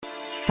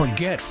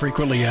Forget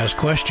frequently asked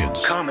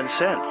questions. Common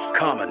sense,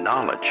 common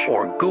knowledge,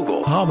 or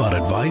Google. How about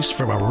advice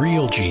from a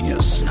real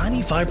genius?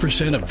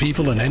 95% of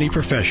people in any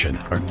profession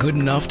are good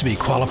enough to be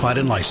qualified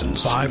and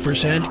licensed.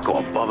 5% go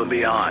above and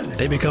beyond.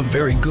 They become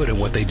very good at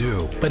what they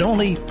do, but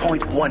only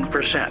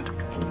 0.1%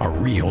 are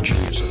real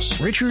geniuses.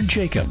 Richard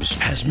Jacobs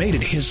has made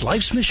it his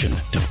life's mission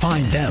to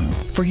find them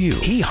for you.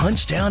 He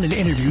hunts down and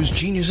interviews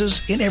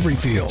geniuses in every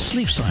field: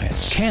 sleep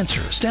science,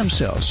 cancer, stem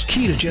cells,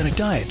 ketogenic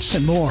diets,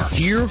 and more.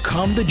 Here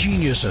come the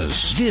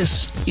geniuses.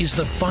 This is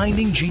the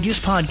Finding Genius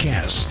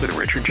Podcast with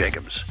Richard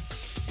Jacobs.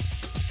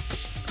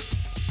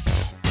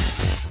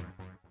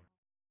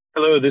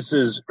 Hello, this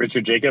is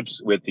Richard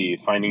Jacobs with the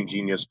Finding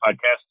Genius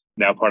Podcast,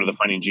 now part of the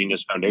Finding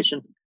Genius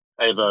Foundation.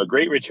 I have a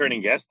great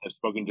returning guest. I've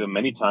spoken to him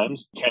many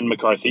times, Ken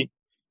McCarthy.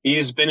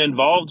 He's been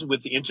involved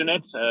with the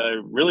internet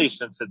really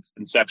since its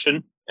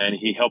inception, and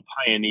he helped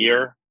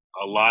pioneer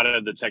a lot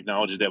of the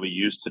technologies that we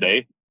use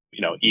today.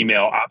 You know,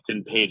 email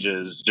opt-in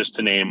pages, just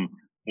to name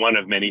one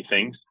of many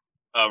things.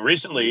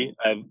 Recently,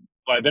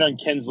 I've been on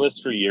Ken's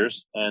list for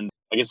years, and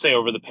I can say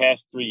over the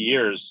past 3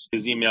 years,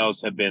 his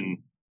emails have been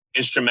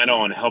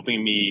instrumental in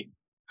helping me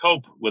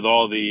cope with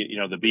all the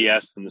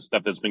BS and the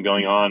stuff that's been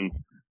going on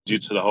due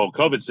to the whole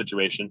COVID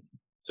situation.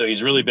 So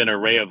he's really been a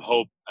ray of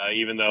hope,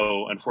 even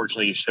though,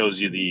 unfortunately, he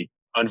shows you the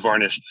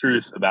unvarnished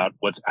truth about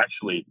what's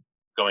actually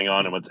going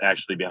on and what's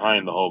actually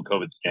behind the whole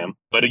COVID scam.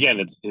 But again,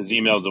 his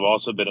emails have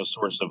also been a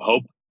source of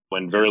hope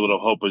when very little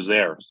hope was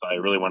there. So I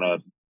really want to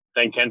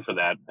thank Ken for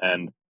that.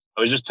 And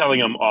I was just telling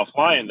him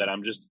offline that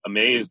I'm just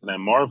amazed and I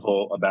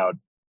marvel about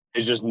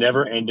his just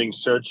never-ending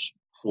search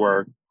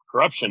for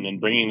corruption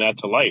and bringing that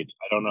to light.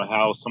 I don't know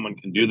how someone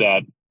can do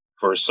that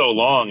for so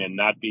long and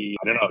not be,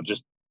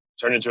 just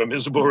turn into a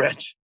miserable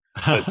wretch.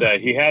 But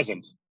he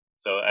hasn't.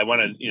 So I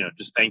want to,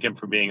 just thank him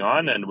for being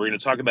on. And we're going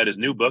to talk about his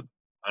new book,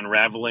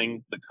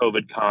 Unraveling the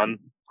COVID Con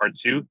Part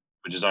 2,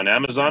 which is on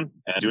Amazon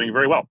and doing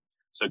very well.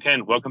 So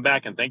Ken, welcome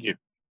back and thank you.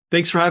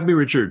 Thanks for having me,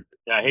 Richard.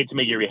 Yeah, I hate to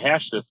make you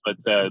rehash this, but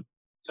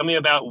tell me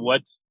about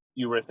what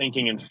you were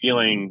thinking and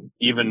feeling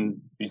even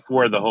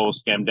before the whole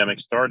scamdemic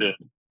started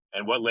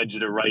and what led you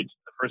to write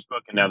the first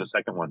book and now the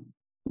second one.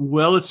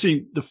 Well, let's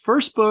see. The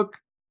first book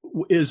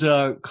is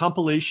a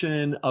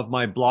compilation of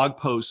my blog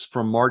posts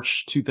from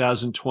March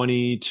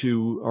 2020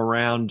 to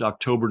around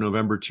October,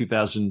 November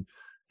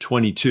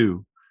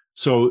 2022.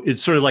 So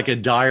it's sort of like a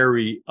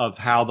diary of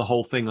how the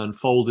whole thing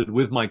unfolded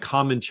with my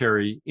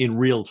commentary in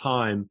real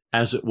time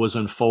as it was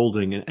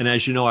unfolding. And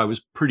as you know, I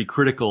was pretty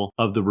critical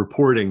of the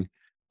reporting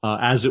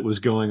as it was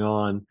going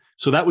on.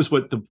 So that was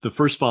what the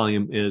first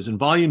volume is. And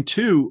volume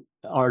 2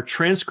 are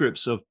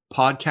transcripts of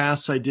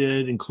podcasts I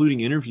did,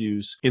 including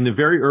interviews in the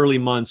very early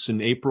months in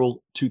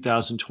April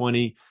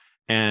 2020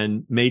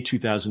 and May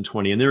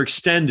 2020. And they're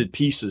extended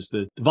pieces.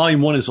 The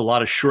volume 1 is a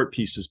lot of short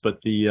pieces,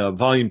 but the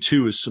volume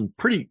 2 is some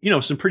pretty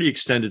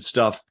extended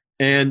stuff.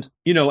 And,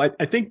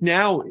 I think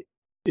now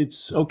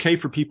it's okay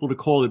for people to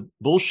call it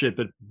bullshit,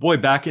 but boy,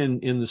 back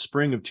in the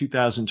spring of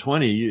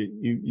 2020,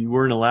 you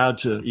weren't allowed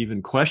to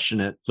even question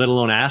it, let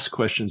alone ask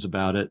questions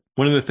about it.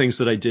 One of the things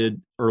that I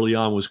did early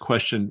on was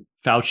question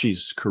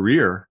Fauci's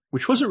career,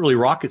 which wasn't really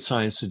rocket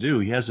science to do.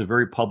 He has a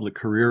very public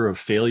career of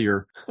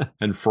failure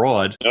and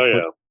fraud. Oh,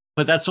 yeah.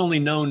 But that's only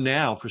known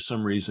now for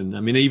some reason. I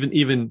mean,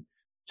 even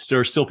there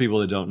are still people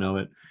that don't know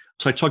it.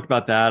 So I talked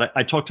about that.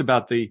 I talked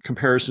about the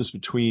comparisons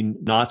between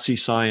Nazi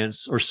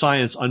science or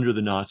science under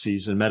the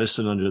Nazis and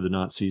medicine under the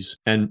Nazis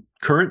and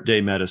current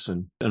day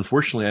medicine.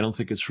 Unfortunately, I don't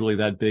think it's really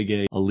that big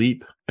a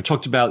leap. I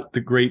talked about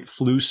the great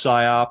flu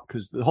psyop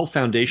because the whole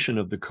foundation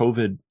of the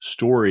COVID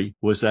story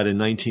was that in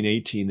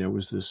 1918, there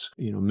was this,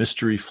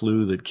 mystery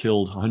flu that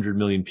killed 100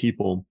 million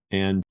people.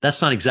 And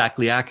that's not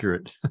exactly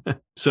accurate.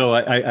 So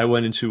I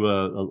went into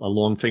a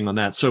long thing on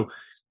that. So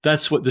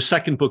that's what the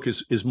second book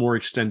is more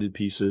extended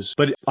pieces,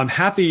 but I'm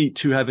happy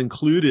to have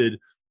included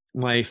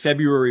my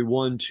February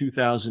 1,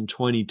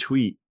 2020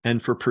 tweet. And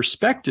for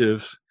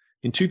perspective,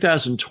 in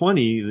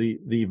 2020,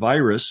 the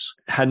virus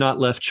had not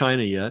left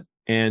China yet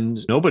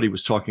and nobody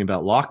was talking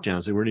about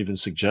lockdowns. They weren't even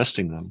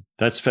suggesting them.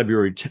 That's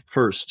February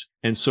 1st.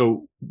 And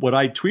so what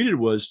I tweeted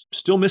was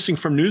still missing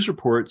from news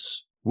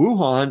reports.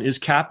 Wuhan is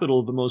capital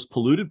of the most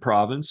polluted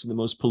province and the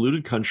most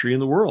polluted country in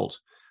the world.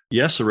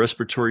 Yes, a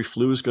respiratory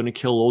flu is going to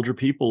kill older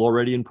people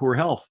already in poor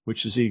health,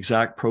 which is the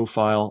exact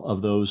profile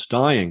of those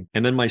dying.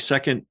 And then my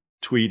second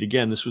tweet,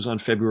 again, this was on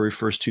February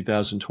 1st,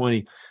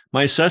 2020.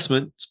 My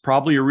assessment, it's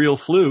probably a real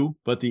flu,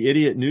 but the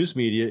idiot news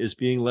media is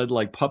being led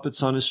like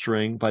puppets on a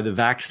string by the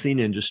vaccine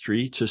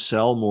industry to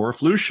sell more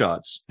flu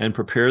shots and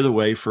prepare the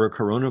way for a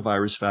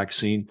coronavirus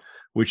vaccine,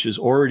 which is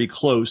already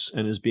close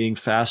and is being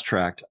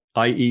fast-tracked,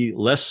 i.e.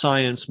 less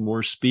science,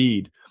 more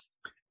speed.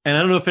 And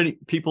I don't know if any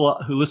people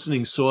who are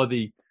listening saw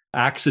the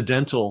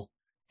accidental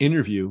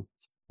interview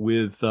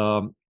with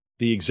the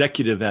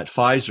executive at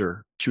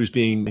Pfizer. She was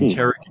being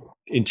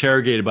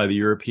interrogated by the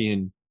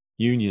European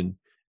Union.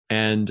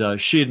 And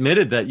she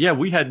admitted that,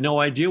 we had no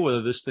idea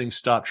whether this thing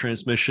stopped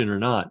transmission or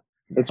not.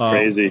 That's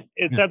crazy.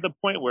 It's at the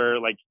point where,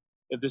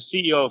 if the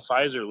CEO of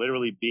Pfizer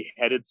literally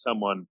beheaded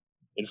someone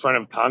in front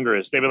of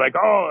Congress, they'd be like,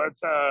 oh,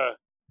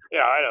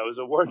 Yeah, I know. It was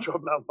a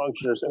wardrobe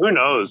malfunction or something. Who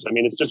knows? I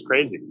mean, it's just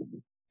crazy.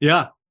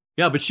 Yeah.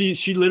 Yeah. But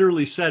she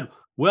literally said,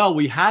 well,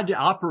 we had to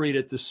operate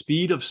at the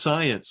speed of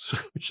science,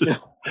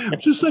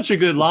 which is such a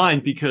good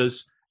line,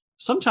 because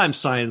sometimes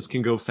science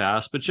can go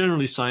fast, but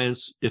generally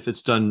science, if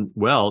it's done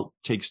well,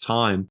 takes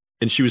time.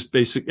 And she was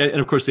and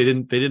of course they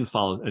didn't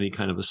follow any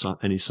kind of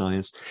any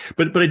science.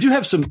 But I do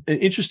have some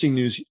interesting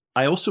news.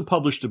 I also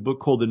published a book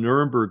called The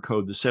Nuremberg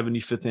Code, the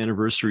 75th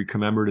Anniversary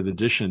Commemorative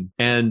Edition.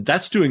 And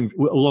that's doing,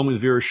 along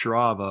with Vera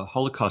Sharav, a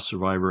Holocaust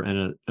survivor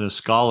and a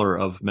scholar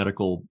of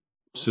medical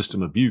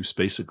system abuse,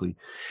 basically.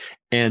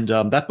 And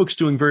that book's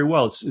doing very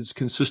well. It's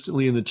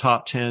consistently in the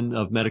top 10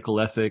 of medical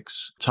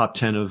ethics, top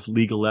 10 of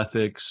legal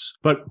ethics.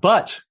 But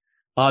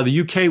the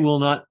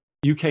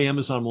UK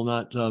Amazon will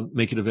not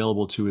make it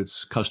available to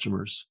its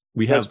customers.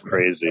 That's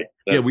crazy.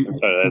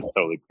 That's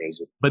totally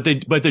crazy. But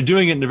they're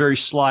doing it in a very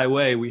sly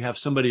way. We have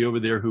somebody over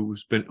there who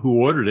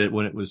ordered it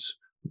when it was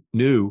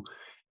new,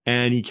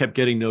 and he kept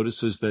getting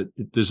notices that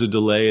there's a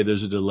delay.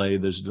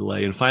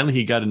 And finally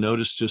he got a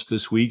notice just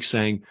this week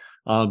saying,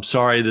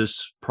 sorry,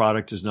 this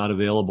product is not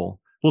available.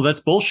 Well,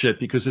 that's bullshit,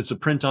 because it's a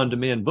print on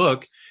demand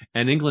book,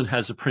 and England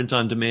has a print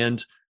on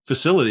demand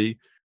facility,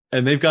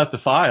 and they've got the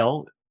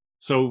file.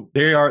 So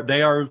they are,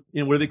 what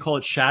do they call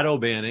it? Shadow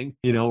banning,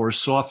 or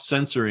soft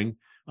censoring,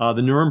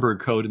 the Nuremberg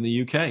Code in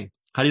the UK.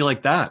 How do you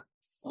like that?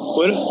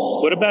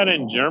 What about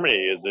in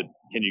Germany?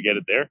 Can you get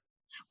it there?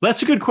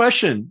 That's a good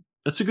question.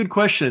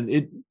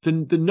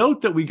 The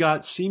note that we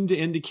got seemed to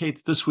indicate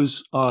that this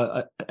was,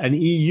 an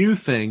EU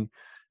thing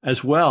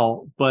as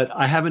well, but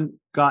I haven't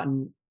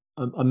gotten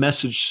a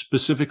message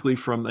specifically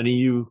from an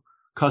EU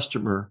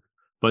customer,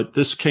 but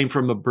this came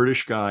from a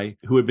British guy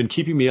who had been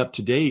keeping me up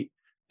to date.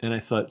 And I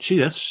thought, gee,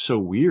 that's so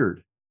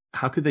weird.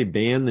 How could they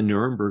ban the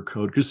Nuremberg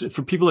Code? Because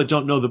for people that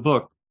don't know the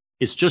book,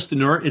 it's just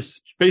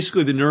it's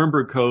basically the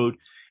Nuremberg Code,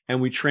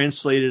 and we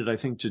translated it, I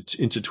think,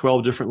 into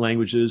 12 different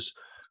languages.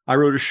 I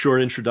wrote a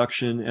short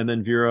introduction, and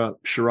then Vera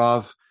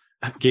Sharav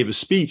gave a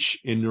speech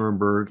in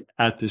Nuremberg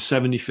at the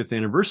 75th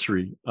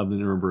anniversary of the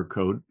Nuremberg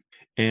Code,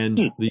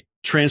 and the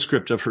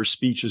transcript of her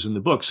speech is in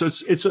the book. So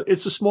it's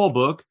a small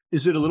book.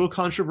 Is it a little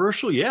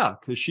controversial? Yeah,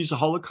 because she's a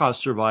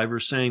Holocaust survivor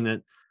saying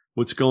that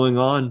what's going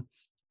on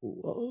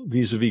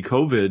vis-a-vis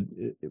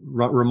COVID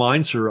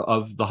reminds her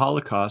of the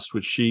Holocaust,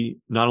 which she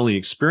not only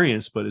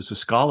experienced, but is a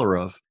scholar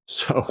of.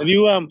 So have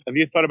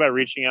you thought about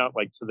reaching out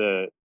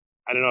to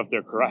I don't know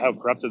if how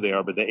corrupted they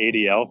are, but the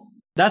ADL?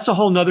 That's a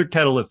whole nother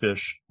kettle of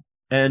fish.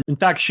 And in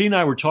fact, she and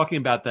I were talking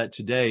about that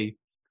today.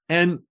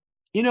 And,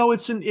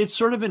 it's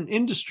sort of an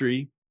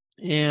industry,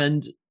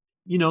 and,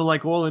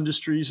 like all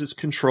industries, it's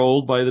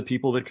controlled by the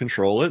people that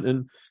control it.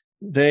 And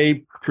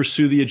they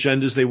pursue the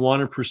agendas they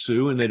want to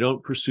pursue, and they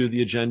don't pursue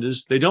the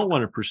agendas they don't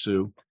want to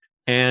pursue.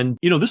 And,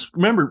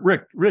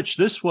 remember, Rich,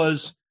 this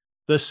was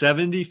the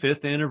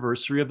 75th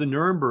anniversary of the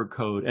Nuremberg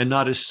Code, and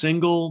not a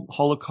single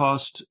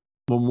Holocaust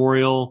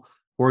memorial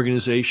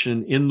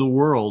organization in the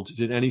world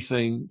did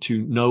anything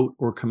to note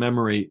or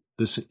commemorate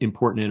this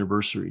important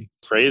anniversary.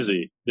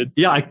 Crazy.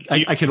 I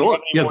can. Go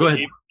ahead.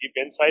 Deep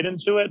insight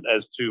into it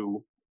as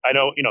to, I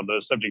know,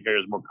 the subject area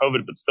is more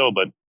COVID, but still,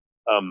 do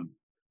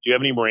you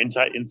have any more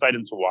insight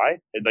into why?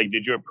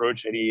 Did you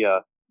approach any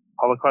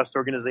Holocaust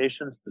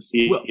organizations to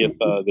see if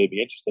they'd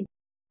be interested?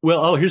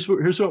 Well, here's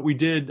what we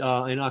did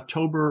in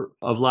October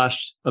of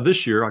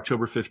this year,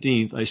 October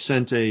 15th. I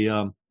sent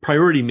a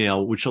priority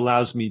mail, which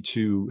allows me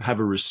to have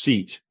a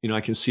receipt.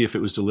 I can see if it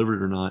was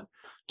delivered or not,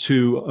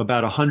 to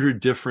about 100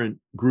 different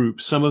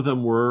groups. Some of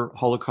them were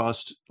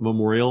Holocaust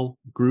memorial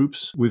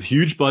groups with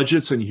huge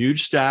budgets and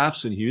huge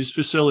staffs and huge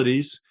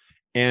facilities.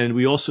 And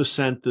we also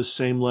sent the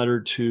same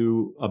letter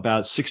to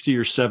about 60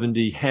 or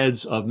 70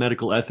 heads of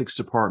medical ethics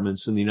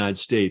departments in the United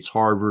States: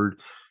 Harvard,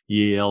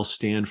 Yale,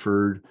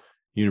 Stanford,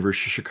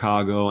 University of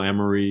Chicago,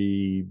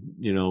 Emory,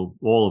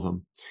 all of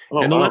them.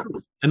 And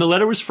the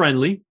letter was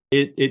friendly.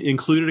 It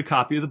included a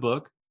copy of the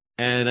book.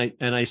 And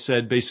I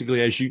said,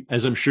 basically,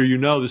 as I'm sure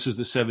this is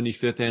the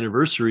 75th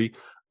anniversary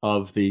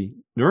of the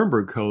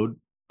Nuremberg Code,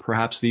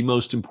 perhaps the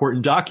most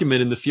important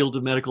document in the field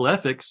of medical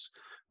ethics.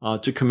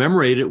 To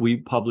commemorate it, we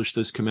published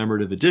this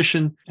commemorative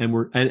edition, and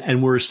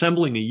we're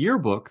assembling a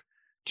yearbook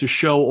to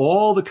show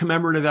all the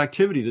commemorative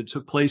activity that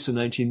took place in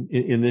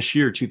this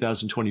year,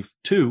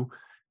 2022,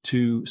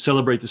 to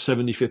celebrate the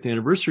 75th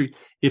anniversary.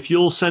 If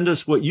you'll send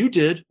us what you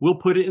did, we'll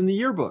put it in the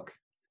yearbook.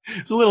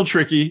 It's a little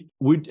tricky.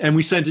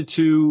 We sent it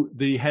to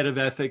the head of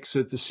ethics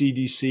at the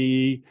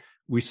CDC.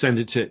 We sent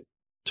it to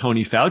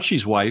Tony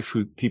Fauci's wife,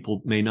 who people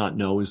may not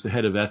know is the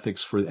head of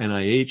ethics for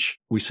NIH.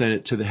 We sent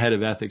it to the head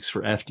of ethics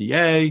for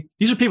FDA.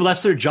 These are people,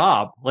 that's their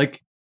job.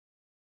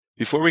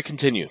 Before we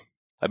continue,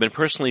 I've been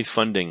personally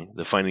funding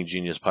the Finding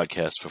Genius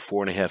podcast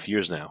for 4.5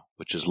 years now,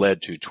 which has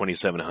led to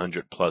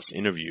 2,700 plus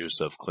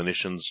interviews of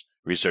clinicians,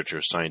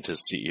 researchers,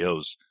 scientists,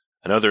 CEOs,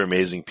 and other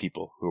amazing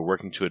people who are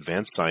working to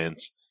advance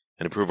science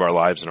and improve our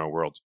lives and our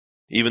world.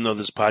 Even though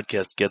this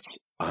podcast gets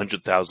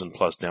 100,000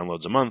 plus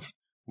downloads a month,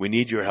 we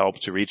need your help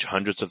to reach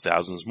hundreds of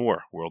thousands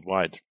more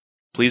worldwide.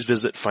 Please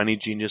visit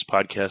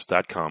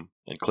findinggeniuspodcast.com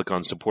and click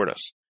on Support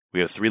Us. We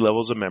have 3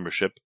 levels of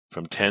membership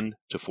from $10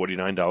 to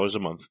 $49 a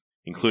month,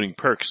 including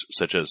perks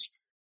such as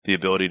the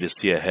ability to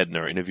see ahead in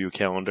our interview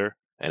calendar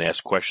and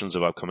ask questions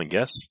of upcoming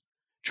guests,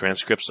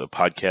 transcripts of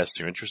podcasts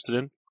you're interested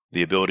in,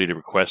 the ability to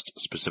request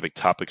specific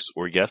topics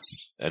or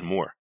guests, and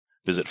more.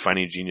 Visit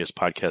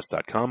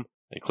findinggeniuspodcast.com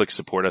and click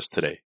support us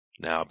today.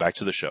 Now back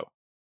to the show.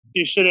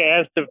 You should have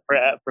asked him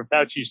for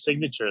Fauci's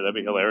signature. That'd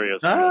be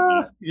hilarious.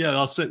 Yeah,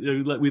 I'll say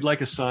we'd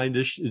like a signed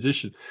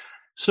edition.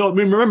 So I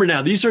mean, remember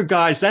now, these are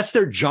guys, that's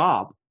their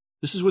job.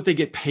 This is what they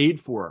get paid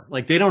for.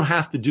 Like, they don't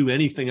have to do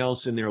anything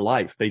else in their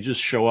life. They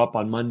just show up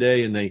on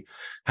Monday and they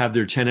have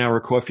their 10-hour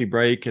coffee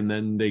break, and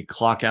then they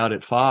clock out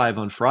at 5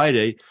 on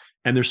Friday,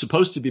 and they're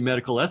supposed to be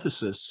medical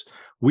ethicists.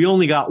 We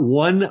only got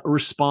one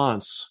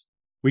response.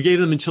 We gave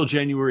them until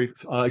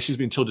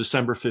until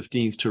December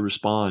 15th to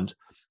respond.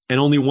 And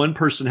only one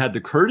person had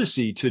the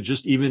courtesy to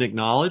just even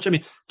acknowledge. I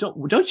mean,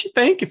 don't you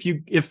think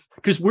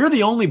because we're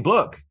the only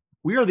book,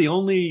 we are the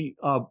only,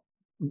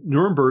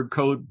 Nuremberg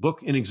Code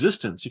book in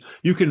existence.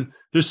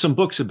 There's some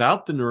books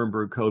about the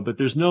Nuremberg Code, but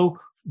there's no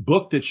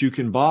book that you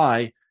can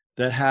buy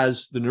that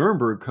has the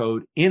Nuremberg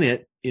Code in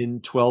it in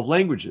 12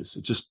 languages.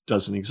 It just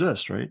doesn't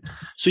exist, right?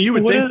 So you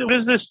would think. What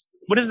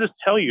does this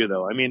tell you,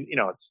 though? I mean,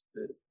 it's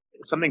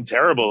something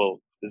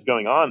terrible is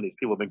going on. These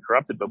people have been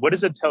corrupted, but what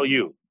does it tell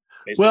you?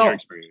 Well,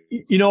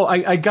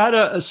 I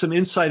got some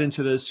insight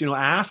into this,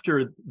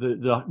 after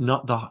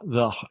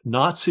the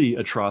Nazi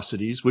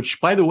atrocities, which,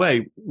 by the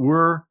way,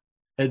 were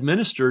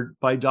administered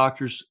by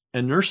doctors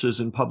and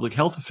nurses and public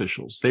health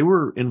officials. They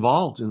were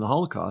involved in the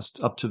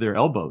Holocaust up to their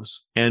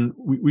elbows. And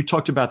we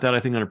talked about that, I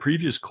think, on a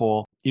previous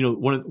call.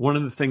 One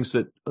of the things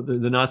that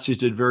the Nazis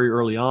did very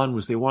early on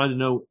was they wanted to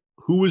know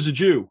who was a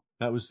Jew.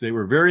 They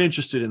were very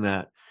interested in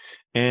that.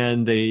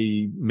 And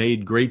they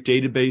made great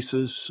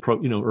databases,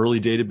 early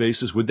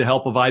databases with the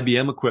help of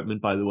IBM equipment,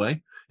 by the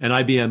way, and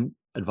IBM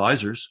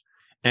advisors.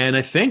 And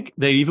I think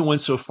they even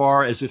went so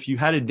far as if you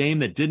had a name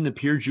that didn't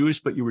appear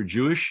Jewish, but you were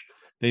Jewish,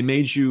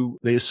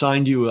 they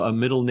assigned you a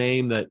middle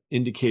name that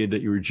indicated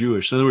that you were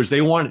Jewish. So in other words,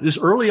 they wanted this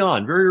early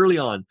on, very early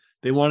on,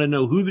 they wanted to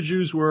know who the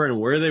Jews were and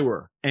where they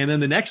were. And then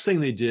the next thing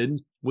they did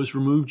was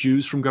remove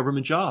Jews from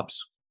government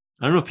jobs.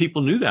 I don't know if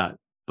people knew that,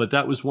 but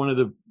that was one of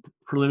the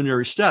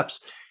preliminary steps.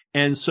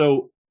 And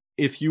so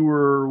if you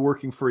were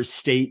working for a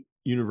state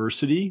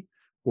university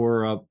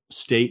or a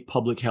state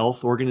public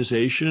health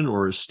organization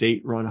or a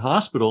state-run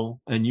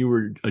hospital and you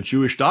were a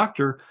Jewish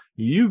doctor,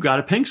 you got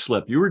a pink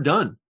slip. You were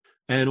done.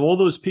 And all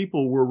those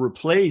people were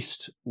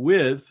replaced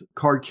with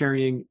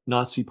card-carrying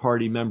Nazi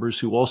Party members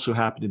who also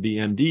happened to be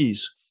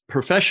MDs.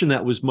 Profession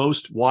that was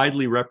most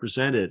widely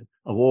represented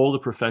of all the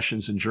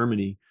professions in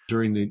Germany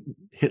during the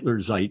Hitler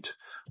Zeit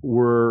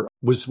were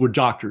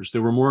doctors.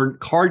 There were more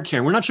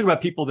card-carrying. We're not talking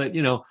about people that,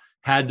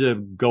 had to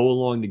go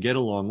along to get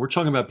along. We're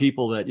talking about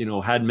people that,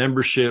 had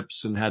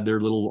memberships and had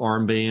their little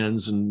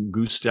armbands and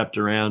goose-stepped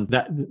around.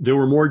 That there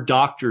were more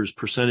doctors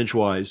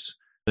percentage-wise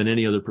than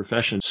any other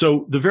profession.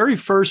 So the very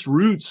first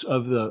roots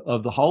of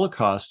the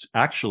Holocaust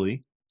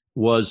actually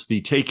was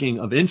the taking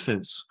of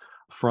infants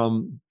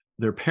from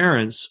their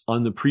parents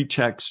on the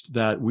pretext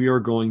that we are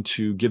going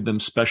to give them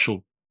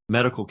special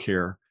medical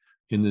care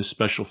in this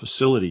special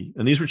facility.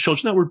 And these were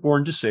children that were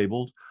born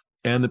disabled,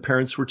 and the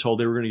parents were told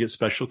they were going to get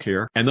special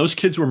care. And those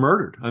kids were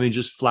murdered. I mean,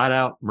 just flat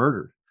out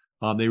murdered.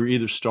 They were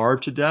either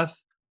starved to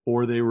death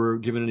or they were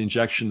given an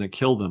injection that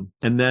killed them.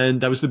 And then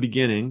that was the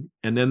beginning.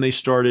 And then they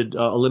started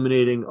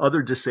eliminating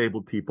other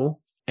disabled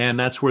people. And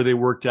that's where they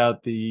worked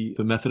out the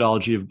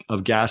methodology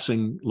of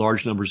gassing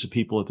large numbers of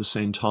people at the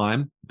same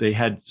time. They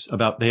had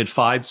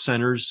 5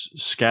 centers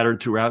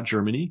scattered throughout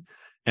Germany.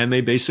 And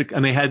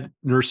they had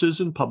nurses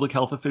and public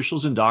health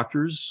officials and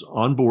doctors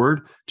on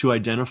board to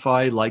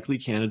identify likely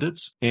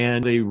candidates.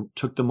 And they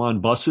took them on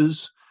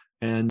buses.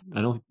 And I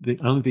don't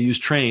think they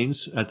used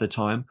trains at the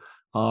time.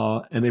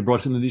 And they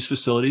brought them to these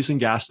facilities and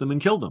gassed them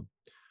and killed them.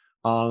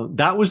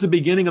 That was the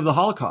beginning of the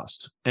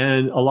Holocaust.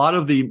 And a lot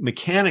of the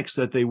mechanics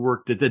that they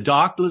worked at,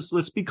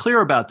 let's be clear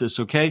about this,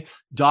 okay?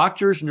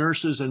 Doctors,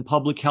 nurses, and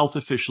public health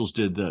officials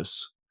did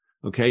this,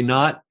 okay?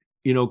 Not,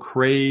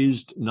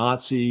 crazed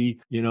Nazi,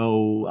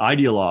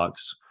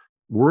 ideologues.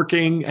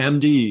 Working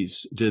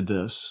MDs did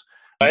this.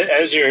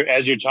 As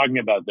you're talking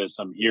about this,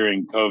 I'm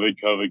hearing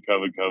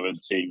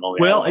COVID, seeing all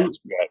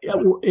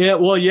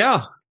the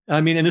yeah. I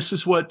mean, and this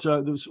is what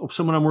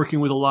someone I'm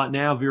working with a lot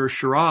now, Vera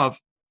Sharav,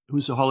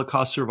 who's a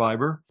Holocaust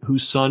survivor,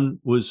 whose son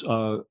was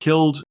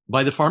killed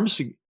by the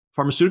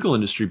pharmaceutical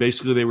industry.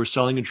 Basically, they were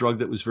selling a drug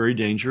that was very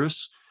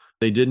dangerous.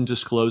 They didn't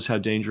disclose how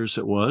dangerous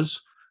it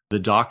was. The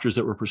doctors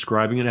that were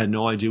prescribing it had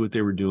no idea what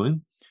they were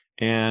doing.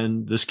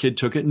 And this kid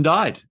took it and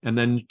died. And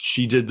then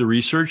she did the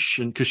research,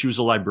 and because she was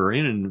a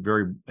librarian and a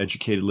very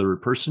educated,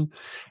 literate person,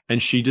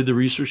 and she did the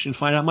research and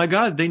find out, my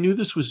God, they knew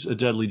this was a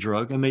deadly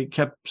drug and they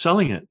kept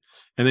selling it.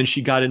 And then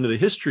she got into the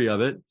history of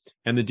it.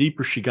 And the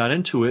deeper she got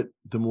into it,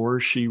 the more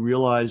she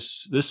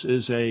realized this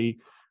is a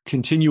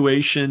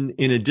continuation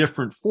in a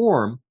different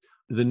form,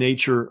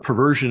 the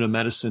perversion of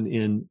medicine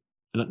in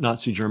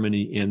Nazi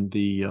Germany in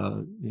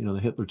the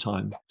Hitler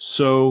time.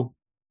 So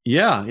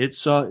Yeah,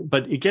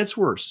 but it gets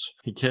worse.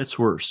 It gets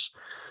worse.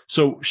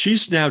 So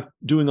she's now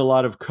doing a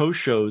lot of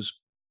co-shows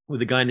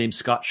with a guy named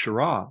Scott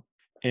Schirra.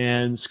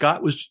 And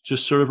Scott was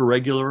just sort of a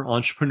regular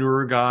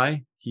entrepreneur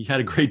guy. He had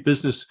a great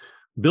business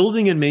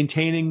building and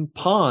maintaining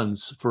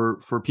ponds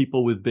for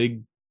people with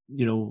big,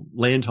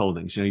 land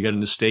holdings. You got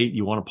an estate,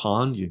 you want a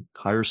pond, you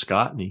hire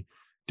Scott and he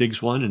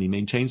digs one and he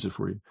maintains it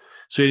for you.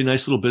 So he had a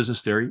nice little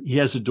business there. He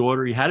had a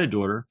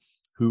daughter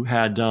who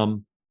had,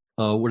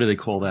 what do they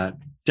call that?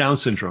 Down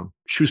syndrome.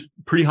 She was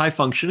pretty high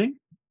functioning.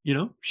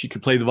 She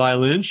could play the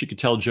violin. She could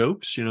tell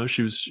jokes. She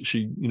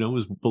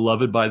was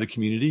beloved by the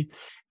community.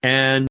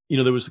 And,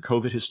 there was the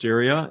COVID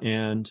hysteria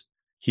and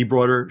he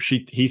brought her,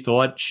 he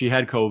thought she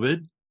had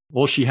COVID.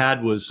 All she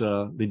had was,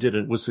 was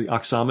the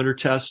oximeter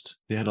test.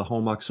 They had a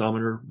home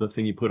oximeter, the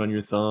thing you put on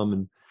your thumb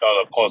and.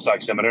 Oh, the pulse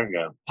oximeter.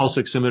 Yeah. Pulse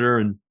oximeter.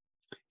 And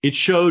it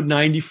showed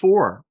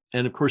 94.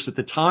 And of course, at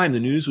the time, the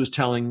news was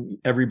telling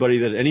everybody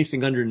that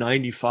anything under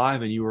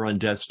 95 and you were on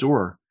death's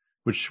door,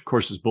 which of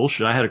course is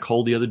bullshit. I had a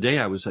cold the other day.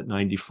 I was at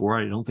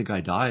 94. I don't think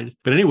I died.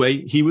 But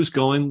anyway, he was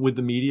going with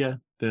the media,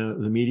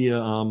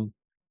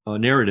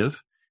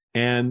 narrative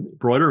and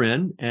brought her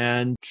in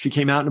and she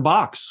came out in a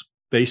box.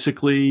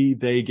 Basically,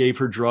 they gave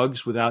her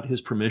drugs without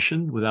his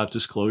permission, without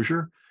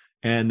disclosure.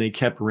 And they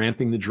kept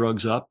ramping the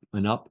drugs up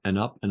and up and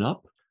up and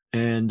up.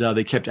 And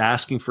they kept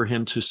asking for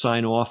him to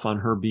sign off on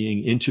her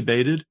being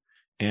intubated.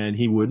 And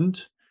he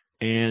wouldn't.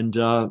 And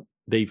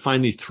they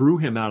finally threw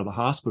him out of the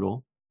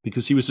hospital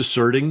because he was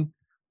asserting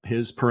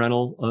his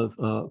parental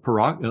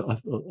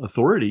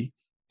authority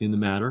in the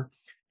matter.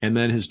 And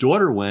then his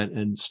daughter went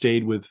and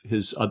stayed with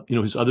his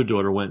other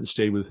daughter went and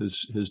stayed with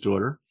his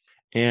daughter.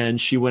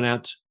 And she went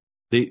out.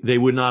 They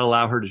would not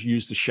allow her to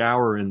use the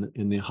shower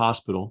in the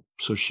hospital.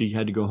 So she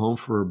had to go home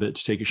for a bit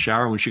to take a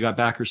shower. When she got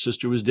back, her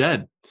sister was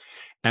dead.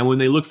 And when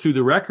they looked through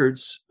the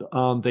records,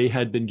 they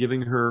had been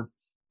giving her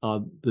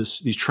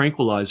these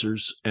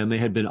tranquilizers and they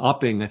had been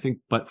upping, I think,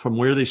 but from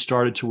where they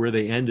started to where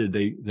they ended,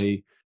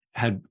 they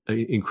had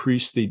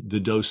increased the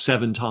dose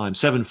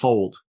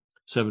sevenfold.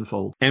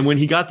 And when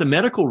he got the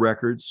medical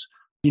records,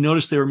 he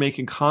noticed they were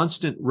making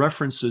constant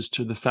references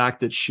to the fact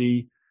that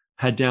she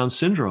had Down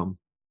syndrome.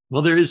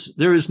 Well, there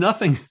is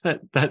nothing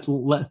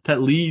that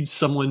leads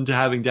someone to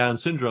having Down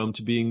syndrome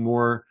to being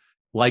more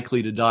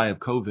likely to die of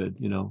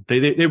COVID.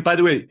 They by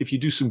the way, if you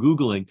do some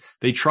Googling,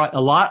 they try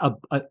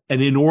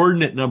an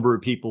inordinate number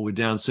of people with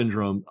Down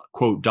syndrome,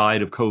 quote,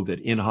 died of COVID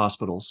in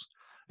hospitals.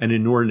 An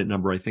inordinate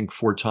number, I think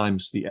 4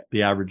 times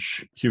the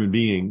average human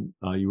being.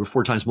 You were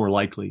 4 times more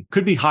likely.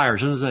 Could be higher.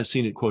 Sometimes I've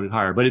seen it quoted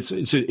higher, but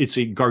it's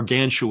a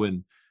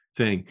gargantuan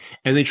thing.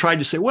 And they tried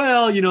to say,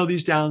 well,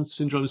 these Down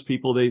syndromes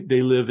people,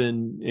 they live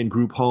in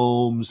group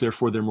homes,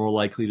 therefore they're more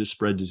likely to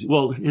spread disease.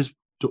 Well, his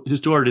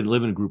daughter didn't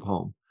live in a group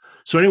home.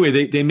 So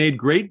anyway, they made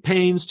great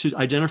pains to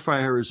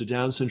identify her as a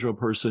Down syndrome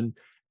person,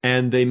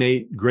 and they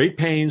made great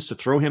pains to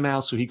throw him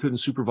out so he couldn't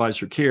supervise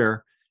her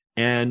care.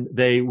 And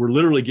they were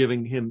literally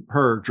giving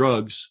her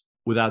drugs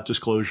without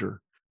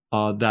disclosure,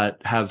 that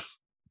have,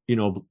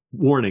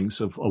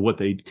 warnings of what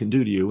they can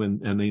do to you.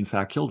 And they in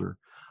fact killed her.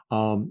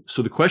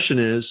 So the question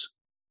is,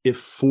 if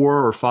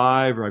 4 or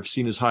 5, or I've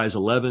seen as high as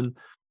 11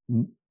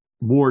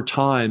 more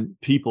time,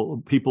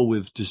 people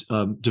with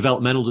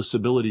developmental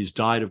disabilities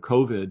died of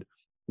COVID,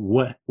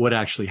 what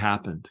actually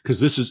happened? Because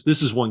this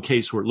is one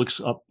case where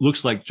it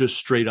looks like just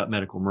straight up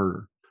medical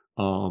murder.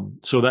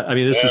 So that,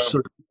 this is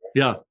sort of,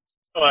 yeah.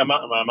 My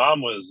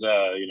mom was,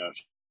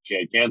 she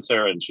had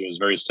cancer and she was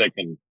very sick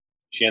and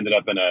she ended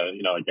up in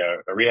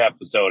a rehab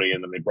facility.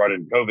 And then they brought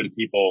in COVID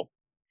people,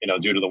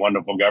 due to the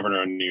wonderful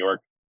governor in New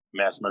York,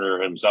 mass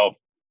murderer himself.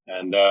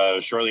 And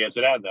shortly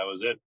after that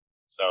was it.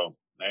 So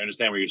I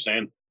understand what you're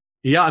saying.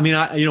 Yeah.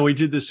 We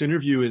did this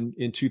interview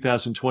in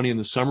 2020 in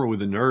the summer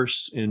with a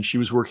nurse, and she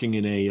was working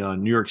in a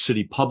New York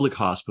City public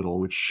hospital,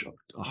 which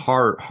a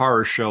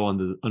horror show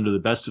under the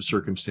best of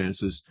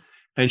circumstances.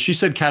 And she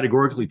said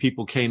categorically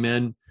people came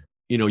in,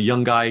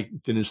 young guy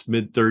in his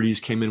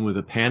mid-30s came in with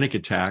a panic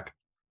attack.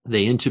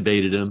 They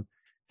intubated him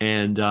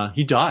and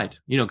he died,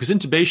 because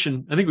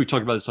intubation, I think we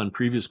talked about this on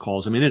previous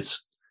calls.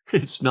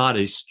 It's not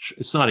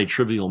a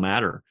trivial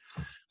matter.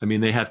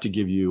 They have to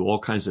give you all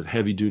kinds of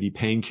heavy duty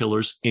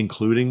painkillers,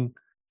 including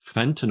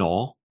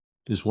fentanyl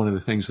is one of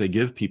the things they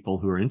give people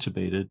who are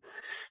intubated.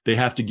 They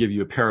have to give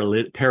you a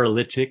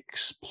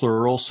paralytics,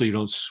 plural, so you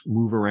don't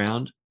move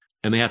around,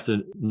 and they have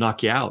to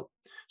knock you out.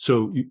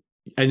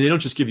 And they don't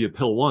just give you a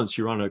pill once,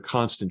 you're on a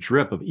constant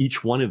drip of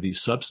each one of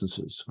these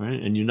substances,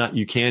 right? And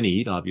you can't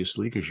eat,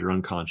 obviously, because you're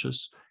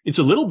unconscious. It's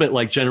a little bit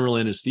like general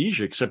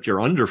anesthesia, except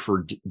you're under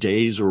for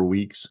days or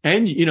weeks.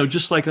 And,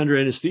 just like under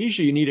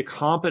anesthesia, you need a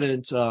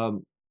competent,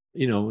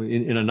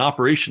 in an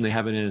operation, they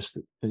have an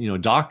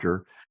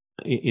doctor.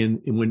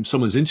 When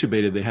someone's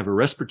intubated, they have a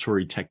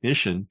respiratory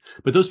technician,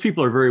 but those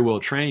people are very well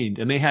trained,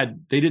 and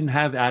they didn't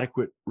have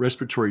adequate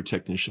respiratory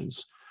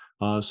technicians.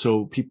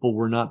 So people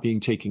were not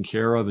being taken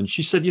care of. And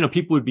she said, you'd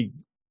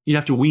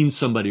have to wean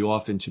somebody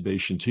off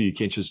intubation too. You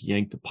can't just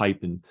yank the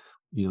pipe and,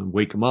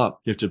 wake them up.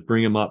 You have to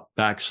bring them up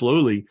back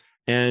slowly.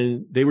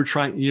 And they were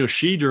trying,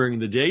 she during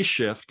the day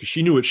shift, because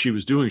she knew what she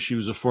was doing. She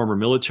was a former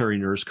military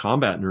nurse,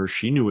 combat nurse.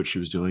 She knew what she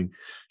was doing.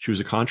 She was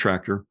a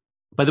contractor.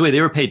 By the way,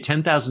 they were paid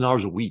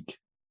 $10,000 a week,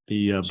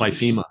 by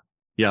FEMA.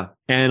 Yeah.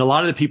 And a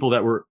lot of the people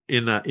that were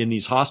in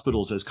these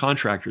hospitals as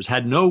contractors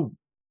had no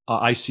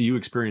ICU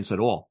experience at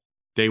all.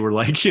 They were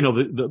like,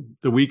 the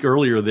week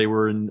earlier, they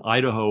were in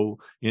Idaho,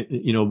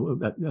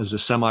 as a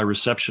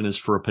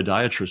semi-receptionist for a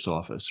podiatrist's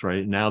office,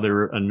 right? Now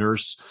they're a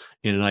nurse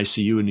in an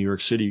ICU in New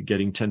York City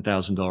getting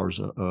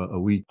 $10,000 a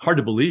week. Hard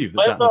to believe.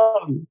 I have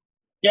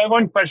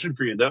one question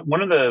for you. I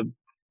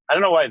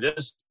don't know why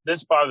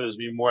this bothers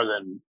me more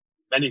than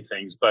many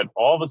things, but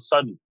all of a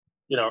sudden,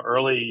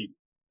 early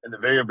in the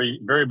very,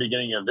 very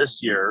beginning of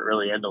this year,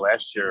 early end of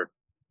last year,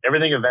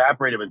 everything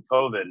evaporated with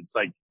COVID. It's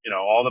like,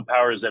 all the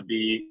powers that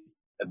be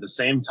at the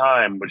same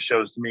time, which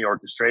shows to me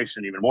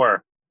orchestration even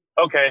more.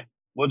 Okay,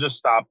 we'll just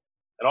stop.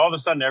 And all of a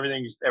sudden,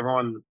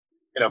 everyone,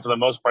 for the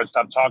most part,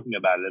 stopped talking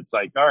about it. It's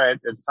like, all right,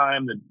 it's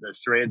time. The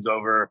charade's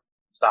over.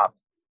 Stop.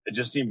 It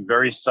just seemed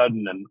very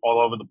sudden and all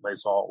over the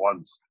place all at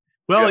once.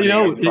 Well,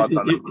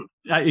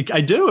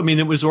 I do. I mean,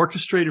 it was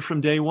orchestrated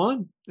from day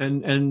one,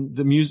 and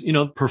the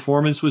music,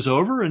 performance was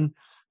over, and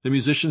the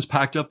musicians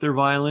packed up their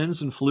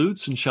violins and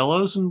flutes and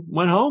cellos and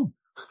went home.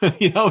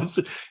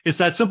 It's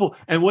that simple.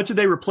 And what did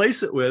they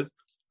replace it with?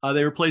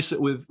 They replaced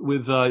it with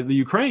the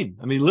Ukraine.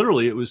 I mean,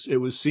 literally, it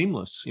was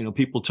seamless.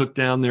 People took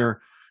down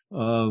their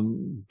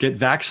get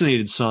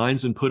vaccinated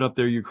signs and put up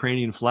their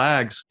Ukrainian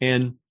flags.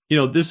 And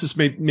this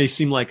may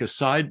seem like a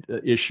side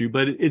issue,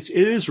 but it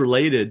is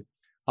related.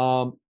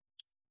 And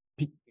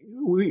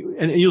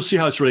you'll see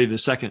how it's related in a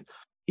second.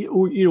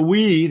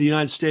 We, the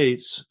United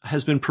States,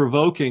 has been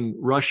provoking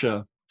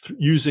Russia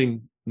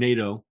using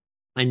NATO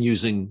and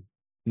using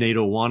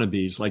NATO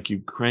wannabes like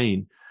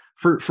Ukraine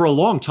for a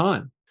long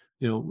time.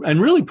 And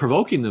really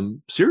provoking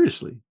them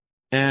seriously.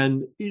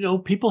 And,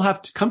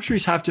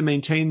 countries have to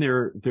maintain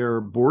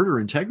their border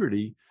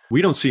integrity.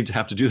 We don't seem to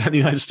have to do that in the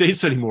United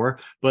States anymore,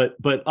 but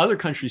other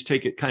countries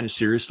take it kind of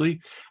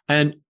seriously.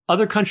 And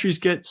other countries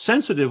get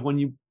sensitive when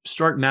you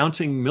start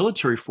mounting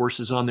military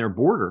forces on their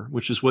border,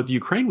 which is what the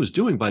Ukraine was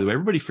doing, by the way.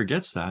 Everybody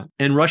forgets that.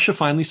 And Russia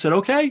finally said,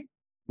 okay,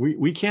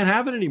 we can't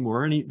have it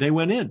anymore. And they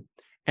went in.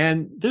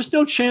 And there's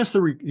no chance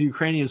the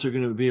Ukrainians are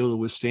going to be able to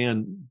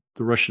withstand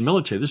the Russian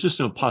military. There's just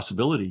no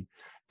possibility.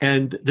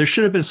 And there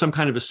should have been some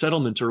kind of a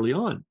settlement early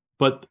on,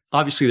 but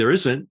obviously there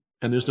isn't.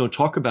 And there's no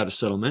talk about a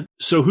settlement.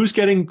 So who's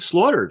getting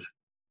slaughtered?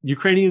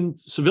 Ukrainian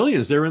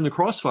civilians. They're in the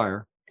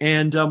crossfire.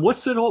 And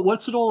what's it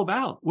all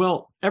about?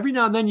 Well, every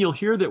now and then you'll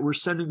hear that we're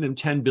sending them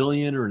 10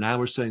 billion, or now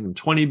we're sending them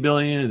 20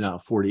 billion, and now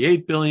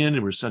 48 billion,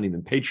 and we're sending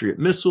them Patriot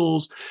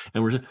missiles,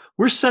 and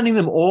we're sending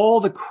them all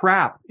the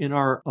crap in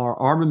our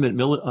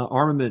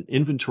armament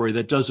inventory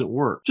that doesn't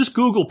work. Just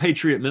Google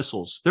Patriot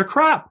missiles. They're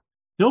crap.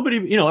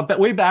 Nobody,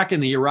 way back in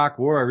the Iraq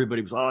War,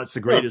 everybody was, it's the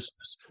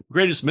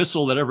greatest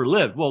missile that ever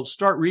lived. Well,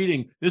 start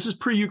reading. This is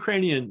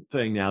pre-Ukrainian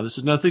thing now. This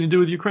has nothing to do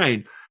with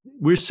Ukraine.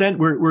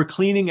 We're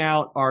cleaning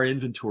out our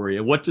inventory.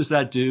 And what does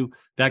that do?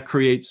 That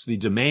creates the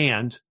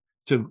demand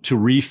to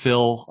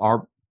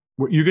refill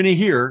you're going to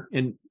hear,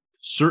 and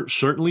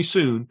certainly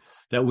soon,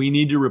 that we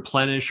need to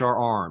replenish our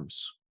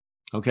arms.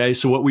 Okay.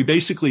 So what we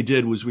basically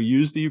did was we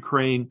used the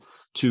Ukraine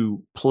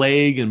to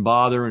plague and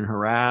bother and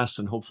harass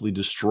and hopefully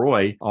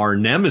destroy our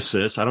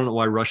nemesis. I don't know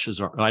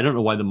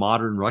why the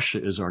modern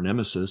Russia is our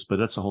nemesis, but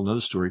that's a whole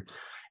nother story.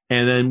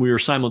 And then we are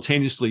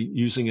simultaneously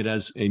using it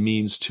as a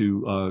means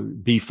to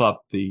beef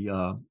up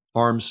the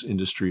arms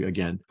industry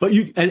again. But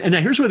and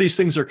here's where these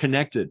things are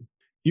connected.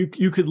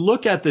 You could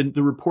look at the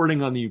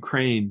reporting on the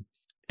Ukraine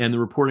and the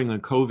reporting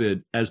on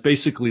COVID as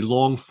basically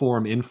long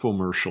form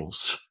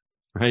infomercials,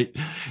 right?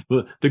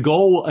 The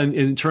goal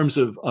in terms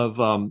of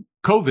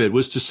COVID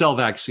was to sell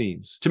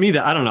vaccines. To me,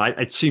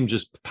 it seemed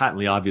just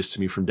patently obvious to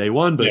me from day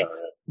one, but. Yeah.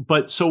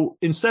 But so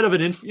instead of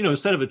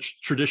a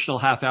traditional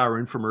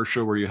half-hour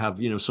infomercial where you have,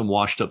 some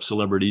washed-up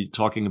celebrity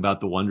talking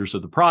about the wonders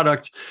of the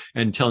product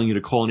and telling you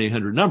to call an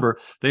 800 number,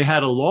 they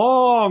had a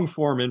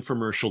long-form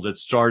infomercial that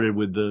started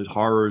with the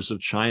horrors of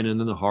China and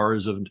then the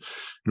horrors of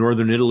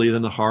northern Italy,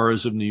 then the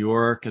horrors of New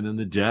York, and then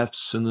the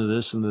deaths and the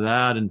this and the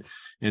that, and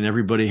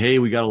everybody, hey,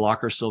 we got to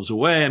lock ourselves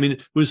away. I mean,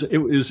 it was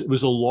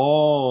a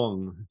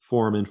long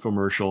form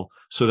infomercial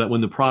so that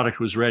when the product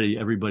was ready,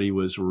 everybody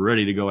was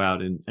ready to go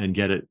out and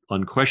get it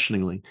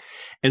unquestioningly.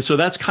 And so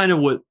that's kind of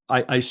what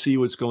I see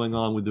what's going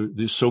on with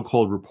the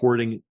so-called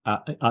reporting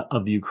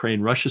of the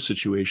Ukraine-Russia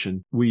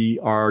situation. We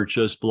are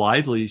just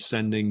blithely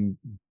sending,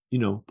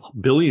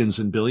 billions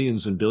and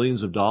billions and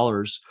billions of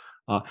dollars.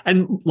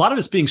 And a lot of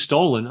it's being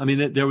stolen. I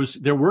mean,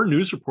 there were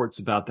news reports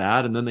about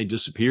that, and then they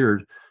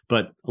disappeared.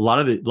 But a lot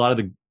of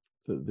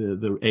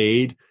the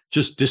aid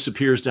just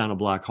disappears down a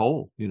black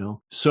hole,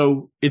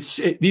 So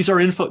these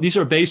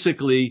are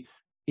basically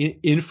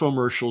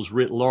infomercials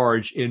writ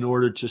large in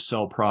order to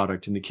sell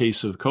product. In the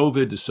case of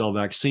COVID, to sell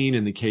vaccine.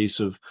 In the case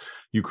of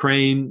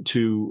Ukraine,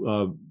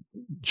 to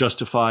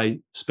justify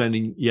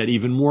spending yet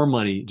even more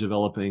money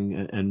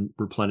developing and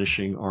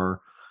replenishing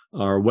our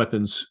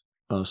weapons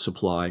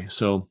supply.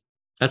 So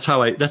That's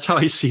how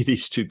I see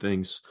these two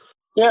things.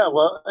 Yeah,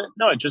 well,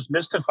 no, it just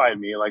mystified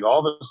me. Like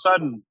all of a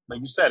sudden, like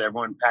you said,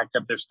 everyone packed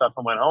up their stuff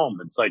and went home.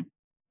 It's like,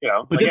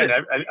 But again,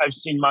 I've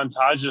seen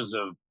montages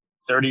of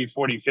 30,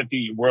 40,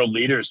 50 world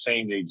leaders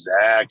saying the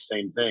exact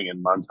same thing,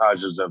 and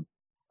montages of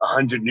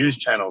 100 news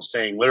channels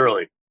saying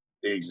literally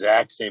the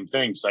exact same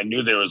thing. So I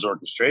knew there was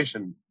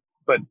orchestration.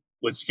 But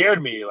what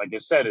scared me, like I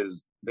said,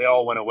 is they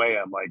all went away.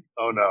 I'm like,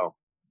 oh no,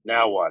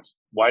 now what?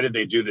 Why did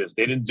they do this?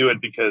 They didn't do it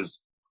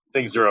because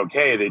things are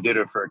okay. They did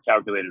it for a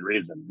calculated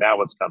reason. Now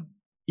what's coming?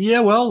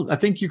 Yeah, well, I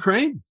think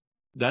Ukraine,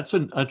 that's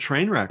a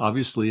train wreck,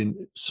 obviously, and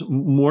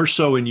more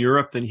so in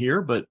Europe than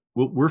here, but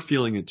we're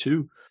feeling it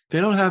too. They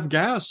don't have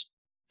gas,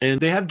 and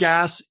they have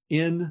gas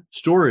in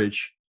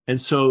storage. And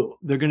so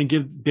they're going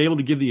to be able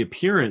to give the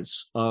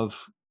appearance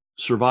of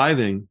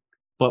surviving.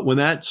 But when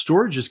that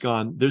storage is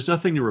gone, there's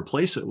nothing to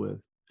replace it with.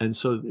 And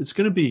so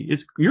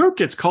Europe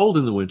gets cold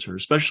in the winter,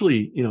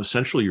 especially,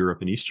 Central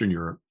Europe and Eastern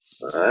Europe.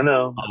 I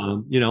know.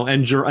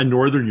 And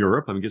Northern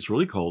Europe, it gets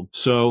really cold.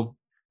 So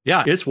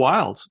yeah, it's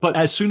wild. But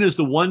as soon as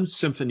the one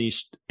symphony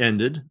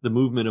ended, the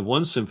movement of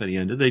one symphony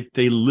ended,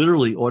 they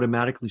literally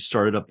automatically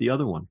started up the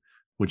other one,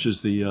 which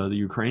is the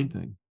Ukraine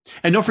thing.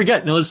 And don't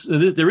forget, now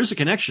there is a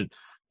connection.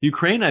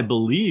 Ukraine, I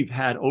believe,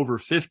 had over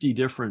 50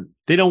 different,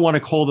 they don't want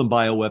to call them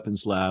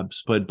bioweapons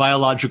labs, but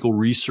biological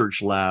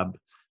research lab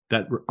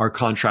that are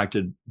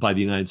contracted by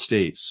the United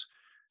States.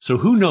 So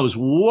who knows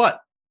what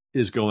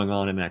is going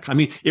on in that?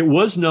 It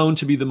was known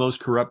to be the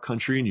most corrupt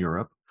country in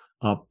Europe.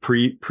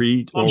 Pre.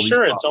 I'm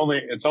sure it's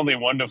only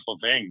wonderful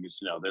things.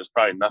 There's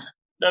probably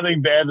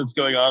nothing bad that's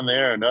going on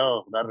there.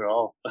 No, not at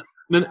all.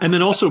 And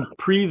then also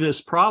pre this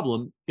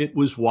problem, it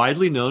was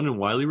widely known and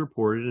widely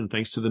reported. And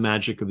thanks to the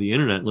magic of the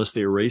internet, unless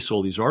they erase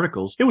all these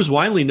articles, it was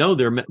widely known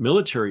their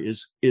military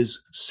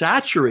is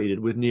saturated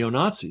with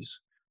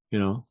neo-Nazis.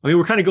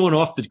 We're kind of going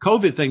off the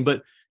COVID thing,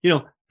 but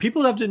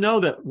people have to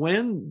know that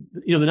when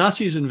the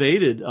Nazis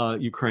invaded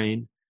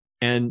Ukraine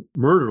and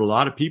murdered a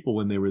lot of people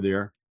when they were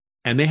there.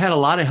 And they had a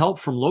lot of help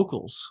from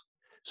locals.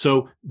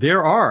 So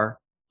there are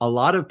a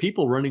lot of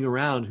people running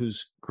around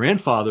whose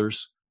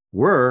grandfathers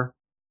were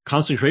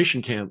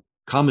concentration camp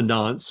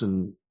commandants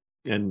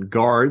and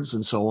guards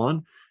and so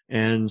on.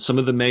 And some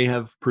of them may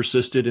have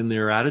persisted in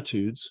their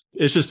attitudes.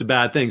 It's just a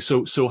bad thing.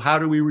 So how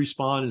do we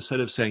respond instead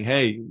of saying,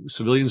 hey,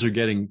 civilians are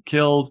getting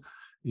killed,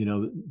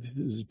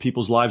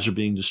 people's lives are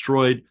being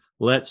destroyed.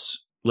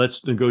 Let's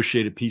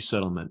negotiate a peace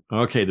settlement.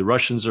 Okay, the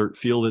Russians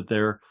feel that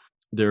their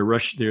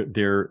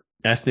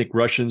ethnic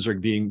Russians are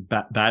being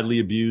badly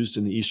abused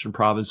in the eastern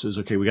provinces.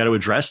 Okay, we got to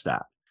address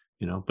that,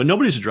 but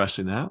nobody's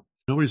addressing that.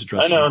 Nobody's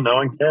addressing I know, that. no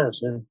one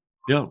cares. Yeah.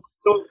 Yeah.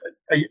 So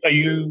are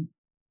you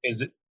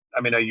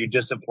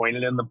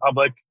disappointed in the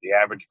public, the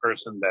average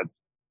person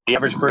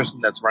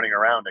that's running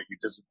around? Are you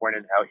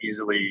disappointed how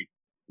easily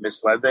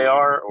misled they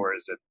are, or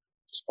is it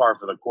just par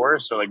for the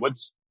course? So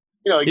what's,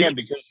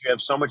 because you have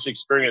so much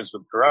experience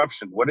with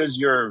corruption, what is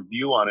your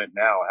view on it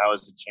now? How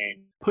has it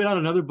changed? Put out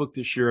another book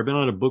this year. I've been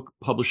on a book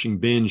publishing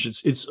binge.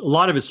 It's a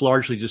lot of it's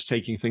largely just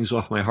taking things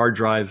off my hard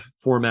drive,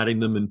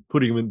 formatting them and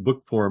putting them in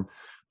book form.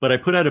 But I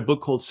put out a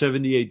book called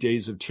 78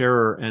 Days of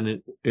Terror,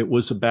 and it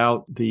was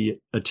about the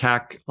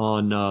attack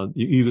on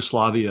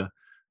Yugoslavia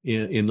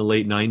in the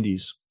late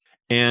 90s.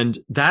 And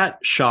that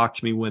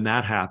shocked me when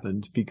that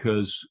happened,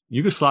 because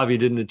Yugoslavia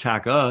didn't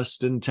attack us,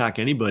 didn't attack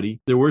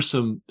anybody. There were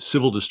some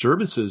civil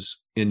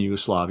disturbances in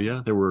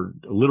Yugoslavia. There were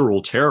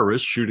literal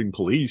terrorists shooting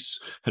police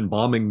and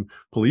bombing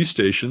police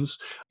stations,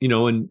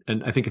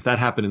 and I think if that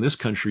happened in this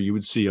country, you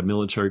would see a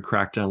military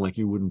crackdown like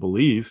you wouldn't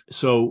believe.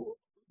 So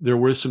there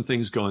were some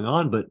things going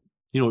on, but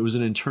it was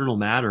an internal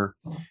matter.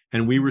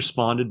 And we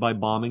responded by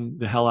bombing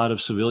the hell out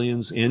of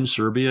civilians in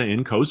Serbia,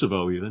 in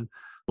Kosovo even.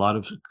 A lot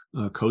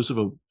of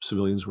Kosovo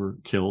civilians were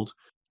killed.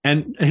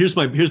 And here's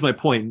my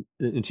point.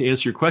 And to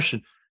answer your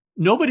question,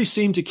 nobody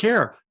seemed to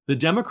care. The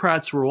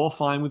Democrats were all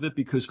fine with it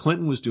because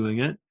Clinton was doing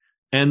it.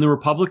 And the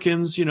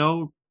Republicans,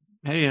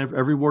 hey,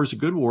 every war is a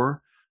good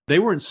war. They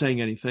weren't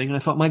saying anything. And I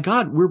thought, my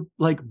God, we're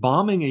like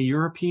bombing a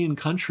European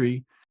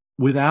country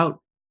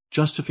without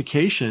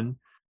justification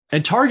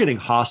and targeting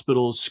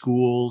hospitals,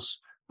 schools,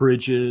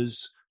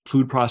 bridges,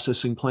 food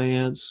processing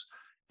plants.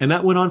 And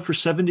that went on for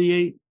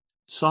 78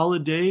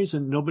 solid days,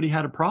 and nobody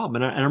had a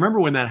problem. And I remember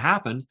when that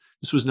happened,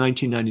 this was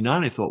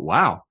 1999. I thought,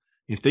 wow,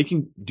 if they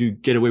can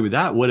get away with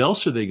that, what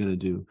else are they going to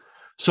do?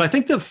 So I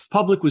think the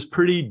public was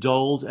pretty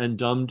dulled and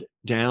dumbed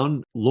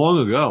down long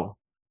ago.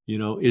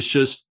 It's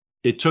just,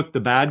 it took the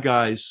bad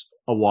guys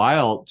a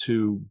while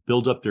to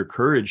build up their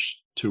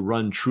courage to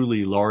run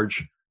truly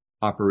large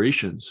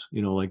operations,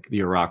 like the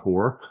Iraq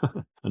War,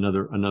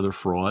 another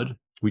fraud.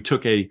 We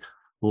took a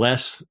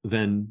less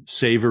than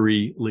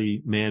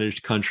savorily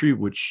managed country,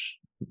 which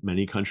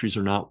many countries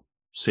are not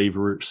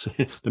savory.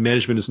 The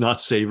management is not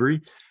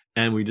savory.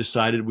 And we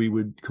decided we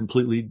would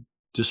completely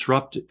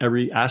disrupt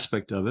every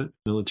aspect of it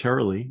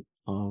militarily.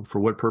 For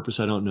what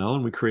purpose, I don't know.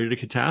 And we created a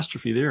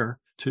catastrophe there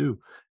too.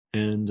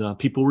 And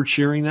people were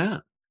cheering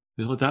that.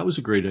 They thought that was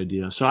a great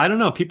idea. So I don't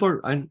know. I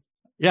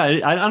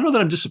don't know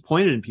that I'm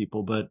disappointed in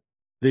people, but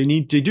they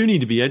do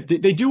need to be,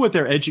 they do what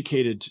they're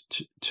educated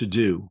to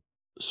do.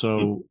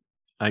 So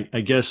I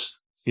guess,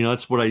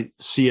 that's what I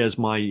see as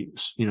my,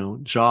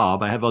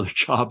 job. I have other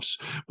jobs,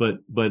 but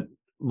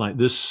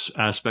this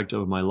aspect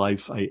of my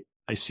life,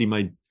 I see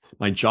my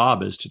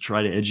job is to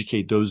try to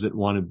educate those that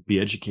want to be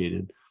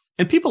educated.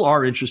 And people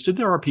are interested.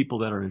 There are people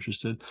that are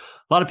interested.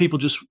 A lot of people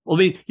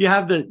you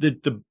have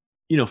the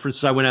for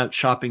instance, I went out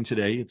shopping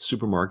today at the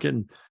supermarket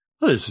and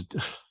there's,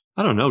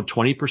 I don't know,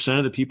 20%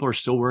 of the people are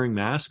still wearing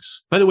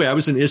masks. By the way, I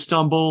was in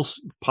Istanbul,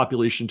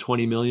 population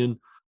 20 million.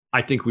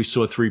 I think we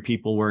saw 3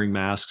 people wearing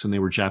masks and they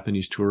were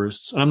Japanese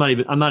tourists. And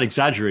I'm not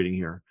exaggerating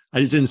here. I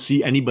just didn't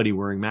see anybody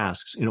wearing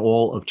masks in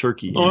all of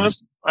Turkey. Oh,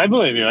 I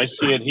believe you. I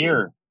see it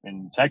here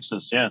in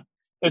Texas. Yeah.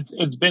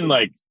 It's been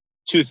like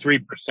 2-3%.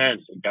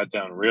 It got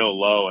down real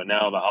low and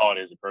now the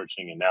holidays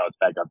approaching and now it's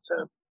back up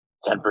to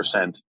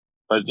 10%.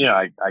 But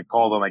I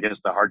call them, I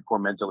guess, the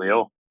hardcore mentally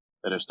ill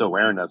that are still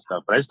wearing that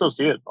stuff, but I still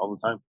see it all the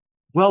time.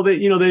 Well,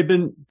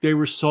 they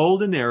were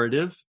sold a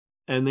narrative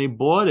and they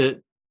bought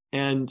it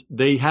and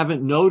they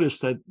haven't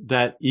noticed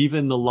that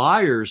even the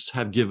liars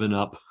have given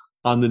up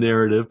on the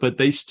narrative, but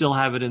they still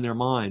have it in their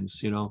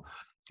minds.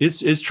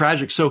 It's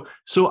tragic. So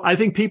I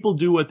think people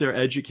do what they're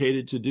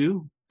educated to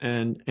do.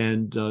 And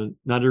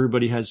not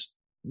everybody has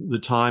the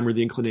time or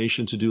the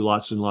inclination to do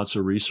lots and lots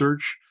of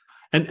research.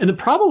 And the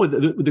problem with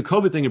the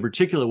COVID thing in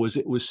particular was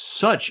it was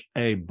such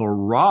a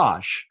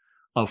barrage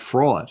of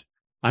fraud.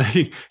 I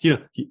think,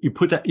 you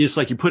put that, it's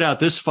like you put out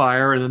this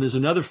fire and then there's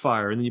another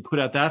fire and then you put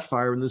out that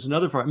fire and there's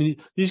another fire. I mean,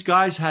 these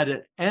guys had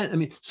it. I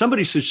mean,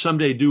 somebody should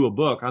someday do a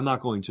book. I'm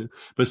not going to,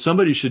 but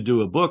somebody should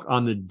do a book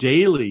on the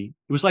daily.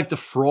 It was like the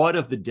fraud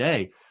of the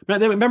day.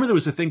 Remember there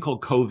was a thing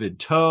called COVID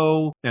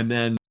toe and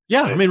then,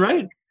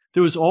 right.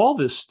 There was all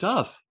this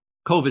stuff,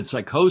 COVID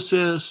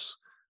psychosis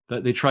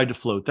that they tried to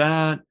float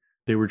that.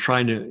 They were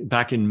trying to,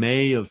 back in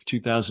May of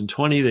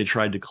 2020, they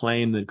tried to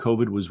claim that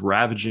COVID was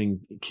ravaging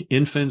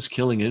infants,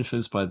 killing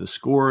infants by the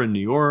score in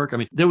New York. I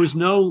mean, there was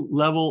no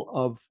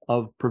level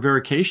of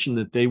prevarication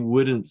that they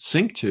wouldn't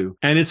sink to.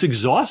 And it's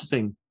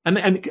exhausting. And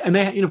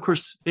they, of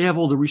course, they have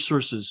all the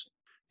resources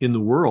in the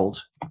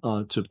world,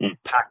 to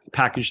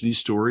package these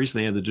stories.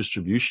 They have the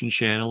distribution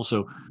channel.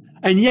 So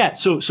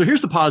here's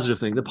the positive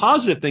thing. The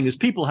positive thing is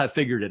people have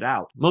figured it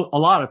out. A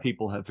lot of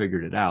people have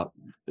figured it out.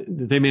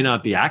 They may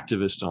not be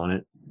activists on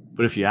it,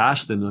 but if you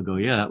ask them, they'll go,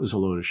 yeah, that was a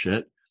load of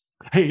shit.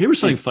 Hey, here was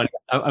something funny.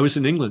 I was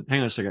in England. Hang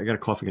on a second. I got a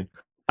cough again.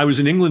 I was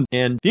in England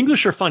and the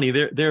English are funny.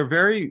 They're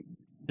very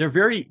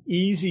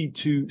easy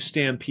to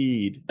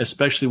stampede,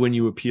 especially when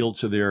you appeal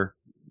to their,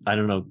 I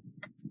don't know,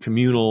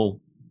 communal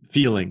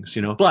feelings,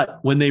 but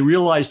when they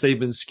realize they've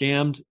been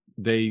scammed,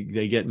 they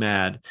get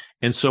mad.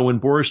 And so when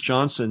Boris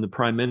Johnson, the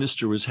prime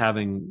minister, was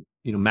having,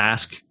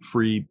 mask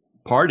free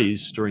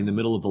parties during the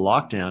middle of the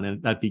lockdown,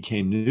 and that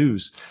became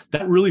news,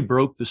 that really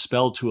broke the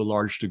spell to a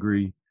large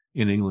degree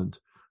in England.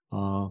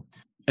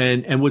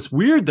 And what's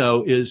weird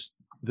though, is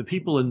the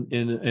people in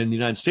the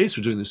United States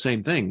were doing the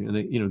same thing. And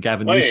they,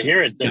 Gavin Newsom. Yeah,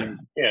 here it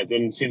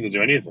didn't seem to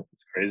do anything.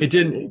 It's crazy. It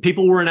didn't.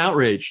 People weren't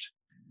outraged.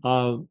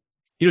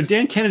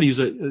 Dan Kennedy is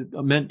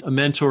a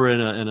mentor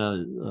and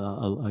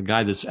a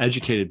guy that's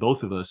educated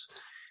both of us.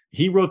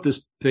 He wrote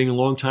this thing a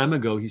long time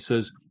ago. He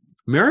says,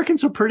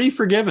 Americans are pretty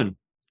forgiving.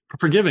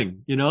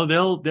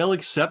 They'll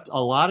accept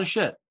a lot of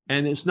shit.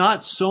 And it's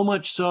not so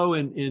much so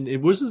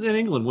it wasn't in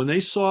England when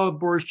they saw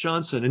Boris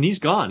Johnson and he's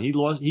gone. He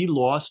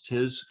lost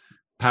his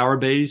power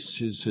base,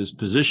 his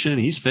position.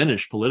 He's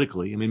finished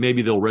politically. I mean,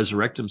 maybe they'll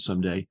resurrect him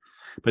someday,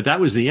 but that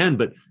was the end.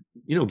 But,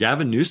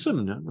 Gavin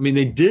Newsom, I mean,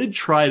 they did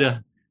try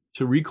to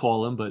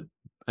recall him,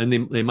 and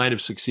they might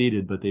have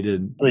succeeded, but they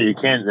didn't. Well, you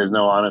can't. There's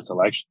no honest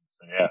election.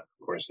 So yeah,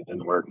 of course it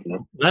didn't work.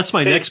 That's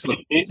my next book.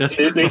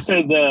 They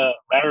said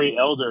Larry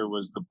Elder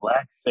was the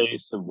black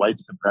face of white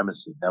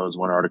supremacy. That was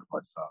one article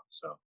I saw.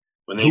 So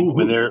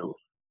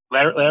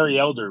Larry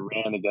Elder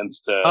ran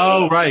against.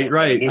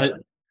 Right.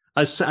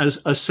 A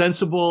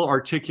sensible,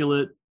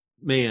 articulate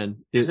man.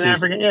 He's an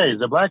African. Yeah,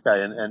 he's a black guy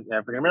and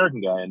African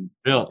American guy, and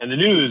the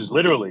news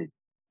literally.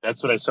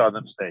 That's what I saw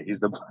them say. He's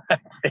the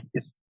black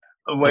face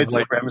of white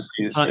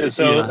supremacy.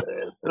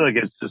 Look,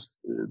 it's just,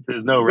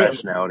 there's no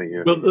rationality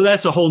here. Well,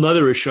 that's a whole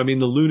nother issue. I mean,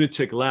 the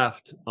lunatic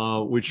left,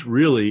 which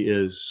really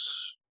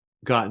is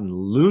gotten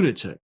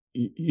lunatic.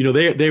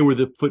 They were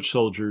the foot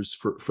soldiers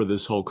for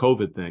this whole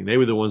COVID thing. They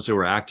were the ones that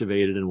were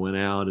activated and went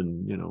out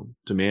and,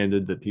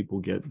 demanded that people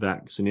get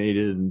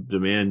vaccinated and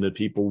demand that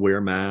people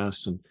wear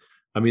masks. And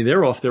I mean,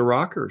 they're off their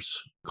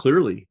rockers,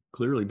 clearly.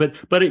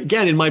 But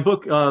again, in my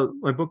book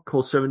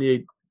called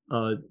 78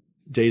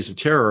 Days of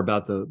Terror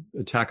about the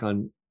attack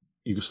on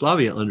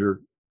Yugoslavia under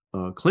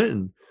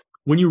Clinton,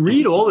 when you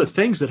read all the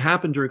things that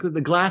happened during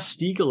the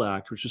Glass-Steagall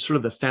Act, which is sort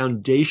of the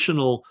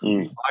foundational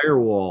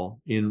firewall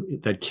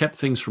that kept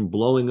things from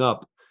blowing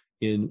up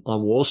on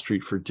Wall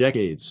Street for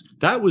decades,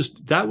 that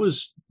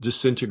was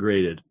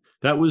disintegrated.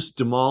 That was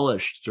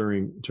demolished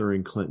during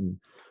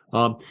Clinton.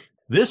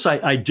 This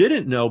I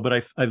didn't know,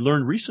 but I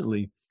learned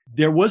recently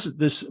there was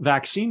this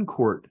vaccine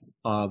court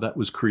that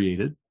was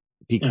created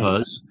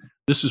because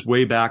this was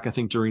way back, I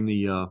think, during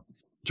the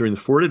during the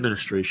Ford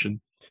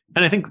administration.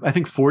 And I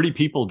think 40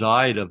 people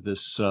died of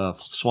this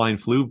swine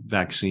flu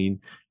vaccine,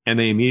 and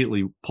they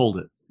immediately pulled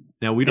it.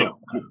 Now we don't,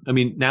 I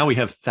mean, now we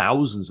have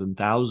thousands and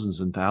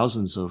thousands and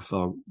thousands of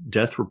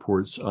death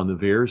reports on the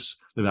VAERS,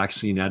 the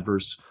Vaccine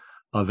Adverse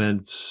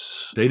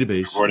Events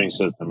Database. Recording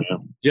system,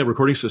 Yeah,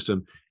 recording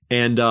system.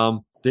 And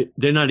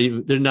they're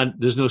not,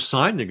 there's no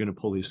sign they're going to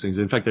pull these things.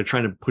 In fact, they're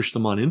trying to push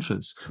them on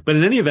infants. But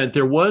in any event,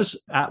 there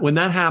was, when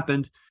that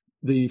happened,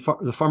 the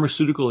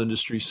pharmaceutical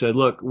industry said,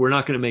 look, we're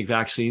not going to make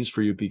vaccines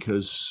for you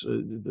because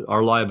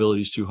our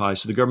liability is too high.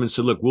 So the government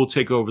said, look, we'll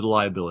take over the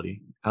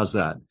liability. How's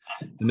that?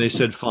 And they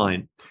said,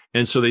 fine.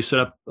 And so they set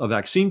up a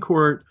vaccine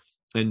court.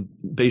 And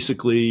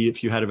basically,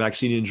 if you had a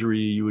vaccine injury,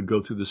 you would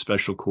go through the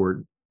special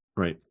court.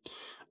 Right.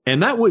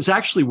 And that was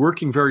actually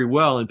working very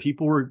well. And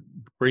people were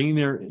bringing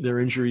their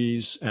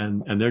injuries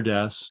and their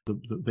deaths.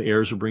 The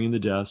heirs were bringing the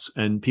deaths,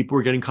 and people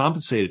were getting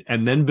compensated.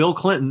 And then Bill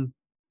Clinton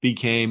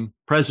became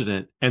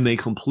president, and they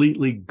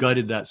completely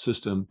gutted that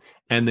system,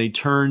 and they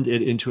turned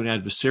it into an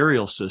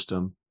adversarial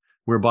system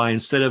whereby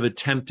instead of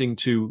attempting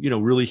to,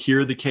 really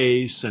hear the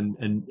case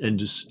and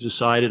just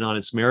decide it on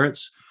its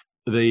merits,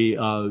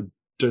 the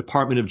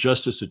Department of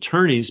Justice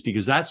attorneys,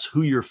 because that's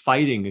who you're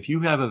fighting. If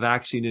you have a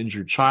vaccine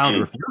injured child,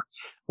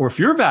 or if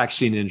you're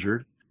vaccine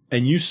injured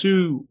and you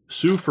sue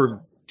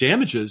for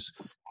damages,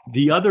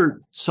 the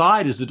other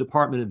side is the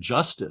Department of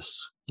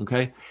Justice.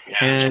 Okay. Yeah,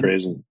 that's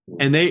crazy.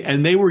 And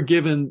they were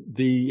given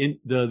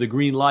the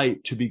green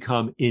light to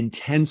become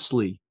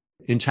intensely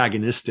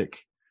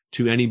antagonistic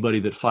to anybody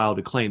that filed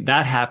a claim.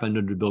 That happened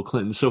under Bill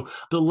Clinton. So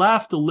the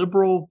left, the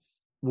liberal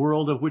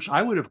world, of which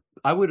I would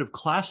have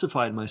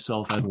classified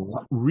myself as,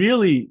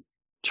 really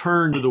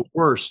turned to the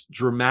worst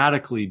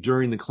dramatically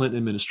during the Clinton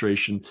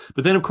administration.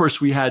 But then, of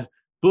course, we had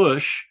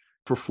Bush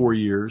for 4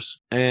 years.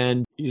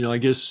 And, I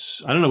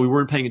guess, I don't know, we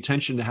weren't paying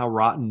attention to how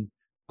rotten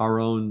our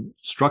own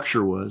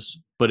structure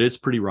was, but it's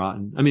pretty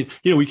rotten. I mean,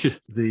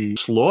 the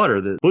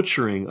slaughter, the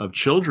butchering of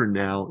children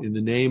now in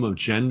the name of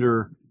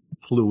gender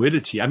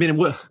fluidity. I mean,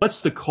 what's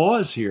the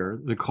cause here?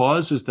 The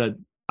cause is that,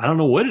 I don't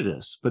know what it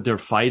is, but they're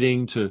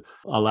fighting to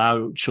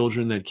allow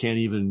children that can't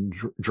even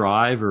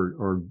drive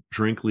or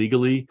drink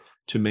legally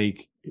to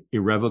make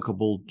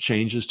irrevocable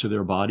changes to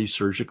their body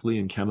surgically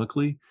and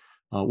chemically.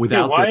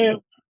 Why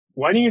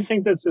do you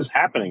think this is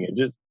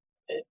happening?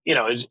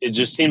 It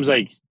just seems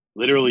like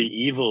literally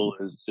evil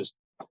is just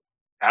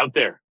out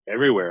there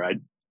everywhere.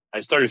 I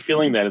started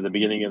feeling that at the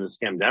beginning of this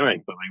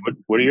pandemic, but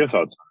what are your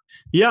thoughts on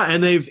it? Yeah,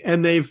 and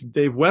they've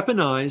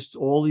weaponized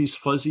all these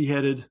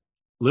fuzzy-headed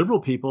liberal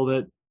people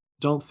that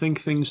don't think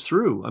things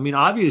through. I mean,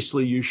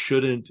 obviously you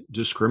shouldn't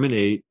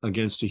discriminate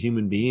against a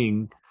human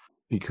being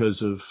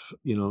because of,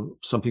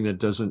 something that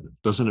doesn't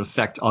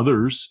affect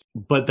others.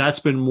 But that's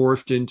been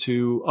morphed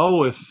into,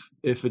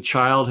 if a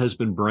child has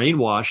been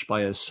brainwashed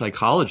by a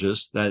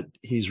psychologist that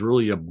he's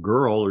really a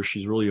girl or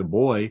she's really a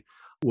boy,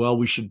 well,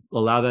 we should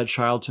allow that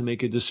child to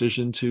make a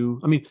decision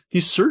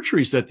these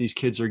surgeries that these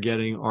kids are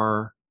getting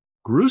are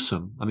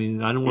gruesome. I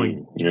mean, I don't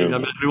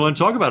want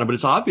to talk about it, but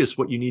it's obvious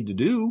what you need to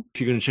do if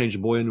you're going to change a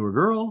boy into a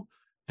girl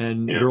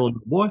and a girl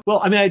into a boy.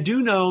 Well, I mean, I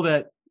do know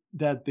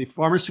that the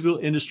pharmaceutical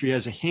industry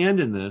has a hand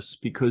in this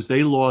because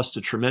they lost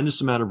a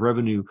tremendous amount of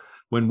revenue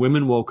when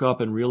women woke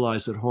up and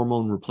realized that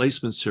hormone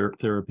replacement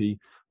therapy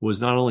was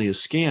not only a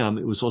scam,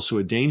 it was also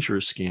a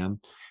dangerous scam.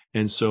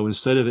 And so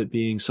instead of it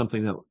being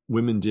something that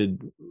women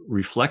did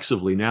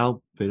reflexively,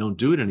 now they don't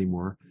do it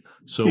anymore.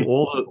 So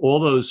all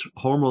those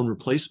hormone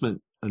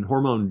replacement and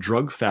hormone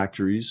drug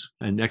factories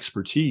and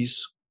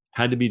expertise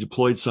had to be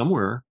deployed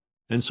somewhere.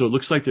 And so it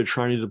looks like they're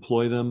trying to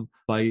deploy them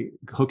by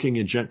hooking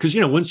because,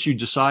 once you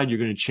decide you're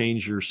going to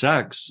change your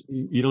sex,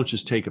 you don't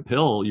just take a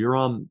pill. You're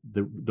on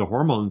the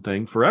hormone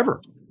thing forever.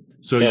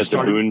 So you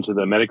start into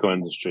the medical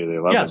industry. They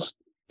love it.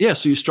 Yeah.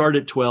 So you start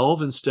at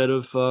 12 instead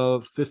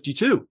of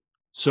 52.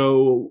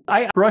 So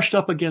I brushed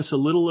up against a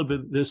little bit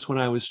of this when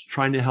I was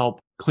trying to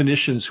help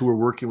clinicians who were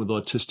working with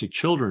autistic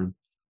children.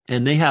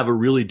 And they have a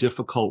really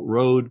difficult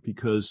road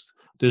because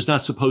there's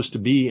not supposed to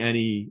be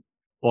any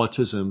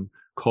autism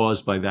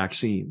caused by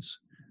vaccines.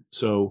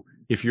 So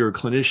if you're a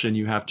clinician,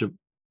 you have to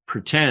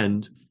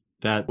pretend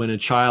that when a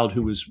child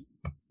who is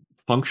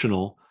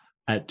functional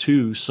at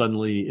 2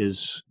 suddenly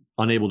is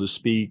unable to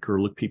speak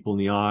or look people in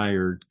the eye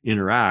or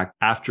interact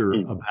after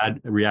a bad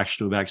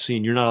reaction to a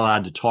vaccine, you're not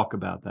allowed to talk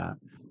about that.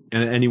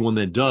 And anyone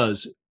that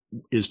does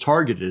is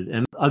targeted.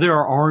 And there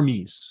are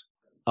armies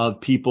of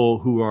people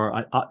who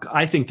are,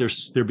 I think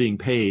they're being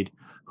paid,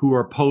 who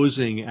are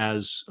posing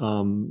as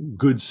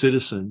good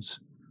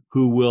citizens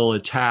who will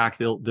attack.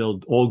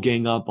 They'll all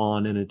gang up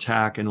on and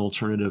attack an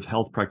alternative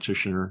health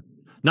practitioner,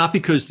 not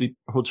because the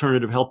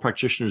alternative health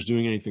practitioner is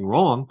doing anything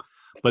wrong,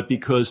 but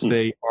because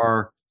they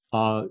are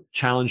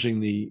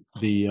challenging the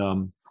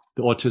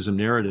autism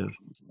narrative.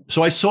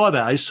 So I saw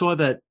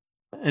that.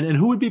 And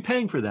who would be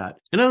paying for that?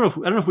 And I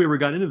don't know if we ever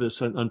got into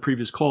this on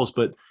previous calls,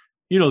 but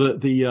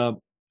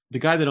the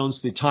guy that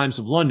owns the Times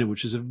of London,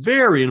 which is a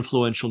very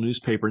influential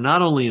newspaper,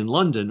 not only in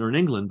London or in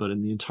England, but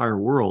in the entire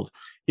world,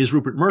 is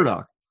Rupert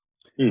Murdoch.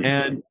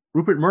 And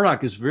Rupert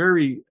Murdoch is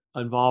very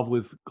involved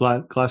with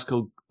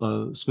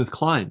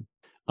GlaxoSmithKline.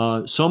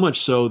 So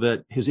much so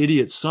that his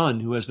idiot son,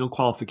 who has no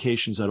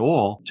qualifications at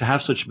all to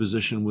have such a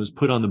position, was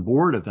put on the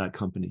board of that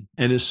company.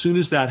 And as soon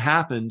as that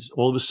happened,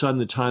 all of a sudden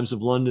the Times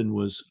of London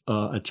was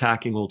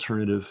attacking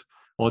alternative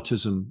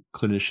autism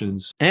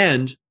clinicians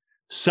and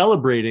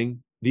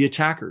celebrating the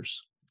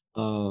attackers.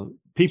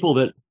 People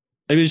that,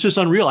 I mean, it's just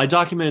unreal. I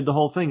documented the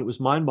whole thing. It was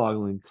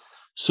mind-boggling.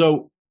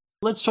 So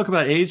let's talk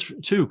about AIDS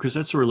too, because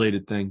that's a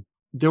related thing.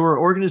 There were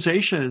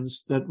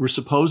organizations that were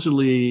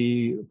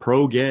supposedly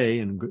pro-gay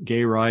and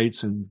gay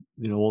rights and,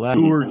 all that,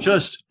 who were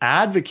just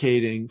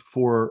advocating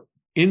for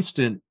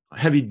instant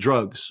heavy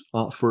drugs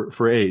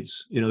for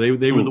AIDS. They were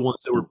the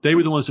ones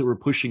that were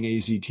pushing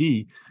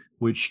AZT,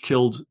 which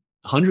killed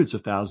hundreds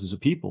of thousands of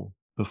people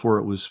before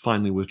it was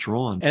finally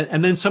withdrawn.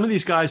 And then some of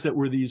these guys that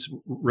were these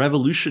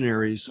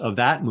revolutionaries of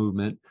that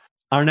movement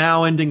are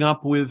now ending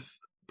up with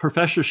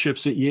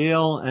professorships at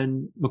Yale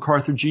and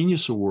MacArthur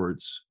Genius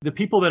Awards. The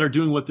people that are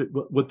doing what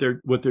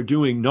they're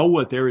doing know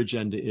what their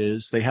agenda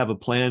is. They have a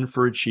plan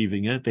for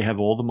achieving it. They have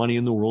all the money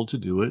in the world to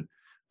do it.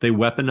 They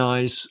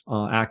weaponize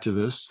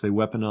activists. They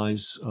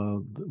weaponize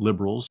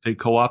liberals. They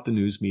co-opt the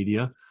news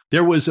media.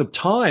 There was a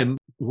time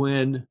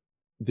when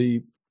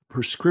the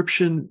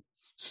prescription,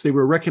 they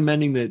were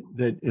recommending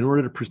that in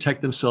order to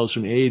protect themselves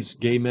from AIDS,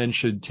 gay men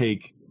should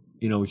take,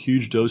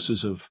 huge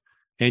doses of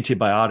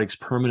antibiotics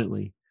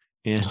permanently.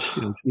 And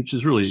which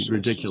is really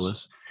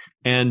ridiculous,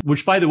 and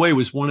which, by the way,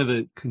 was one of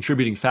the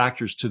contributing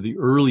factors to the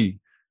early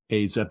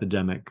AIDS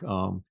epidemic.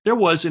 There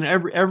was, in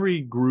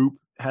every group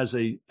has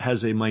a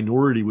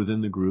minority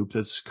within the group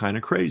that's kind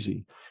of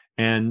crazy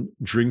and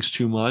drinks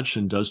too much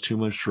and does too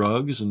much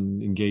drugs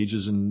and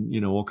engages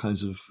in all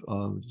kinds of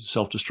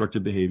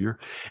self-destructive behavior.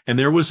 And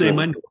there was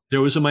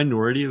a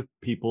minority of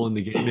people in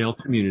the gay male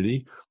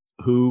community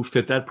who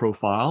fit that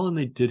profile, and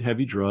they did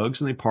heavy drugs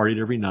and they partied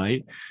every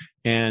night,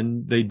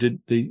 and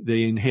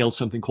they inhaled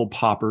something called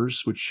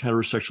poppers, which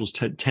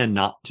heterosexuals tend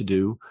not to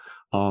do,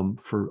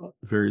 for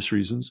various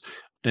reasons.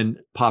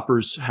 And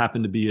poppers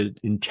happen to be an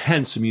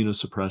intense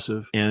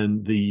immunosuppressive.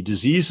 And the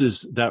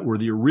diseases that were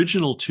the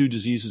original two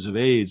diseases of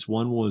AIDS,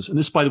 one was, and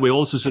this, by the way,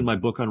 all this is in my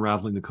book,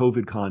 Unraveling the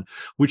COVID Con,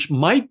 which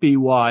might be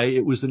why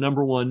it was the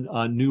number one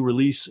new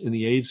release in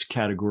the AIDS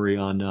category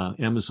on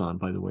Amazon,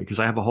 by the way, because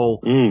I have a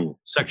whole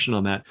section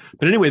on that.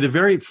 But anyway, the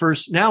very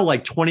first, now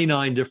like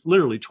 29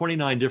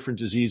 different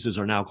diseases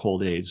are now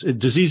called AIDS.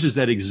 Diseases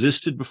that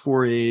existed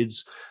before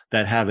AIDS,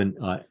 that have an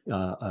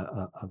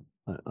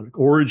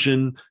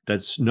origin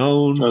that's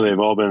known. So they've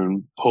all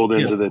been pulled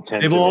into the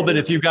tent. They've all been,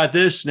 if you've got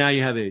this, now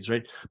you have AIDS,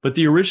 right? But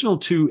the original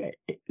two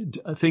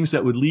things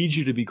that would lead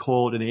you to be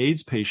called an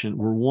AIDS patient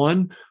were,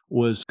 one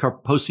was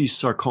Kaposi's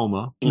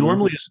sarcoma,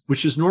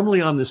 which is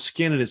normally on the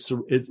skin, and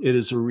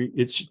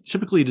it's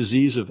typically a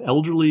disease of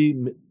elderly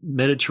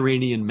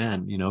Mediterranean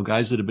men,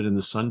 guys that have been in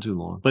the sun too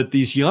long. But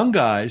these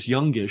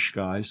youngish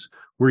guys,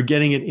 were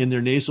getting it in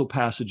their nasal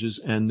passages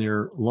and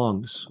their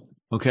lungs.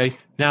 Okay.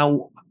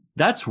 Now,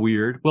 that's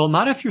weird. Well,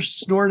 not if you're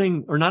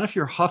snorting or not if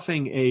you're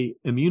huffing a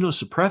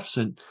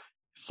immunosuppressant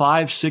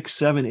 5, 6,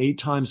 7, 8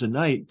 times a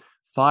night,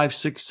 5,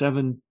 6,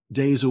 7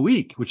 days a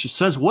week, which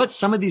says what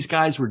some of these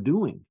guys were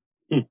doing,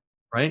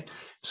 right?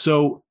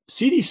 So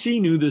CDC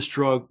knew this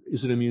drug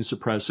is an immune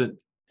suppressant,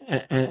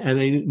 and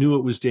they knew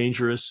it was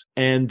dangerous,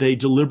 and they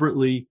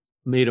deliberately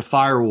made a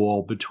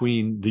firewall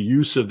between the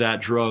use of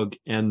that drug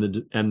and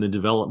the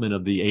development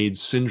of the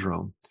AIDS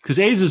syndrome. Because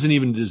AIDS isn't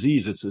even a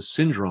disease; it's a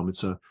syndrome.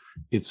 It's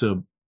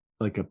a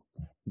like a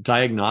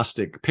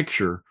diagnostic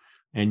picture,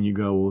 and you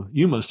go, well,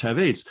 you must have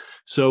AIDS.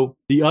 So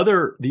the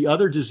other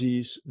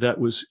disease that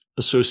was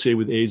associated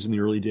with AIDS in the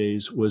early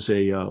days was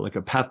a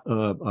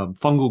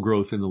fungal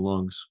growth in the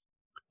lungs.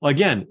 Well,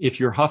 again, if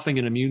you're huffing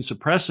an immune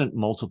suppressant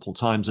multiple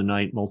times a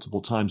night, multiple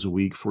times a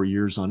week for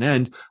years on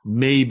end,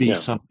 maybe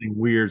something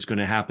weird is going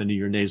to happen to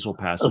your nasal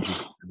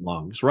passages and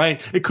lungs,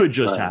 right? It could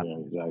just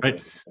happen,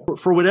 right?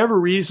 For whatever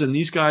reason,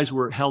 these guys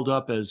were held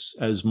up as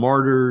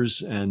martyrs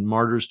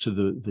to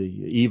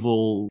the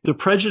evil. The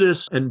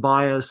prejudice and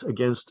bias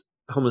against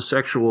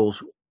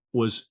homosexuals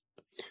which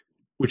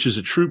was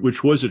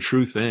a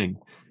true thing,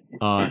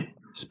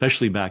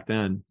 especially back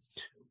then,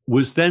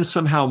 was then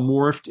somehow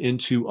morphed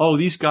into,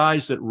 these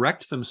guys that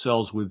wrecked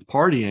themselves with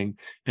partying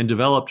and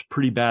developed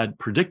pretty bad,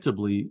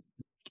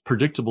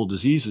 predictable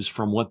diseases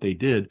from what they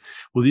did.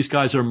 Well, these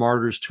guys are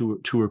martyrs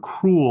to a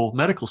cruel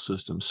medical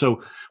system.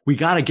 So we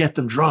got to get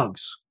them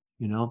drugs,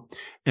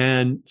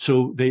 and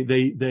so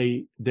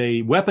they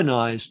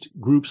weaponized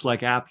groups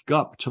like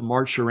ACT-UP to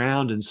march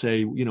around and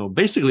say,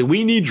 basically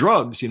we need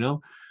drugs, and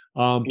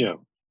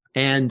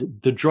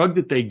the drug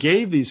that they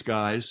gave these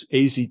guys,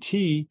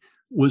 AZT,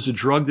 was a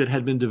drug that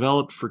had been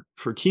developed for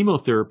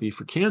chemotherapy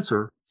for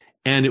cancer.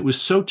 And it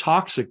was so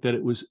toxic that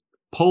it was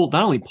not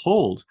only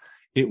pulled,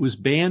 it was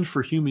banned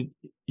for human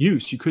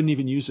use. You couldn't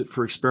even use it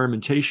for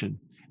experimentation.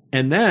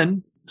 And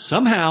then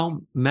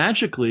somehow,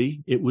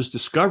 magically, it was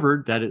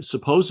discovered that it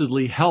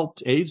supposedly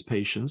helped AIDS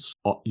patients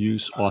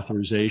use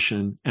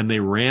authorization. And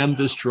they rammed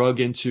this drug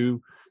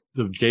into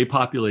the gay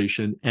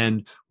population,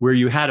 and where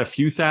you had a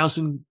few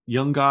thousand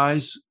young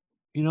guys,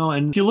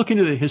 and if you look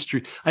into the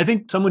history, I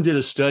think someone did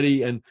a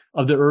study and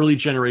of the early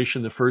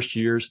generation, the first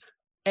years,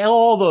 and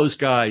all those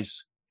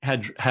guys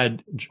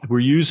were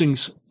using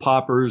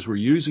poppers, were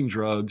using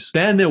drugs.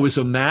 Then there was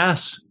a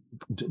mass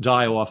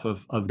die off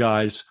of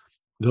guys.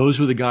 Those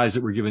were the guys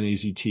that were given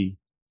AZT,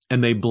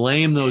 and they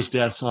blame those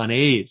deaths on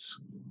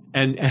AIDS.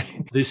 And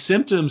the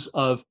symptoms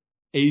of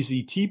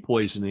AZT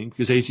poisoning,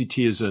 because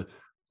AZT is a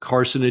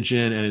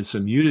carcinogen and it's a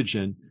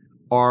mutagen,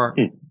 are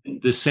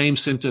the same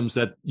symptoms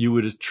that you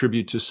would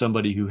attribute to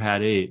somebody who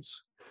had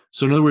AIDS.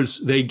 So in other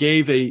words, they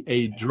gave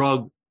a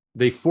drug,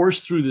 they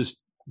forced through this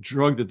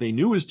drug that they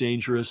knew was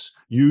dangerous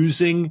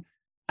using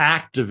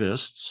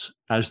activists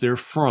as their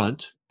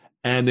front,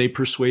 and they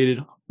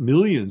persuaded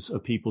millions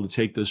of people to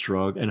take this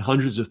drug, and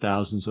hundreds of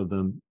thousands of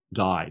them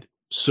died.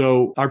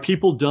 So are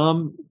people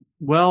dumb?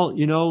 Well,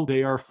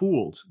 they are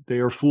fooled. They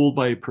are fooled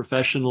by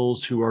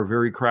professionals who are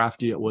very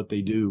crafty at what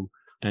they do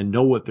and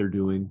know what they're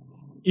doing.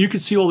 You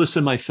can see all this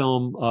in my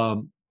film,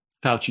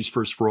 Fauci's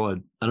First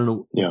Fraud. I don't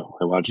know. Yeah,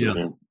 I watched it.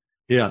 Man.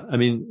 Yeah. I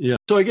mean, yeah.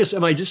 So I guess,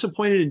 am I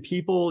disappointed in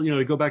people,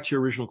 to go back to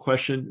your original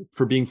question,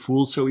 for being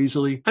fooled so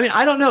easily? I mean,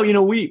 I don't know.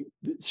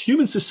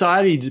 Human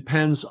society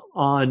depends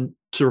on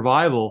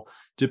survival,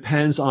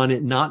 depends on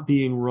it not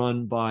being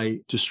run by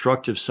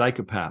destructive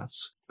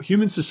psychopaths.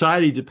 Human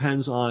society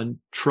depends on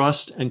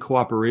trust and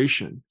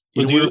cooperation.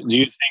 Do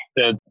you think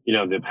that,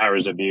 the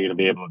powers that be are going to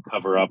be able to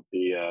cover up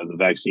the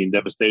vaccine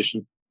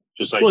devastation?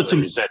 Just like,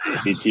 you said,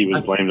 AZT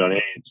was blamed on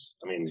AIDS.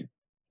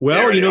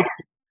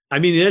 I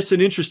mean, it's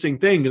an interesting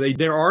thing.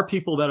 There are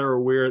people that are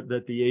aware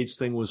that the AIDS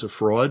thing was a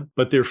fraud,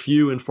 but they're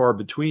few and far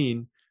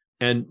between.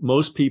 And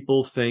most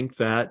people think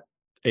that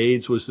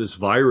AIDS was this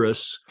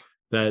virus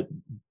that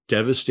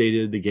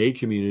devastated the gay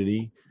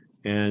community,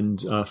 and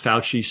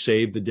Fauci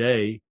saved the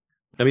day.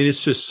 I mean,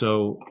 it's just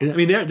so,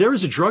 there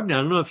is a drug now,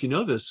 I don't know if you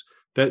know this,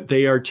 that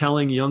they are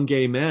telling young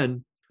gay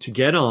men to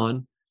get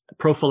on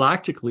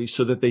prophylactically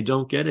so that they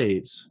don't get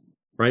AIDS,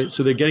 right?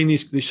 So they're getting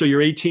these, so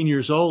you're 18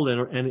 years old,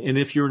 and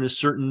if you're in a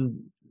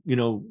certain,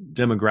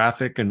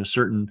 demographic in a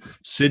certain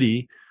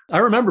city. I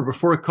remember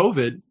before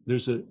COVID,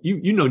 there's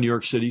New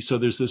York City. So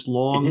there's this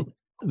long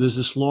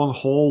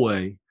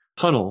hallway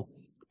tunnel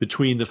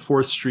between the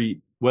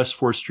West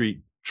 4th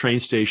Street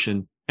train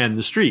station and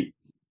the street.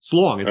 It's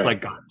long. It's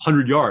like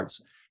 100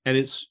 yards, and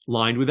it's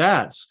lined with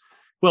ads.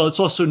 Well,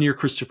 it's also near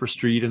Christopher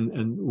Street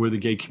and where the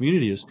gay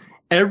community is.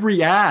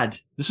 Every ad,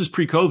 this is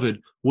pre-COVID,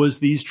 was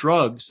these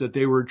drugs that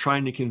they were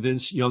trying to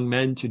convince young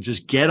men to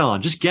just get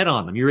on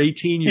them. You're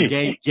 18, you're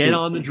gay, get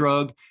on the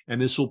drug,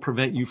 and this will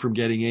prevent you from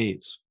getting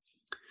AIDS.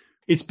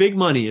 It's big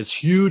money. It's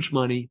huge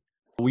money.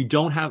 We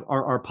don't have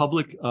our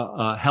public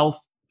health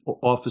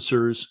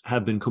officers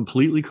have been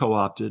completely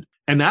co-opted.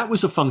 And that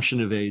was a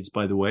function of AIDS,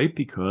 by the way,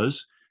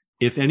 because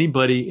if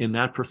anybody in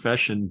that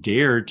profession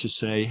dared to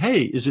say,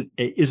 hey, is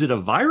it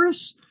a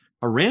virus,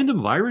 a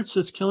random virus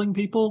that's killing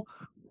people,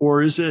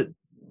 or is it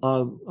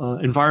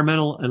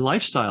environmental and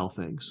lifestyle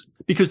things?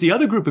 Because the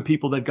other group of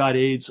people that got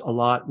AIDS a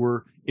lot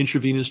were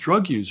intravenous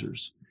drug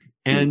users.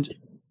 And,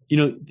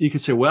 you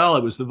could say, well,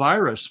 it was the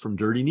virus from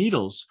dirty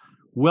needles.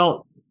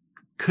 Well,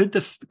 could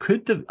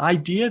the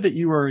idea that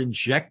you are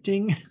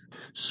injecting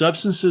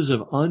substances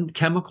of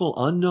chemical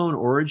unknown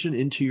origin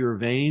into your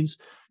veins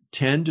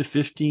 10 to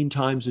 15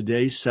 times a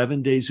day,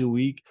 7 days a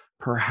week,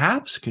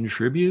 perhaps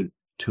contribute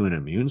to an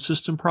immune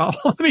system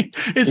problem? I mean,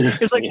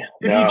 it's like,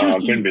 it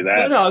couldn't be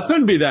that. No, it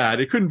couldn't be that.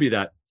 It couldn't be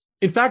that.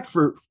 In fact,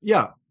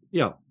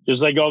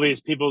 Just like all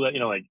these people that,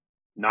 like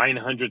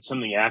 900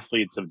 something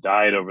athletes have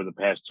died over the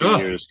past 2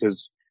 years.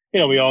 Cause,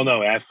 we all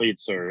know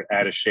athletes are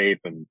out of shape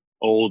and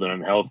old and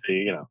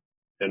unhealthy,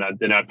 they're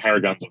not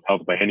paragons of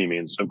health by any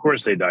means. So of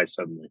course they die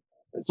suddenly.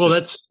 How,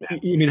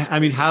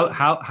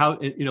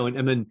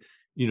 and then,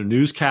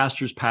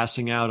 newscasters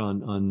passing out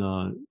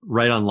on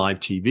right on live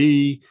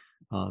TV.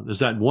 There's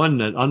that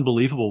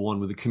unbelievable one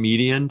with a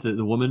comedian,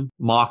 the woman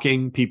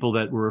mocking people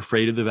that were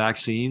afraid of the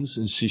vaccines.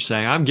 And she's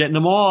saying, I'm getting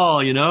them all,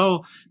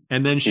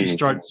 and then she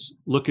starts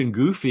looking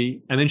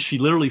goofy. And then she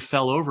literally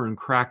fell over and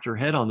cracked her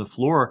head on the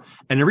floor.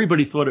 And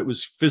everybody thought it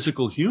was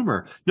physical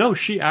humor. No,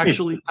 she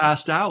actually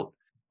passed out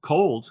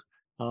cold.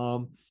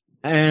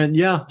 And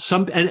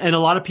a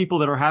lot of people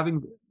that are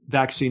having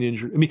vaccine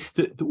injury. I mean,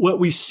 what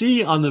we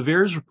see on the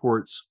VAERS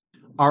reports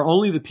are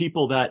only the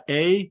people that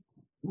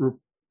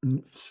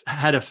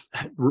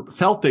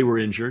felt they were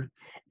injured,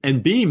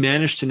 and B,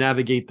 managed to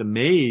navigate the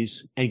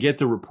maze and get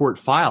the report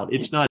filed.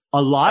 It's not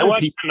a lot of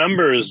people. The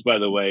numbers, by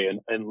the way,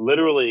 and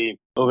literally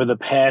over the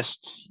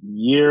past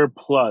year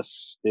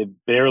plus, they've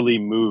barely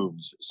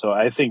moved. So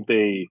I think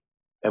they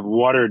have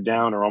watered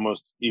down or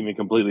almost even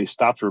completely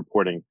stopped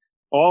reporting.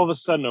 All of a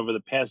sudden, over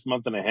the past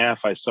month and a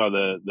half, I saw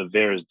the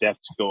VAERS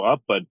deaths go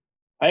up. But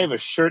I have a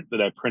shirt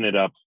that I printed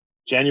up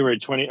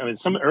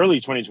some early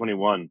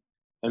 2021,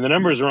 and the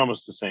numbers are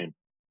almost the same.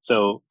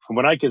 So from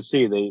what I could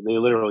see, they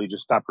literally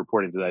just stopped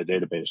reporting to that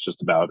database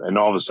just about, and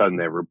all of a sudden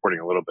they're reporting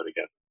a little bit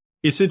again.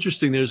 It's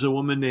interesting. There's a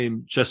woman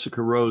named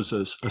Jessica Rose,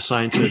 a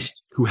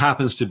scientist who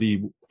happens to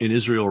be in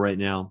Israel right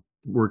now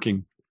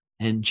working,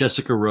 and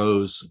Jessica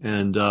Rose,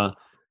 and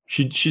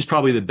she's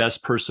probably the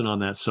best person on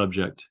that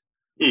subject.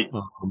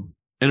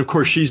 And of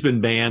course, she's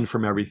been banned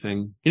from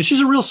everything, and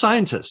she's a real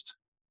scientist,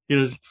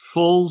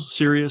 full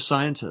serious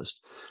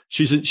scientist.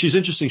 She's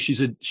interesting.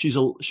 She's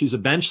a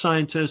bench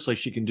scientist. Like,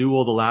 she can do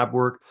all the lab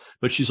work,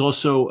 but she's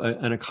also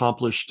an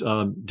accomplished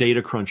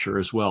data cruncher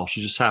as well.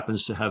 She just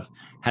happens to have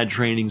had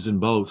trainings in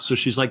both. So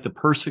she's like the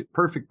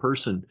perfect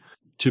person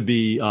to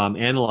be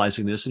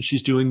analyzing this, and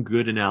she's doing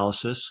good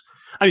analysis.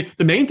 I mean,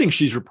 the main thing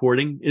she's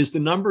reporting is the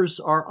numbers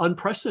are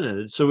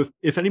unprecedented. So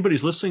if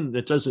anybody's listening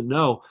that doesn't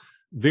know,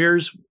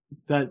 VAERS,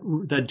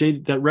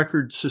 that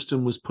record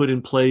system was put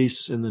in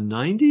place in the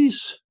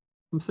 90s.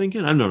 I'm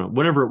thinking, I don't know,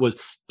 whenever it was,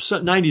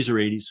 90s or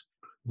 80s.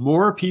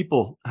 More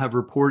people have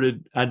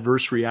reported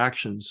adverse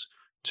reactions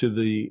to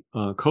the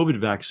COVID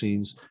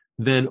vaccines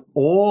than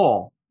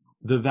all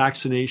the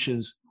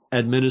vaccinations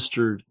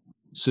administered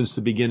since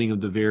the beginning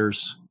of the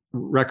VAERS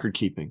record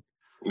keeping.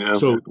 Yeah,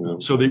 so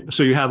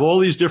you have all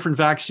these different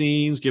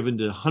vaccines given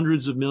to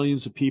hundreds of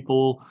millions of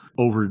people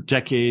over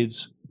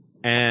decades,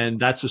 and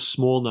that's a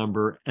small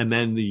number. And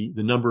then the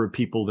number of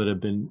people that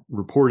have been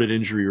reported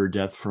injury or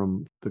death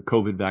from the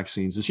COVID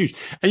vaccines is huge.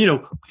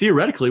 And,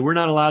 theoretically, we're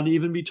not allowed to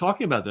even be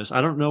talking about this.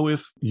 I don't know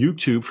if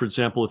YouTube, for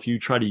example, if you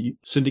try to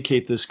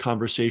syndicate this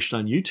conversation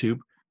on YouTube,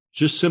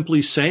 just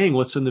simply saying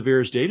what's in the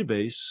VAERS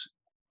database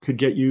could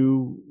get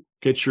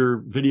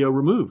your video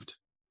removed.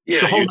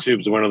 Yeah, so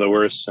YouTube's one of the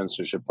worst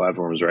censorship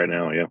platforms right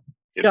now. Yeah.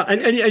 Yeah.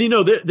 And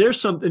there's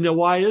something,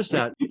 why is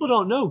that? People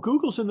don't know.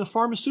 Google's in the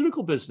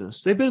pharmaceutical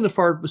business. They've been in the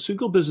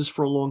pharmaceutical business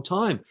for a long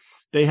time.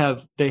 They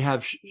have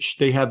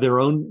their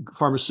own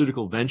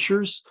pharmaceutical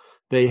ventures.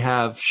 They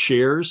have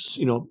shares,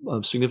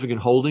 of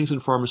significant holdings in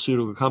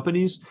pharmaceutical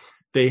companies.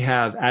 They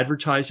have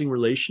advertising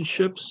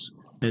relationships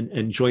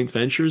and joint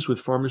ventures with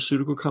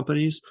pharmaceutical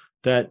companies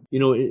that,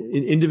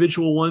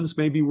 individual ones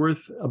may be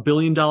worth $1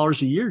 billion a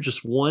year,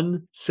 just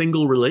one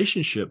single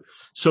relationship.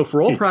 So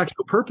for all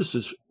practical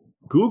purposes,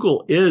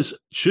 Google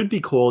should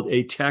be called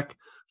a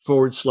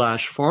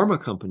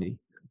tech/pharma company.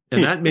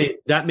 And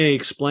that may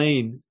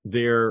explain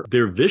their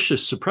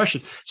vicious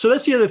suppression. So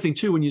that's the other thing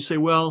too. When you say,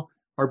 well,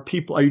 are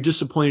you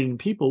disappointed in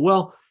people?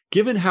 Well,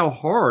 given how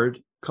hard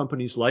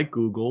companies like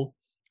Google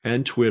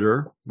and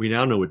Twitter, we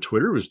now know what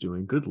Twitter was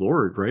doing. Good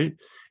Lord, right?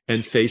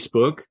 And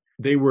Facebook,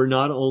 they were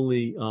not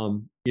only,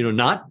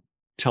 not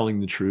telling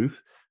the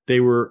truth, they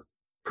were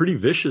pretty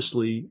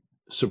viciously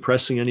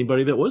suppressing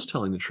anybody that was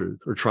telling the truth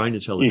or trying to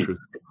tell the truth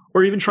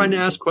or even trying to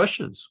ask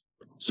questions.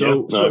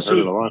 So I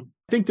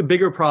think the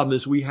bigger problem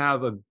is we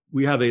have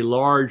a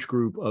large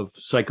group of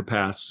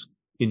psychopaths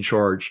in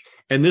charge.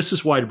 And this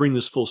is why, to bring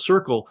this full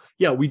circle,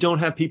 we don't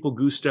have people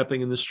goose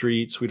stepping in the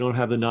streets. We don't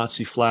have the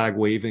Nazi flag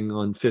waving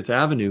on Fifth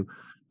Avenue,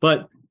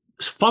 but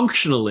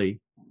functionally,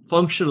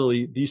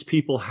 these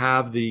people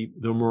have the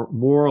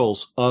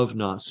morals of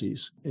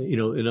Nazis.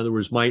 In other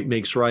words, might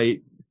makes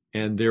right,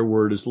 and their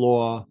word is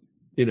law.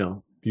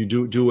 You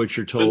do what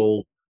you're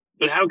told.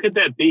 But how could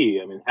that be?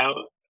 I mean,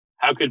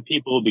 how could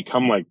people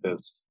become like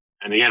this?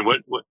 And again, what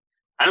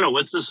I don't know.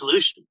 What's the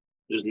solution?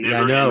 There's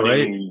never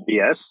ending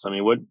BS. I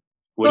mean, what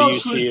do you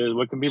see?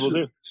 What can people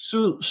do?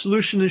 So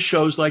solution is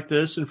shows like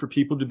this, and for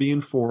people to be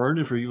informed,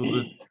 and for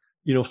people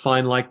to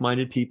find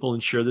like-minded people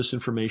and share this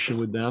information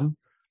with them.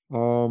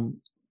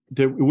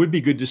 It would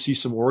be good to see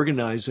some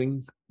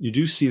organizing. You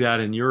do see that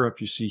in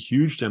Europe. You see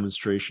huge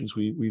demonstrations.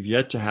 We've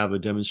yet to have a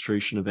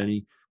demonstration of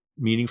any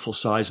meaningful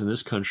size in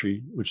this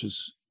country, which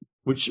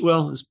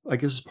I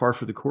guess is par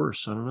for the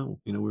course. I don't know.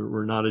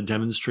 We're not a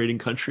demonstrating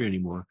country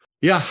anymore.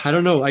 Yeah, I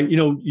don't know.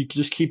 You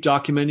just keep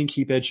documenting,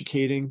 keep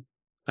educating.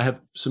 I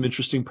have some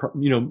interesting,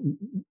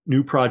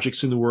 new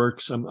projects in the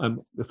works.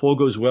 If all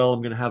goes well,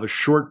 I'm going to have a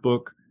short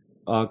book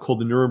called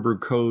The Nuremberg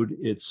Code.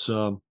 It's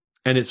and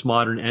its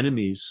modern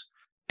enemies.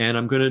 And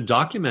I'm going to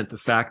document the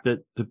fact that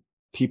the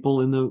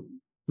people in the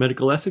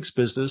medical ethics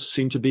business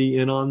seem to be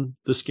in on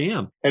the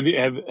scam.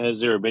 Has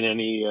there been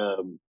any,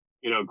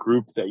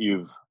 group that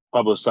you've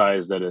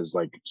publicized that has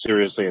like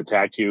seriously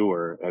attacked you,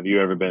 or have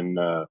you ever been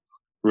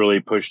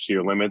really pushed to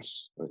your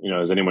limits?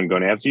 Is anyone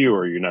going after you,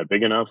 or you're not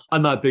big enough?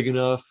 I'm not big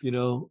enough.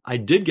 I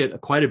did get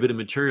quite a bit of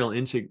material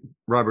into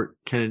Robert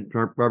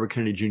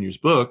Kennedy Jr.'s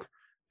book,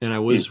 and I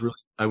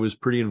was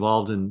pretty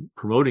involved in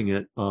promoting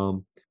it.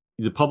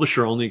 The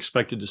publisher only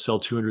expected to sell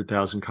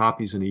 200,000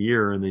 copies in a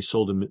year, and they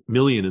sold 1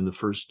 million in the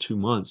first 2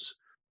 months.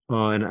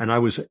 And I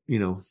was,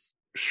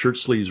 shirt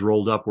sleeves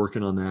rolled up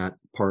working on that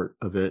part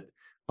of it.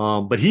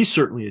 But he's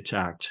certainly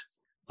attacked.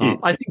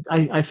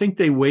 I think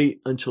they wait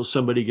until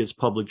somebody gets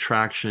public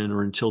traction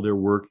or until their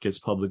work gets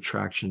public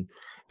traction,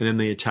 and then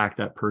they attack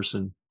that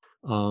person.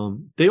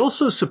 They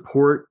also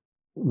support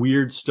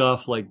weird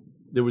stuff. Like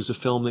there was a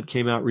film that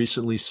came out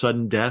recently,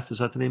 Sudden Death. Is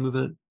that the name of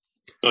it?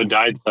 Oh,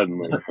 Died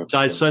Suddenly.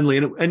 Died Suddenly.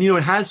 And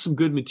it has some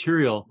good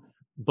material,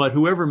 but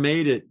whoever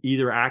made it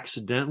either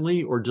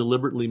accidentally or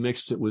deliberately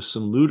mixed it with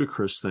some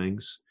ludicrous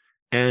things.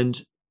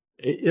 And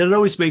it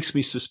always makes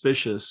me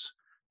suspicious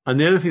And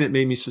the other thing that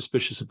made me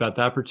suspicious about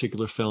that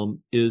particular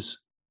film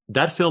is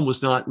that film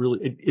was not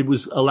really, it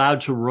was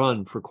allowed to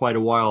run for quite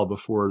a while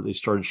before they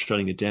started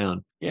shutting it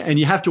down. And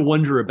you have to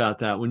wonder about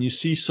that when you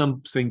see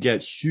something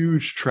get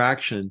huge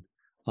traction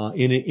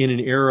in an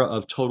era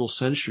of total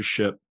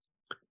censorship.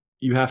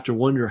 You have to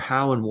wonder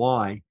how and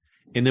why.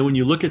 And then when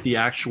you look at the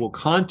actual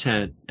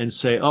content and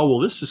say, oh, well,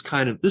 this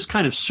kind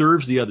of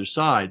serves the other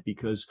side,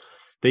 because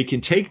they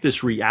can take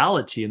this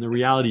reality, and the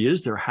reality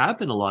is there have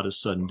been a lot of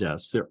sudden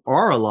deaths. There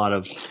are a lot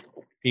of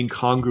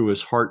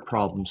incongruous heart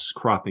problems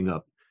cropping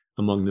up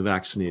among the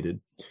vaccinated.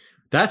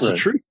 That's the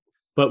truth.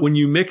 But when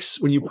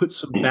you put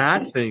some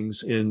bad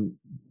things in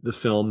the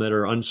film that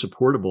are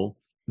unsupportable,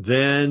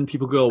 then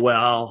people go,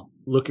 well,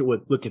 look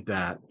at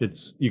that.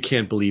 You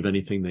can't believe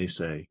anything they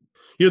say.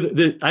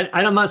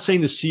 I'm not saying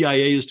the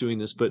CIA is doing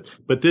this, but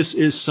this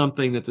is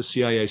something that the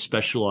CIA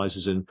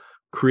specializes in,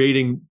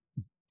 creating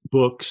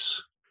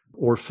books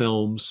or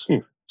films.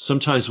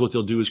 Sometimes what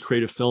they'll do is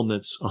create a film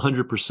that's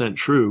 100%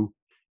 true,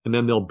 and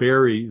then they'll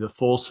bury the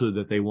falsehood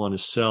that they want to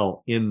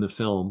sell in the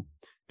film,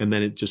 and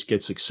then it just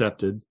gets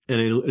accepted. And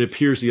it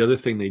appears the other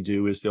thing they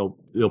do is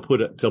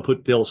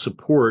they'll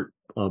support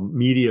a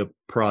media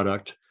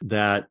product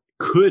that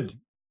could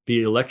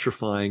be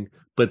electrifying,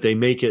 but they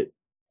make it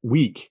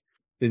weak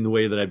in the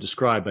way that I've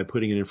described by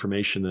putting in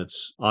information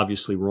that's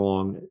obviously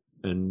wrong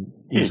and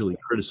easily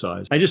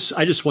criticized. I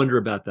just wonder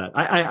about that.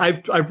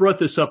 I've brought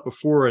this up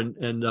before, and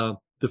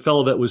the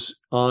fellow that was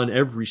on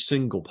every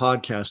single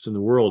podcast in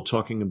the world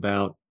talking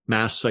about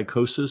mass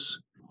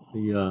psychosis,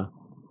 the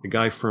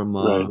guy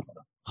from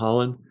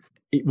Holland.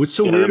 What's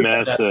so weird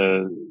about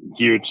that?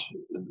 Huge,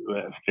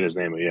 I forget his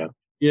name, but yeah.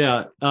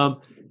 Yeah.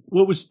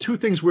 What was two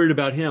things weird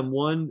about him?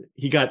 One,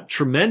 he got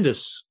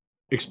tremendous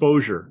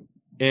exposure.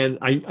 And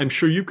I'm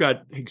sure you've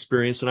got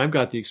experience, and I've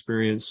got the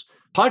experience.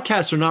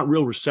 Podcasts are not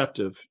real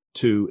receptive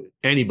to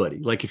anybody.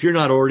 Like if you're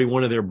not already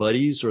one of their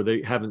buddies, or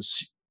they haven't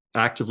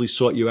actively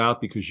sought you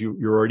out because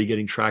you're already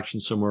getting traction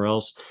somewhere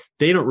else,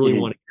 they don't really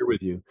want to hear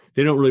with you.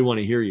 They don't really want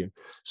to hear you.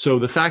 So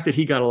the fact that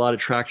he got a lot of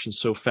traction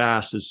so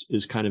fast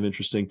is kind of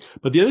interesting.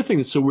 But the other thing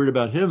that's so weird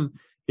about him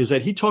is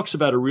that he talks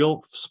about a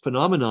real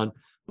phenomenon,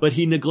 but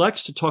he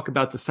neglects to talk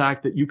about the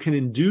fact that you can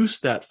induce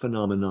that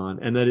phenomenon,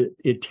 and that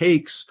it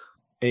takes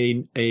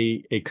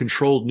a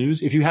controlled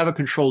news. If you have a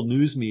controlled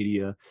news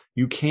media,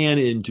 you can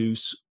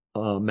induce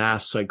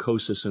mass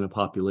psychosis in a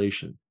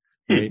population,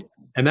 right?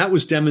 And that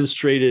was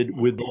demonstrated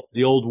with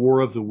the old War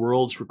of the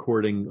Worlds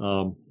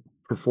recording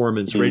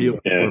performance, radio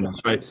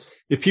performance, right?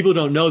 If people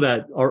don't know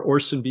that,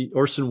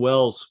 Orson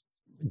Welles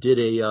did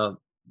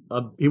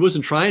he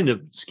wasn't trying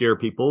to scare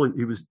people.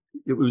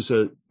 It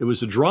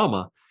was a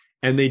drama,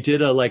 and they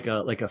did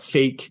a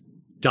fake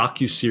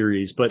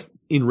docuseries, but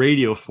in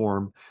radio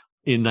form,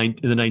 in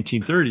the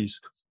 1930s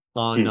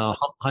on, I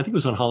think it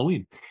was on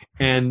Halloween.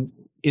 And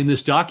in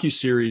this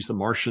docuseries, the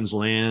Martians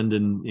land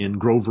in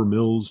Grover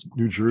Mills,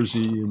 New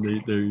Jersey,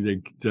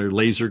 and their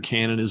laser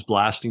cannon is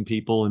blasting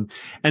people.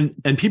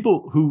 And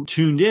people who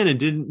tuned in and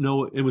didn't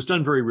know it was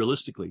done very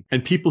realistically.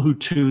 And people who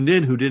tuned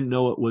in who didn't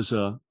know it was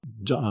a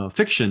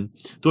fiction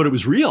thought it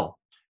was real.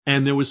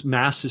 And there was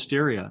mass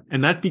hysteria.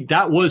 And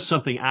that was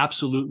something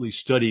absolutely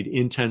studied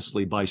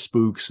intensely by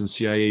spooks and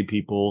CIA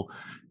people,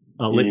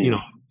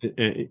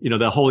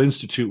 the whole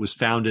institute was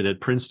founded at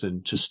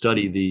Princeton to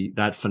study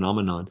that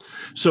phenomenon.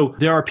 So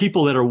there are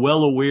people that are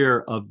well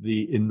aware of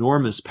the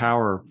enormous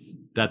power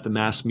that the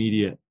mass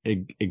media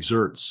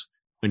exerts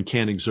and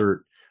can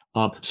exert.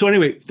 So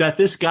anyway, that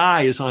this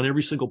guy is on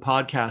every single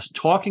podcast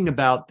talking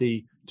about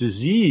the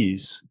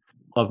disease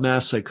of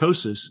mass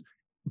psychosis,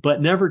 but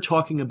never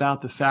talking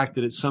about the fact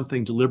that it's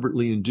something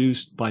deliberately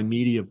induced by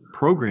media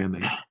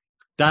programming.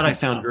 That I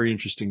found very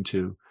interesting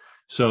too.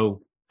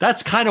 So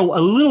that's kind of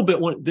a little bit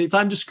if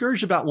I'm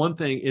discouraged about one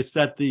thing, it's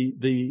that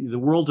the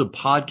world of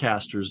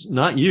podcasters,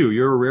 not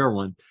you're a rare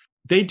one.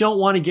 They don't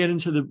want to get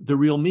into the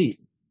real meat.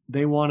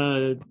 They want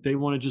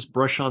to just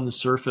brush on the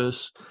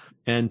surface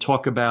and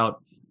talk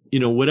about,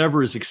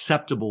 whatever is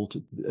acceptable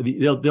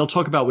they'll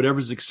talk about whatever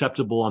is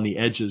acceptable on the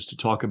edges to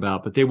talk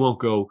about, but they won't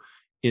go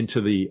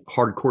into the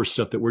hardcore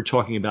stuff that we're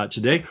talking about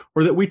today,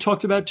 or that we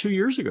talked about 2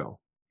 years ago.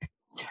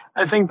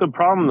 I think the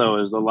problem though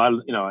is a lot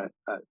of,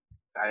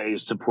 I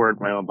support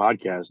my own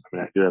podcast. I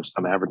mean, I do have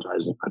some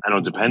advertising, but I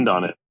don't depend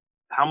on it.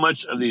 How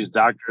much of these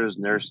doctors,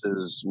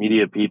 nurses,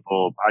 media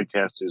people,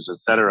 podcasters,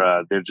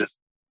 etc., they're just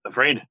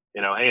afraid,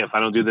 hey, if I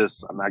don't do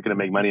this, I'm not going to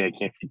make money. I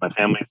can't feed my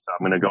family. So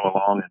I'm going to go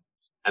along.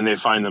 And they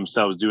find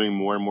themselves doing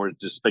more and more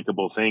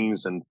despicable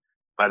things. And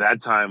by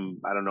that time,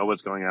 I don't know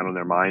what's going on in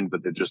their mind,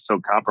 but they're just so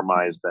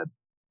compromised that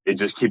they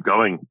just keep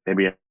going,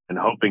 maybe, and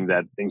hoping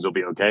that things will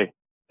be okay.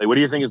 Like, what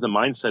do you think is the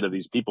mindset of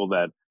these people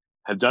that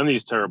have done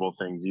these terrible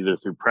things, either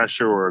through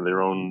pressure or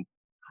their own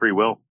free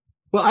will?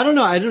 Well, I don't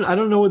know. I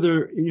don't know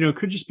whether, it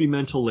could just be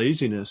mental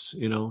laziness,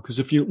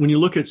 because when you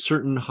look at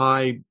certain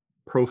high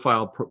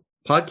profile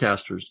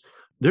podcasters,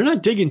 they're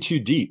not digging too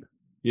deep,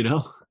 they're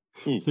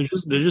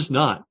just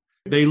not.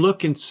 They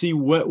look and see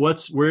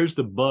where's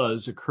the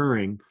buzz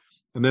occurring,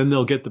 and then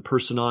they'll get the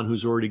person on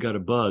who's already got a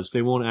buzz.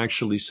 They won't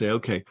actually say,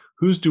 okay,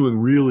 who's doing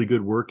really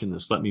good work in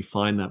this? Let me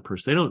find that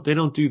person. They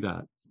don't do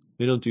that.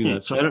 They don't do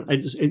that. So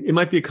it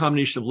might be a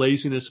combination of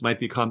laziness, might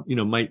be,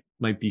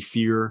 might be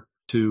fear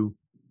too.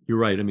 You're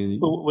right. I mean,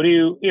 what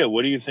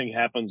do you think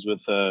happens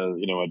with,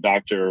 a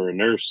doctor or a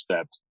nurse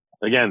that,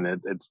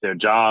 again, it's their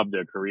job,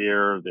 their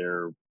career,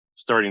 they're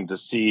starting to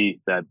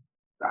see that,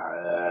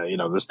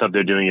 the stuff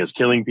they're doing is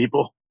killing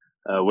people.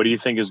 What do you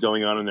think is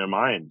going on in their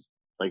mind?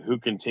 Like, who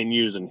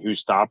continues and who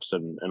stops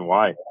and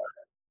why?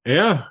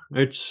 Yeah,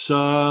 it's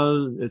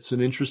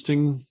an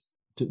interesting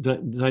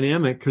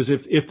dynamic, because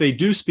if they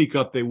do speak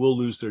up, they will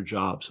lose their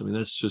jobs. I mean,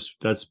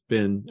 that's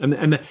been,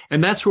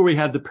 and that's where we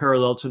had the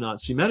parallel to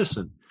Nazi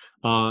medicine.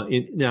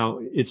 Now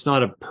it's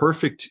not a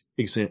perfect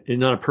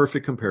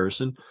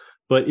comparison,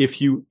 but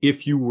if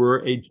you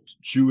were a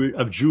Jew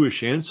of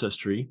Jewish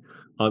ancestry,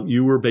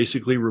 you were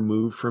basically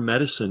removed from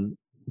medicine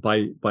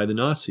by the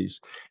Nazis.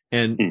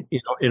 And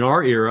in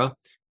our era,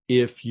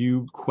 if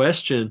you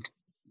question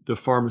the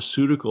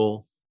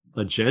pharmaceutical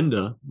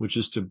agenda, which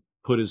is to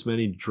put as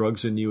many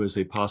drugs in you as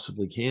they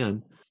possibly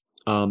can,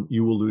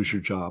 you will lose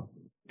your job,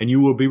 and you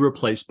will be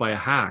replaced by a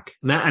hack.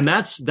 And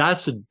that's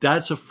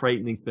a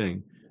frightening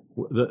thing.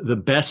 The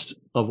best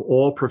of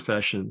all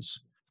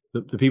professions,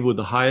 the people with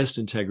the highest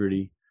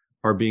integrity,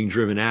 are being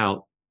driven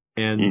out,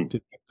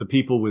 and the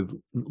people with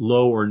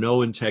low or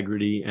no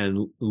integrity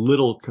and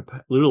little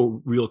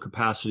real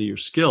capacity or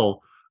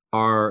skill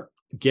are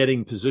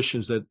getting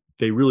positions that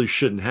they really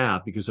shouldn't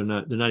have, because they're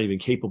not even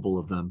capable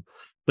of them.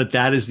 But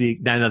that is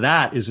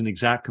an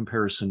exact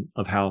comparison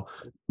of how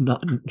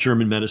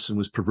German medicine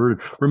was perverted.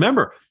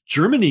 Remember,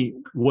 Germany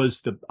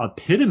was the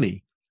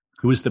epitome,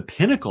 it was the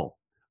pinnacle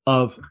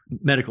of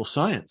medical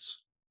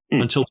science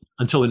until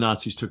the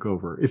Nazis took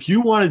over. If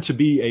you wanted to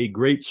be a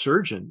great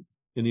surgeon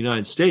in the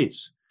United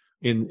States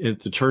at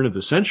the turn of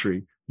the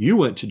century, you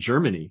went to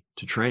Germany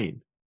to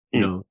train.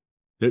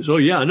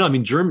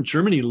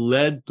 Germany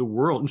led the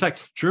world. In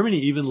fact, Germany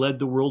even led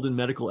the world in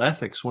medical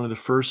ethics. One of the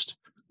first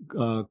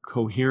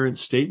coherent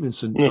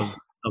statements of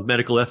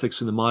medical ethics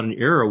in the modern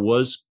era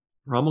was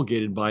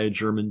promulgated by a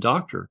German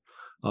doctor.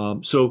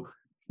 So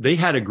they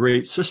had a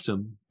great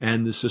system,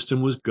 and the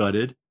system was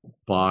gutted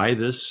by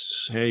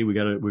this. Hey, we're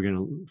going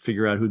to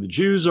figure out who the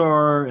Jews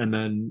are, and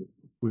then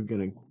we're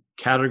going to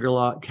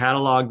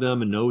catalog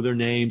them and know their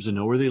names and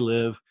know where they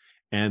live.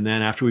 And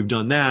then after we've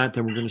done that,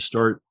 then we're going to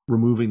start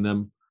removing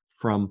them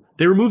from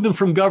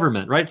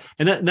government, right?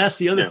 And that's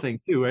the other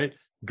thing too, right?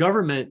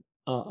 Government,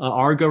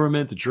 our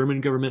government, the German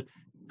government,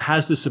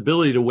 has this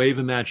ability to wave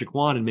a magic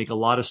wand and make a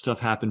lot of stuff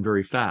happen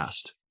very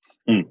fast.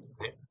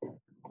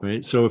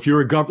 Right? So if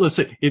you're let's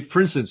say,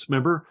 for instance,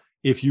 remember,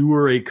 if you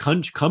were a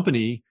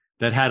company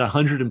that had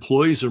 100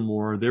 employees or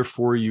more,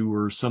 therefore you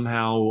were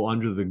somehow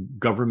under the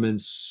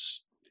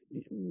government's,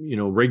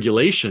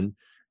 regulation,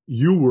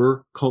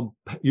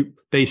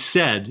 they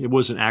said it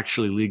wasn't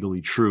actually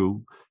legally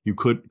true.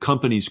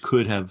 Companies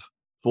could have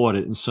fought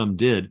it, and some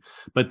did,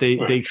 but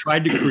they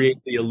tried to create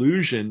the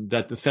illusion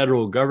that the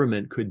federal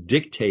government could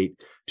dictate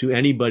to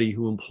anybody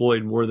who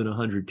employed more than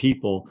 100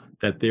 people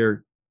that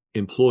their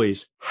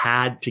employees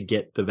had to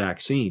get the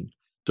vaccine.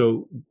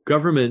 So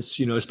governments,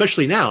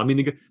 especially now, I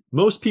mean,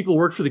 most people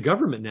work for the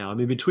government now. I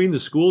mean, between the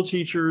school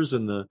teachers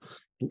and the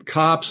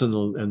cops and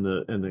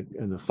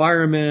the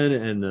firemen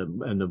and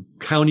the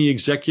county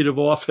executive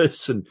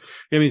office, and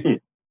I mean,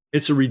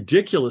 it's a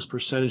ridiculous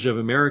percentage of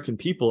American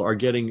people are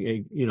getting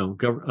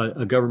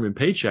a government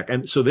paycheck,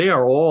 and so they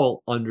are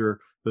all under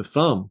the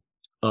thumb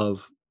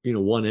of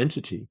one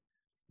entity.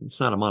 It's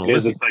not a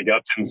monolith. It's like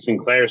Upton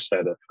Sinclair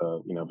said,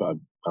 if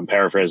I'm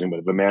paraphrasing, but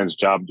if a man's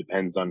job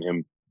depends on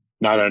him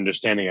not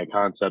understanding a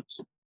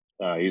concept,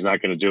 he's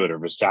not going to do it, or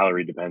if his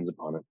salary depends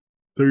upon it.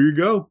 There you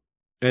go.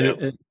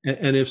 And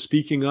if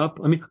speaking up,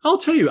 I mean, I'll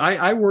tell you,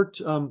 I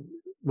worked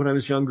when I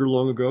was younger,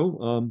 long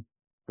ago.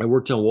 I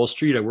worked on Wall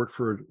Street. I worked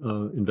for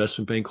an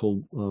investment bank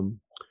called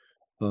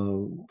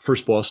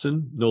First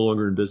Boston, no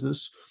longer in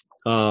business,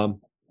 but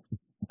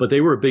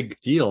they were a big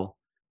deal.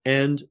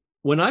 And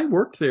when I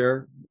worked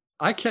there,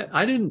 I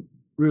didn't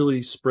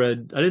really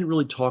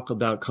talk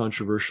about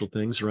controversial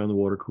things around the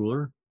water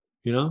cooler.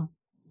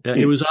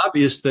 It was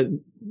obvious that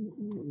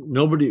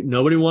nobody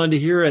wanted to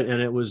hear it,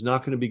 and it was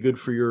not going to be good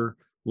for your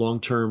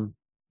long-term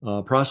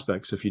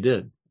prospects if you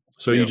did.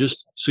 So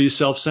you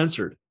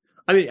self-censored.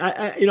 I mean,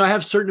 I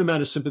have a certain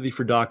amount of sympathy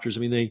for doctors.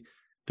 I mean,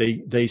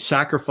 they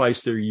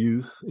sacrifice their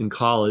youth in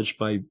college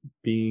by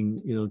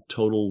being,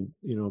 total,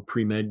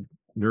 pre-med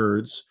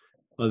nerds.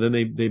 Then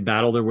they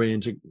battle their way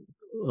into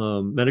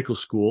medical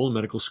school, and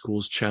medical school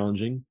is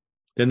challenging.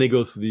 Then they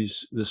go through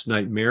this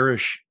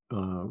nightmarish,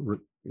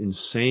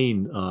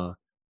 insane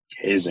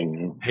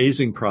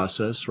hazing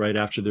process right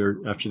after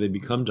they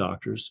become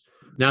doctors.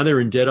 Now they're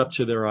in debt up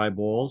to their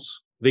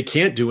eyeballs. They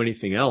can't do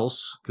anything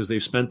else because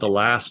they've spent the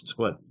last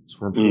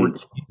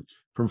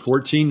from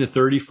 14 to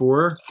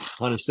 34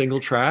 on a single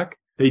track.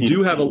 They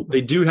do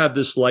have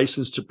this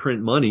license to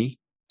print money.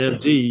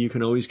 MD, you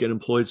can always get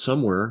employed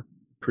somewhere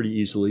pretty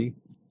easily,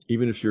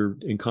 even if you're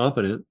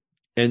incompetent.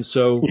 And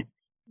so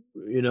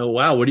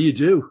wow, what do you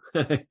do?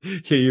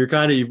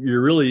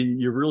 You're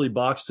really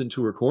boxed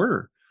into a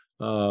corner.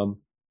 But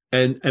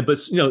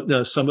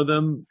now some of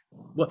them,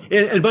 well,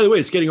 and by the way,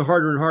 it's getting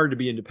harder and harder to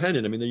be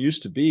independent. I mean, there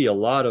used to be a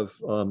lot of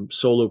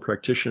solo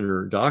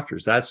practitioner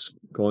doctors. That's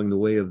going the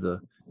way of the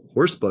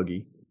horse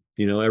buggy.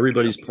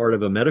 Everybody's part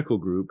of a medical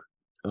group.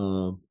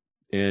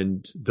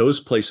 And those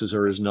places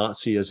are as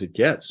Nazi as it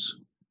gets,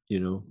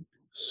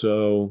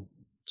 So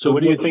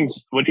what do you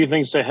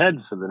think's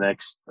ahead for the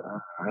next,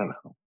 I don't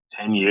know,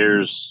 10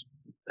 years?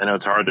 I know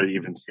it's hard to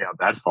even see out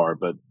that far,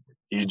 but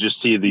you just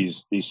see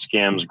these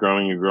scams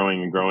growing and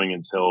growing and growing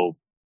until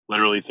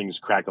literally things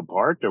crack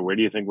apart, or where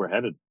do you think we're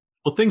headed?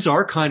 Well, things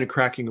are kind of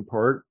cracking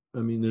apart. I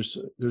mean,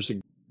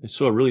 I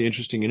saw a really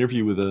interesting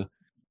interview with an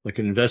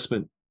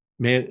investment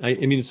man.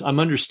 I'm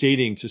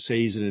understating to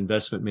say he's an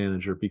investment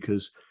manager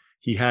because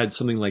he had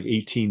something like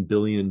 $18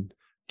 billion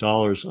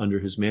under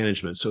his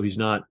management. So he's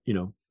not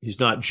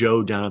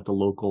Joe down at the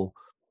local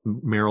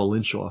Merrill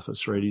Lynch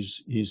office, right?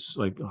 He's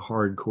like a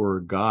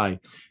hardcore guy,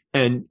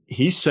 and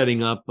he's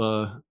setting up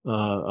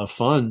a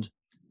fund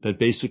that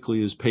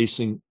basically is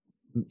placing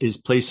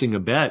a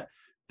bet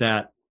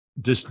that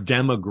this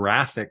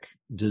demographic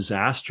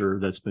disaster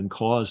that's been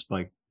caused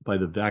by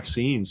the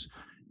vaccines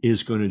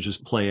is going to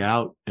just play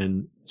out,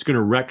 and it's going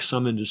to wreck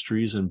some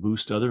industries and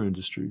boost other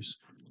industries.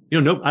 I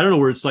don't know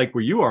where it's like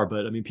where you are,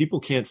 but I mean, people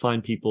can't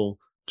find people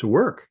to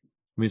work.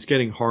 I mean, it's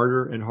getting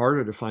harder and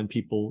harder to find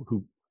people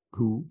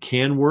who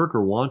can work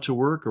or want to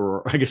work,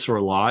 or I guess are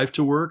alive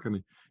to work. I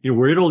mean,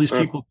 where did all these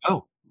people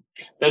go?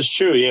 That's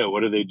true. Yeah.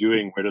 What are they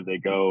doing? Where did they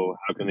go?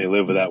 How can they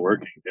live without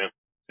working? Yeah.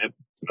 Yep.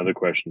 Another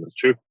question. That's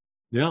true.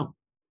 Yeah.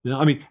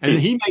 I mean, and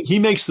he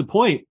makes the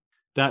point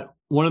that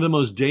one of the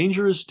most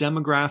dangerous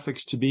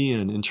demographics to be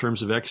in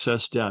terms of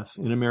excess death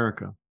in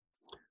America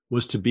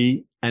was to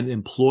be an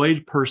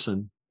employed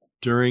person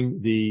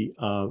during the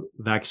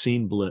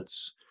vaccine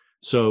blitz.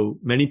 So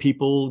many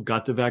people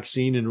got the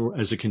vaccine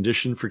as a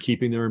condition for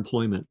keeping their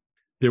employment.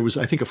 There was,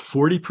 I think, a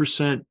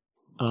 40%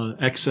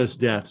 excess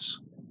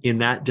deaths in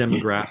that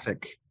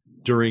demographic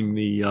during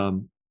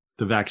the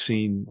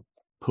vaccine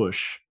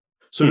push.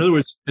 So in other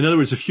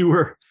words, if you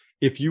were,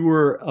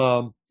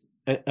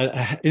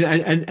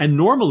 and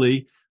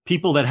normally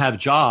people that have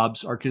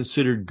jobs are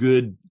considered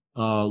good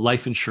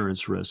life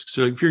insurance risks.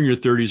 So if you're in your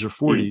 30s or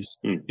 40s,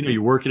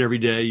 you're working every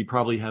day, you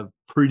probably have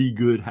pretty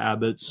good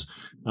habits.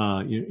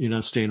 You're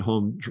not staying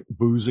home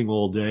boozing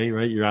all day,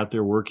 right? You're out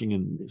there working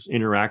and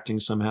interacting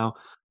somehow.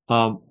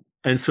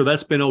 And so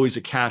that's been always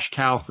a cash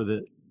cow for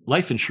the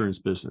life insurance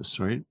business,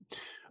 right?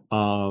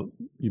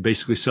 You're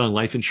basically selling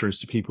life insurance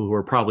to people who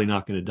are probably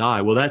not going to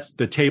die. Well,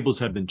 the tables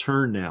have been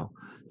turned now.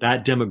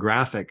 That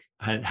demographic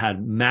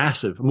had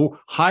massive, more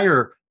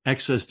higher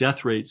excess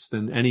death rates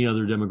than any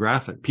other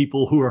demographic.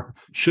 People who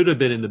should have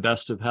been in the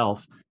best of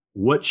health.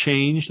 What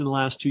changed in the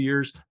last 2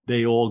 years?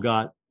 They all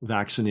got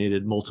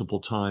vaccinated multiple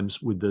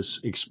times with this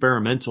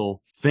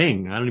experimental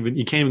thing.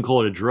 You can't even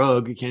call it a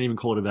drug. You can't even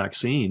call it a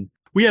vaccine.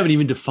 We haven't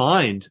even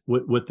defined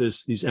what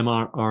these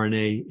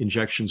mRNA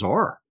injections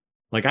are.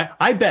 Like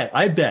I bet,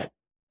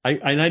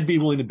 and I'd be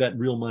willing to bet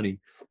real money.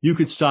 You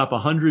could stop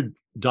 100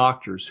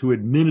 doctors who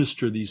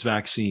administer these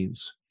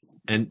vaccines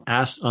and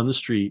ask on the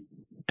street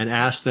and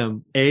ask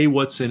them, A,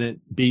 what's in it?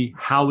 B,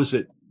 how is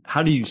it?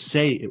 How do you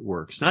say it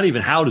works? Not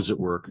even how does it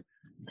work?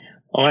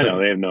 Oh, I know.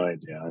 They have no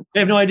idea. They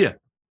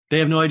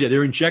have no idea.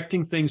 They're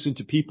injecting things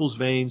into people's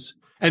veins.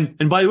 And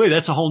by the way,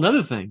 that's a whole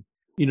nother thing.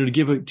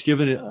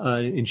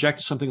 To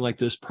inject something like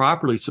this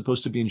properly, it's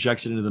supposed to be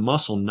injected into the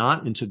muscle,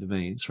 not into the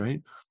veins,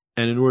 right?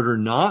 And in order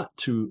not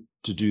to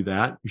do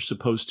that, you're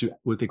supposed to,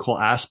 what they call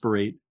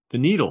aspirate the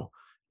needle.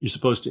 You're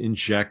supposed to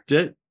inject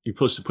it. You're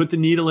supposed to put the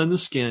needle in the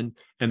skin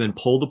and then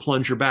pull the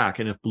plunger back.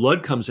 And if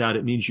blood comes out,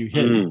 it means you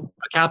hit a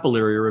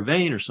capillary or a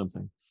vein or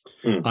something.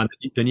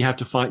 Then you have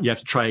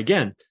to try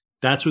again.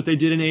 That's what they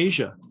did in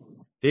Asia.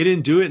 They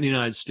didn't do it in the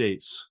United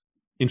States.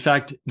 In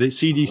fact, the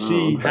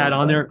CDC had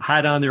on their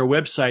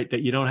website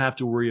that you don't have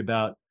to worry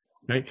about,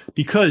 right?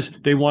 Because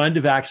they wanted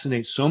to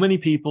vaccinate so many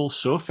people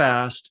so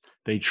fast.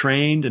 They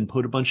trained and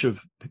put a bunch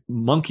of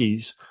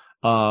monkeys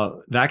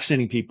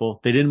vaccinating people.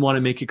 They didn't want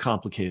to make it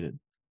complicated.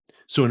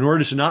 So in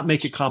order to not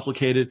make it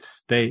complicated,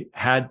 they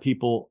had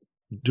people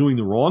doing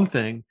the wrong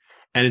thing.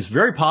 And it's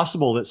very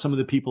possible that some of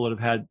the people that have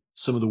had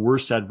some of the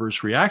worst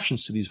adverse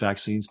reactions to these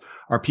vaccines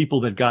are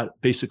people that got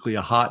basically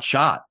a hot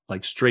shot,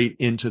 like straight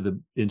into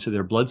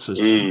their blood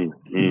system.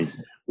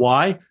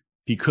 Why?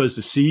 Because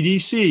the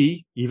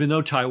CDC, even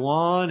though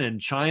Taiwan and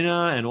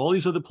China and all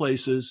these other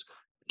places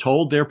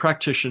told their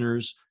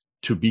practitioners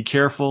to be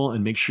careful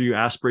and make sure you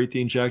aspirate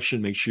the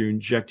injection, make sure you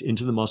inject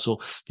into the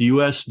muscle. The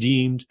U.S.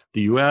 and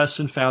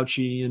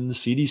Fauci and the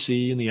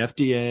CDC and the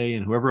FDA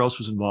and whoever else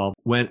was involved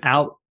went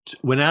out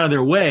of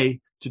their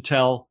way to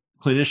tell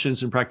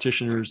clinicians and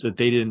practitioners that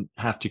they don't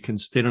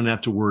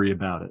have to worry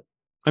about it.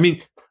 I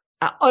mean,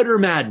 utter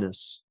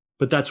madness,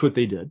 but that's what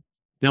they did.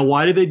 Now,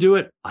 why did they do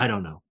it? I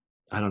don't know.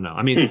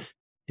 I mean,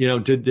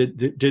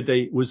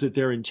 was it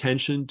their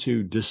intention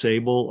to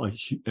disable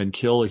and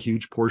kill a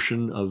huge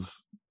portion of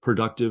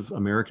productive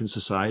American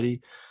society?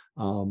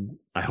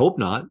 I hope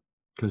not,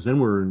 because then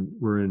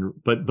we're in,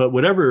 but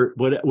whatever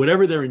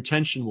their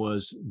intention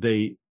was,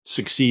 they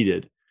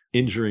succeeded,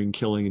 injuring,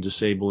 killing, and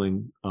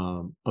disabling,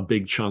 a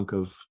big chunk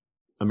of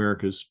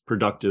America's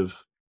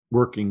productive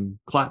working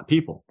class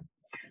people.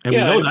 And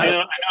we know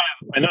that.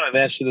 I know I've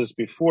asked you this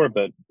before,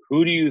 but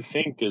who do you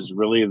think is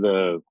really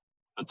the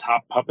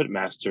top puppet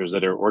masters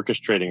that are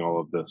orchestrating all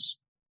of this?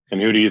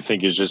 And who do you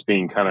think is just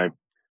being kind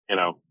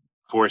of,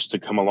 forced to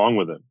come along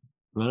with it?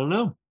 I don't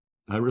know.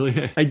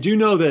 I do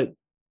know that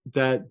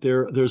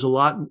there's a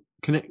lot,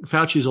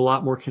 Fauci's a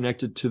lot more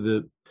connected to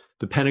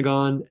the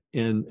Pentagon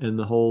and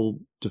the whole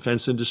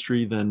defense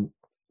industry than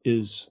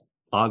is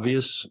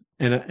obvious.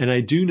 And I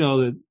do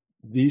know that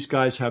these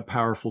guys have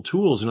powerful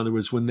tools. In other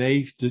words, when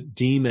they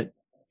deem it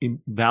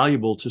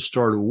valuable to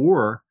start a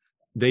war,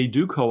 they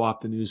do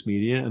co-opt the news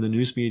media, and the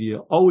news media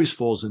always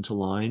falls into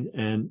line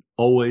and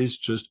always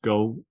just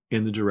go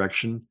in the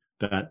direction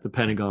that the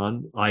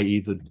Pentagon,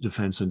 i.e. the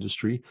defense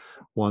industry,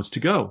 wants to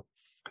go.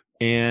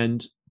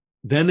 And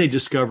then they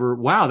discover,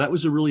 wow, that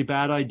was a really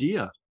bad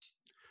idea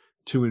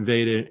to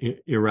invade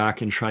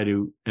Iraq and try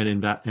to,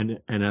 and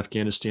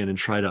Afghanistan and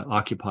try to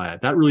occupy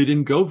it. That really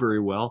didn't go very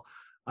well.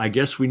 I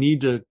guess we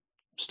need to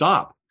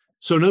stop.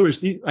 So in other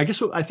words, I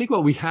think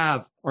what we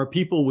have are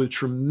people with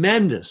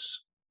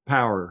tremendous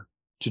power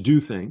to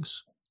do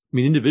things. I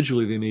mean,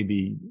 individually they may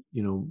be,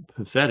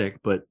 pathetic,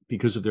 but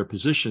because of their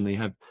position,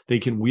 they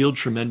can wield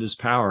tremendous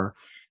power,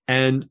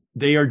 and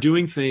they are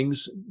doing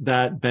things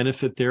that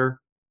benefit their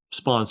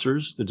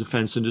sponsors, the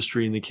defense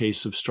industry in the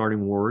case of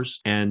starting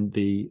wars, and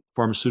the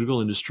pharmaceutical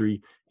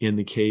industry in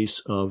the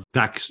case of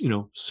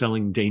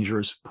selling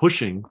dangerous,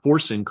 forcing,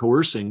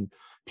 coercing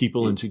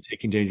people into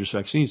taking dangerous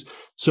vaccines.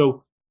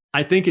 So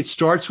I think it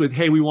starts with,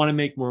 hey, we want to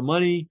make more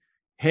money.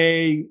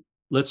 Hey,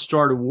 let's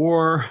start a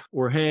war,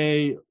 or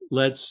hey,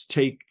 let's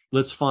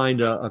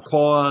find a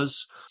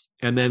cause,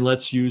 and then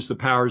let's use the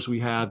powers we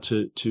have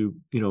to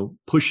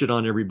push it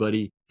on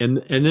everybody.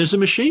 And there's a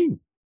machine,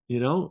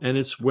 and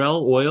it's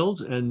well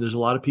oiled, and there's a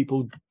lot of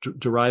people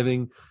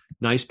deriving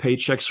nice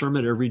paychecks from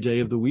it every day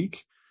of the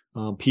week.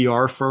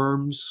 PR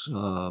firms,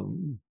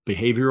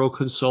 behavioral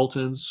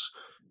consultants,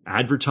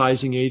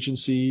 advertising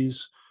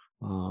agencies,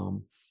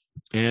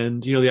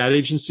 and the ad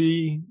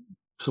agency,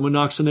 someone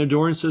knocks on their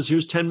door and says,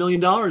 here's $10 million.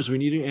 We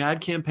need an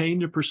ad campaign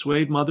to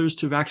persuade mothers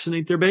to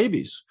vaccinate their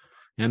babies.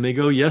 And they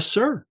go, yes,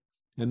 sir.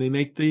 And they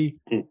make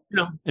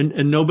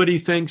and nobody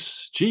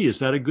thinks, gee, is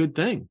that a good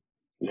thing?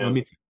 Yeah.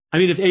 I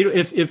mean,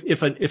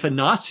 if a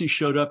Nazi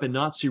showed up in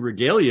Nazi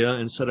regalia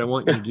and said, I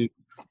want you to do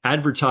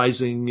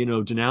advertising,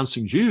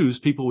 denouncing Jews,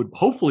 people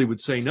would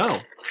say no.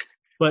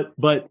 But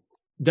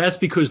that's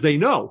because they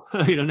know,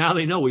 now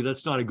they know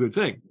that's not a good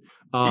thing.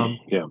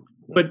 Yeah.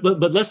 But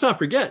let's not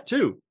forget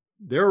too,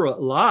 there are a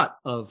lot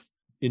of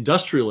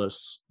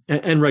industrialists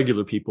and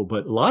regular people,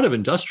 but a lot of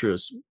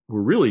industrialists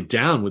were really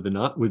down with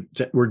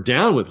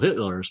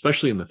Hitler,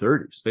 especially in the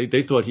 30s.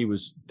 They thought he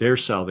was their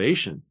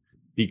salvation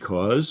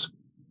because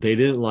they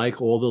didn't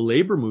like all the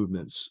labor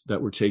movements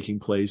that were taking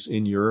place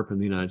in Europe and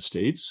the United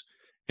States.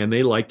 And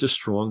they liked a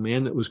strong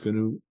man that was going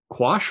to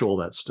quash all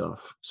that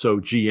stuff. So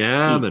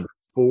GM and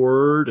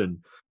Ford and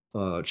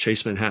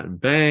Chase Manhattan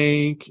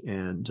Bank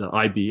and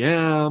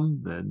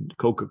IBM and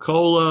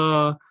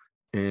Coca-Cola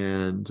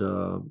and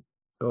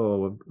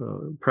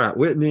Pratt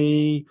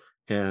Whitney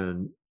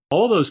and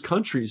all those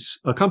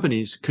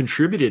companies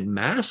contributed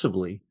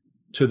massively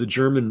to the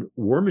German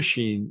war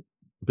machine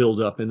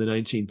buildup in the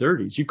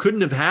 1930s. You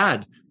couldn't have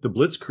had the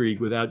Blitzkrieg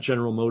without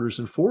General Motors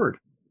and Ford.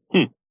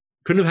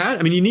 Couldn't have had.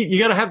 I mean, you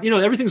got to have,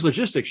 everything's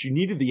logistics. You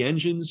needed the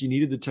engines, you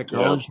needed the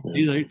technology,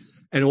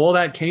 and all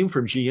that came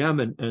from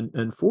GM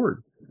and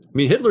Ford. I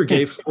mean, Hitler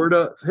gave Ford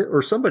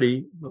or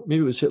somebody,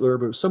 maybe it was Hitler,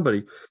 but it was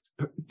somebody,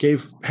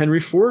 gave Henry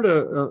Ford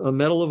a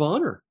Medal of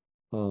Honor.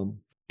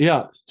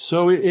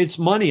 So it's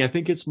money. I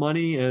think it's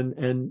money.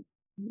 And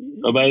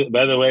oh,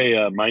 by the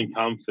way, Mein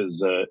Kampf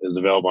is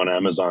available on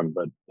Amazon,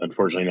 but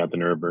unfortunately not the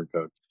Nuremberg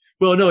Code.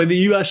 Well, no, in the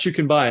U.S. you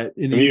can buy it.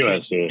 In the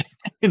U.S., yeah.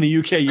 In the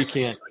U.K. you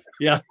can't.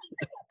 Yeah.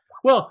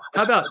 Well,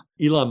 how about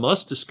Elon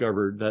Musk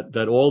discovered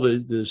that all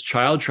this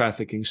child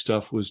trafficking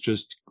stuff was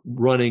just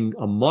running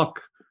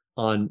amok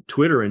on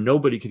Twitter and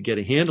nobody could get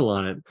a handle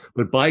on it.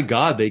 But by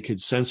God, they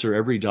could censor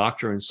every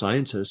doctor and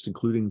scientist,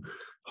 including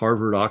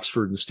Harvard,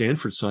 Oxford, and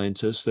Stanford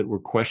scientists that were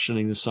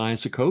questioning the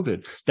science of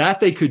COVID. That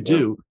they could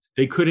do.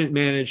 They couldn't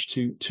manage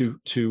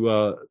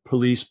to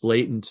police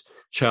blatant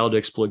child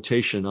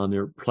exploitation on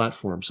their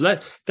platform. So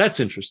that's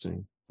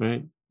interesting,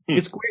 right?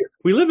 It's weird.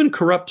 We live in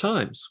corrupt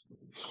times.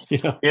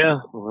 Yeah.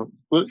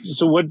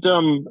 So what,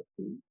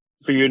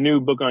 for your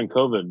new book on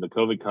COVID, the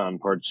COVID Con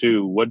Part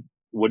 2,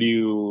 what do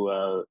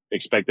you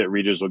expect that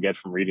readers will get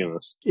from reading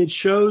this? It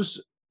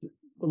shows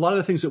a lot of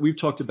the things that we've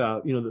talked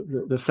about,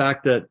 the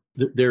fact that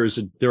there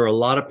are a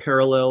lot of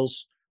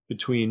parallels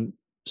between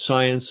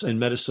science and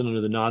medicine under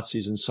the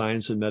Nazis and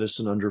science and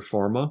medicine under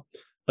pharma.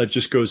 It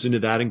just goes into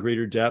that in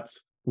greater depth.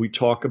 We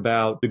talk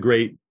about the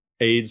great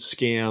AIDS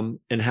scam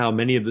and how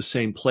many of the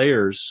same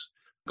players,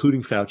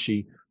 including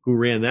Fauci, who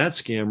ran that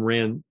scam,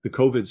 ran the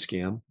COVID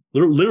scam.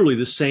 literally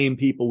the same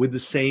people with the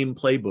same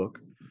playbook.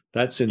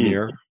 That's in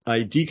there. I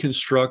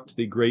deconstruct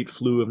the Great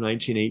Flu of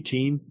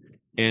 1918,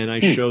 and I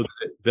show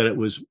that it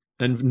was.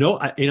 And no,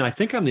 I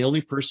think I'm the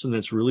only person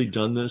that's really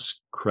done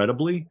this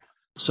credibly.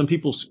 Some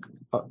people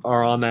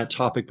are on that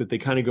topic, but they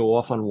kind of go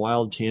off on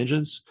wild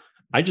tangents.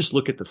 I just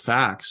look at the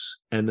facts,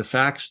 and the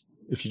facts.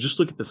 If you just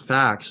look at the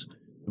facts,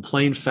 the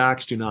plain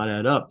facts do not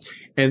add up.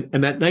 And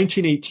that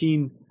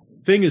 1918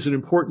 thing is an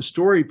important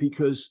story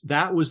because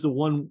that was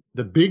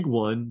the big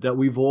one that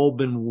we've all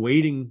been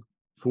waiting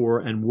for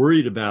and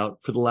worried about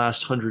for the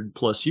last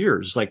 100+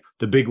 years. Like,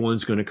 the big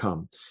one's going to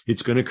come.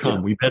 It's going to come.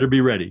 Yeah. We better be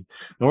ready.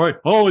 All right.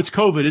 Oh, it's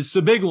COVID. It's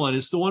the big one.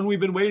 It's the one we've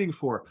been waiting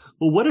for.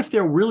 Well, what if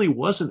there really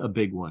wasn't a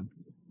big one?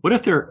 What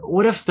if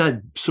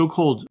that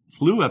so-called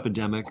flu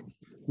epidemic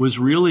was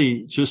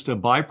really just a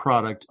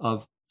byproduct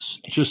of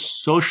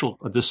just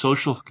the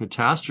social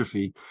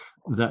catastrophe,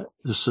 that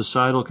the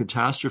societal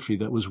catastrophe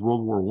that was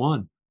World War I?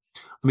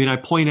 I mean, I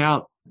point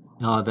out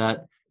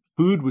that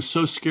food was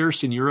so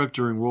scarce in Europe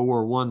during World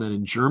War I that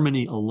in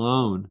Germany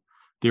alone,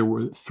 there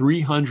were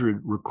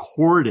 300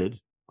 recorded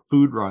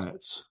food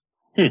riots.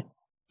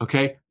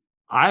 Okay.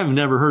 I've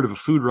never heard of a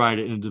food riot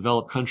in a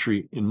developed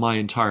country in my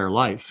entire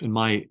life, in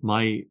my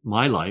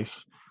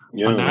life.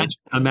 Yeah.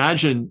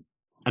 Imagine,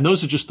 and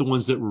those are just the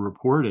ones that were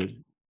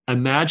reported.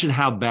 Imagine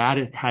how bad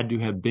it had to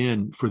have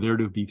been for there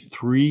to be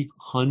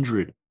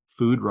 300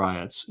 food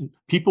riots.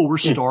 People were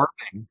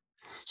starving.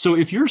 So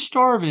if you're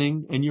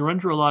starving and you're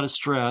under a lot of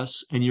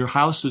stress and your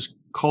house is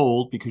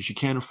cold because you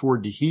can't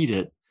afford to heat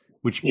it,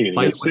 which you're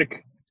going to get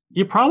sick.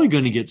 You're probably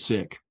going to get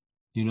sick.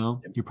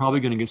 You're probably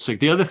going to get sick.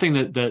 The other thing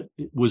that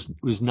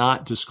was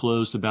not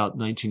disclosed about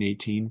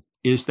 1918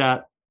 is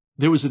that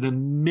there was an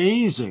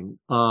amazing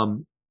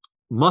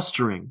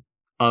mustering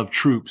of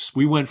troops.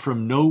 We went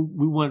from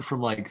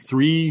like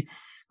 3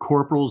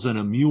 corporals and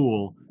a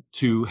mule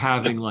to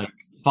having like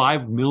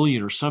 5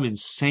 million or some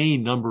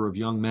insane number of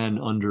young men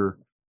under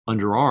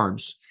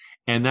arms.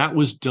 And that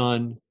was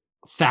done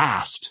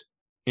fast,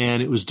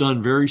 and it was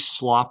done very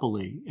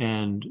sloppily.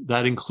 And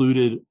that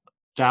included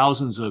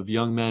thousands of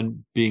young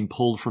men being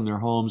pulled from their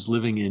homes,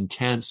 living in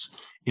tents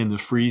in the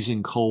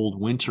freezing cold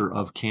winter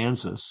of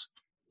Kansas,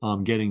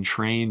 getting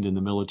trained in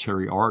the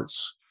military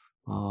arts.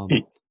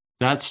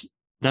 That's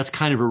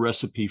kind of a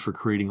recipe for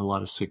creating a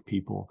lot of sick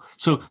people.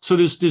 So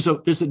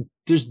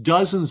there's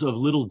dozens of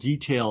little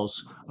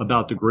details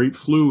about the Great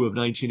Flu of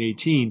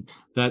 1918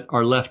 that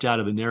are left out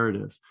of the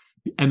narrative.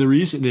 And the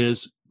reason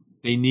is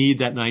they need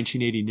that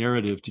 1980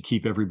 narrative to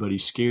keep everybody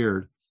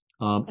scared.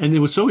 And it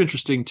was so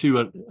interesting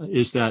too,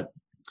 is that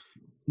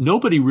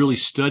nobody really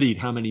studied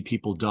how many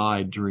people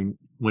died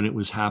when it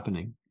was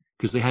happening,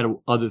 because they had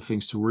other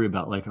things to worry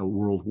about, like a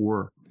world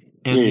war.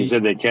 And you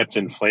said they kept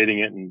inflating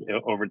it, and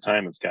over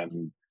time it's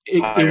gotten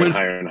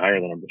higher and higher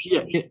the numbers.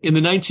 Yeah, in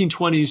the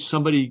 1920s,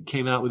 somebody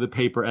came out with a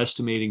paper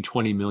estimating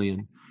 20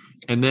 million.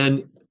 And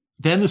then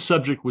the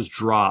subject was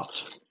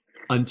dropped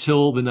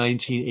until the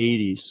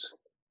 1980s.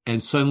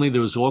 And suddenly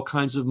there was all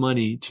kinds of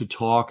money to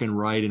talk and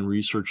write and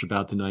research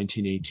about the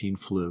 1918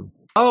 flu.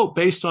 Oh,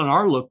 based on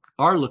our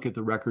look at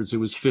the records, it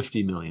was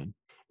 50 million.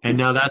 And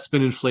now that's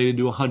been inflated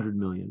to 100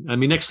 million. I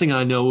mean, next thing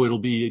I know, it'll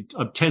be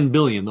 10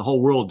 billion. The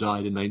whole world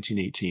died in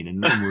 1918.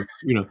 And we're,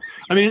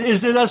 I mean,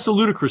 that's the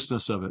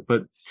ludicrousness of it.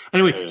 But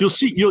anyway,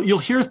 you'll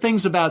hear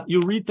things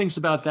you'll read things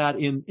about that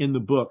in the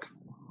book.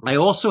 I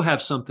also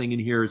have something in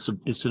here. It's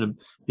in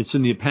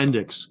the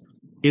appendix.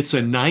 It's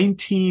a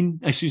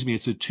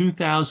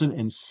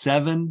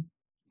 2007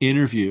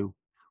 interview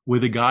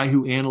with a guy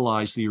who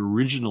analyzed the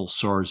original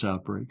SARS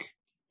outbreak.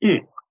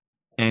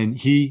 And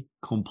he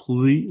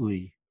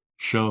completely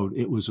showed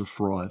it was a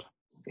fraud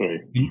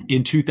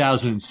in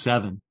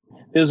 2007.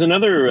 There's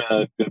another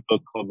good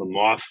book called The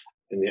Moth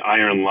and the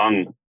Iron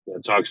Lung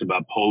that talks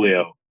about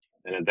polio.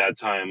 And at that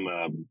time,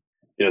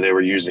 they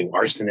were using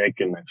arsenic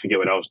and I forget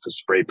what else to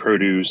spray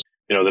produce.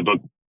 The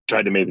book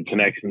tried to make the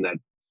connection that,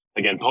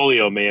 again,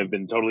 polio may have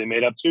been totally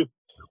made up too.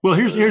 Well,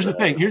 here's the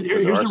thing.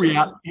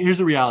 Here's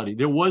the reality.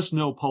 There was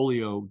no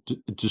polio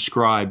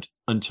described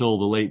until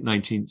the late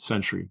 19th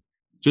century.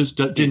 Just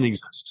didn't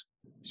exist.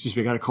 Excuse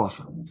me, I got a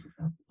cough.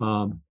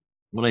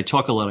 When I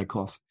talk a lot, I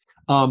cough.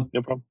 No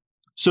problem.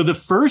 So the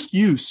first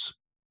use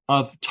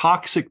of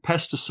toxic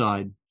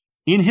pesticide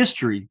in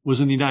history was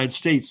in the United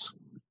States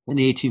in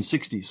the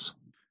 1860s.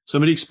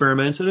 Somebody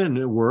experimented and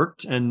it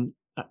worked. And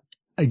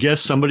I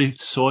guess somebody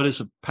saw it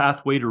as a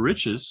pathway to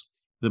riches,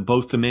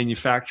 both the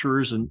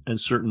manufacturers and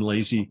certain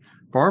lazy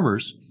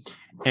farmers.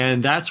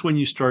 And that's when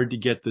you started to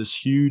get this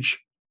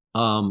huge,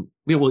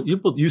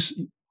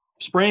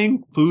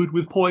 spraying food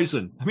with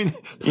poison. I mean,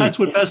 that's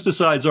what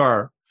pesticides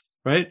are,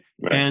 right?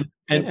 And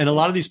a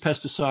lot of these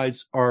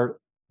pesticides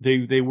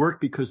they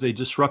work because they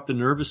disrupt the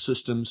nervous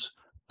systems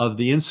of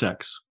the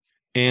insects.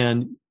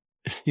 And,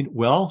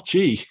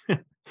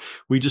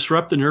 we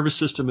disrupt the nervous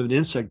system of an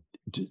insect.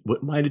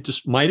 Might it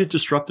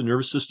disrupt the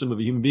nervous system of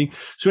a human being?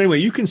 So anyway,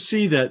 you can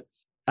see that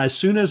as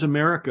soon as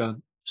America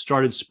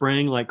started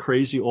spraying like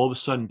crazy, all of a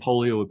sudden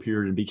polio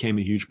appeared and became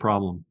a huge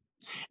problem.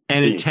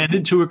 And it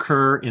tended to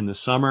occur in the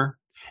summer.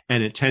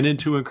 and it tended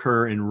to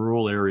occur in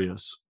rural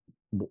areas.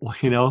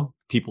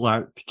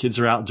 Kids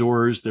are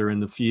outdoors, they're in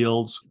the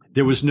fields.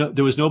 There was no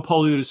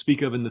polio to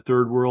speak of in the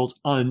third world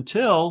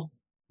until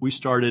we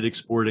started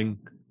exporting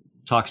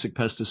toxic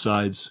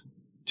pesticides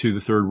to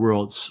the third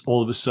world.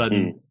 All of a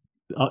sudden,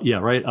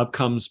 up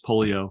comes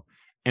polio.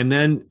 And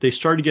then they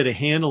started to get a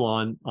handle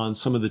on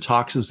some of the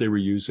toxins they were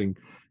using.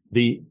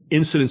 The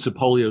incidence of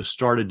polio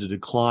started to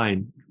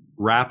decline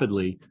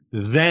rapidly.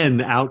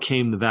 Then out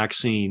came the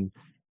vaccine,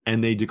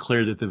 and they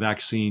declared that the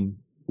vaccine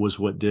was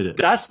what did it.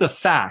 That's the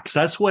facts.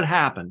 That's what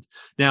happened.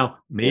 Now,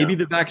 maybe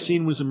the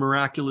vaccine was a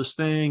miraculous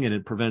thing and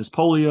it prevents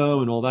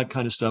polio and all that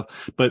kind of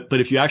stuff. But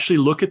if you actually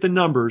look at the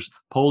numbers,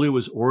 polio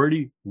was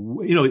already,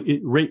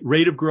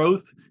 rate of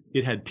growth,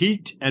 it had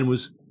peaked and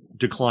was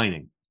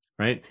declining,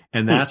 right?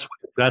 And that's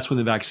when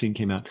the vaccine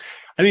came out.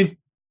 I mean,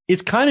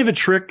 it's kind of a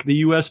trick the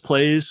U.S.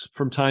 plays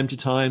from time to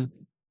time.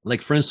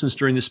 Like, for instance,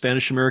 during the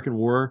Spanish-American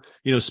War,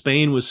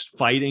 Spain was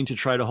fighting to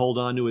try to hold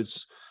on to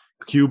its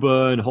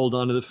Cuba and hold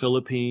on to the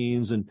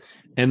Philippines, and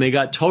they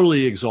got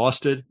totally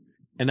exhausted.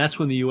 And that's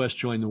when the U.S.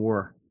 joined the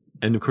war.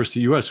 And of course,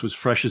 the U.S. was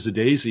fresh as a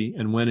daisy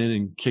and went in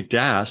and kicked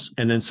ass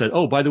and then said,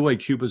 oh, by the way,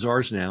 Cuba's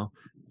ours now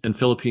and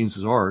Philippines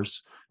is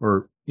ours,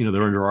 or,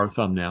 they're under our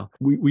thumb now.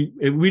 We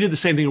did the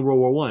same thing in World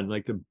War I,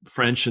 like the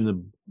French and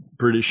the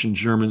British and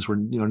Germans were,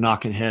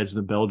 knocking heads, and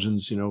the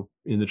Belgians,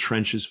 in the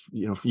trenches,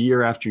 for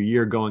year after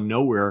year going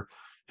nowhere,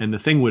 and the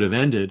thing would have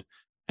ended.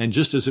 And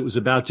just as it was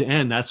about to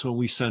end, that's when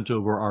we sent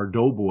over our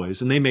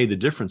doughboys. And they made the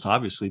difference,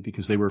 obviously,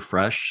 because they were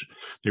fresh,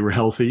 they were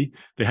healthy,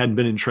 they hadn't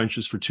been in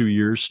trenches for 2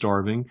 years,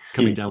 starving,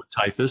 coming down with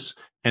typhus,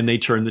 and they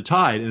turned the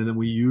tide. And then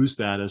we used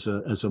that as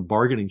a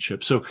bargaining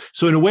chip. So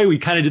in a way, we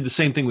kind of did the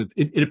same thing with,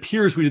 it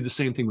appears we did the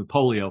same thing with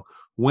polio.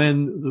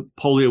 When the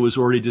polio was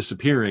already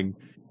disappearing,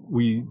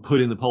 we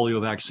put in the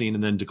polio vaccine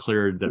and then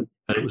declared that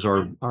it was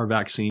our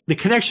vaccine. The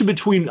connection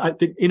between,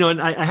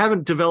 and I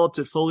haven't developed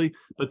it fully,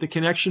 but the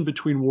connection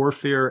between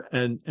warfare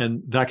and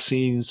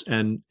vaccines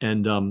and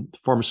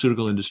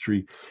pharmaceutical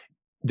industry,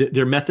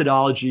 their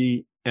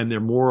methodology and their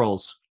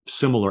morals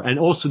similar, and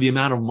also the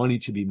amount of money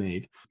to be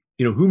made.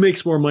 Who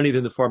makes more money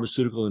than the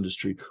pharmaceutical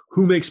industry?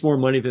 Who makes more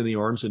money than the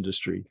arms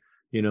industry?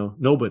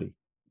 Nobody.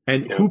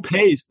 And who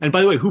pays? And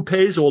by the way, who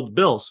pays all the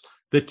bills?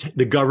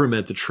 The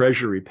government, the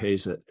treasury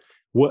pays it.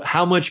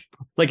 How much,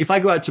 like if I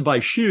go out to buy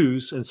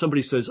shoes and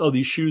somebody says, oh,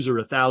 these shoes are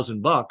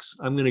 $1,000,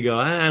 I'm going to go,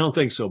 I don't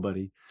think so,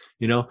 buddy.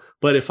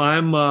 But if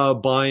I'm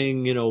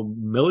buying,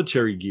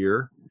 military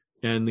gear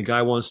and the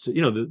guy wants to,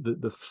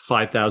 the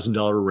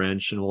 $5,000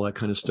 wrench and all that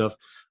kind of stuff.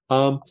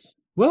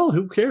 Well,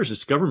 who cares?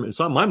 It's government. It's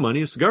not my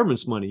money. It's the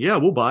government's money. Yeah,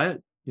 we'll buy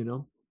it,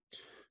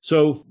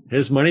 So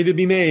there's money to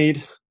be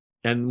made.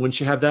 And once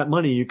you have that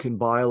money, you can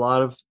buy a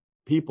lot of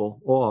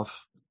people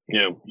off.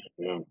 Yeah.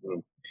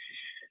 All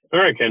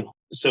right, Ken.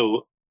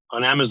 So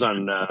on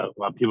Amazon,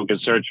 people can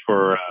search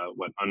for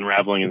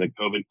Unraveling the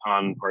COVID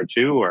Con Part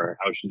 2, or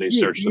how should they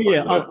search?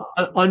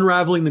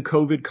 Unraveling the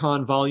COVID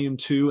Con Volume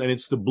 2, and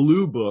it's the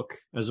blue book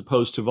as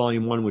opposed to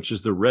Volume 1, which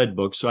is the red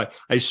book. So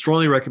I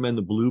strongly recommend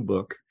the blue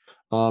book.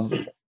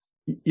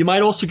 You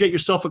might also get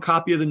yourself a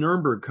copy of the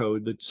Nuremberg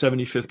Code, the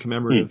 75th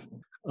commemorative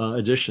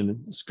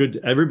edition. It's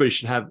good. Everybody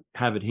should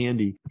have it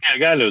handy. Yeah, I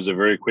got it. It was a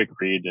very quick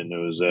read, and it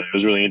was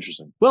really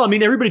interesting. Well, I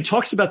mean, everybody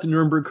talks about the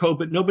Nuremberg Code,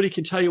 but nobody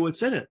can tell you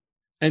what's in it.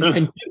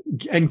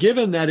 And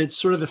given that it's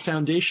sort of the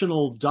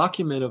foundational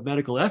document of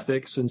medical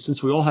ethics, and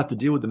since we all have to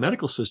deal with the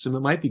medical system,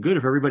 it might be good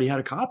if everybody had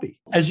a copy.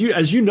 As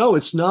you know,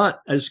 it's not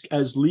as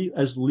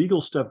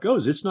legal stuff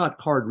goes. It's not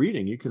hard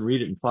reading. You can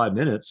read it in 5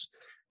 minutes,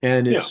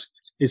 and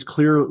it's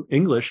clear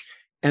English.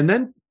 And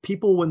then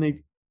people,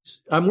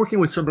 I'm working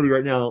with somebody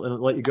right now, and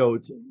I'll let you go.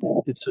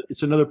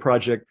 It's another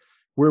project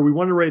where we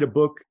want to write a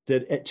book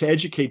to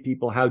educate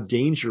people how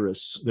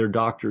dangerous their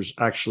doctors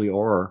actually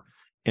are,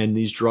 and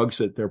these drugs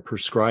that they're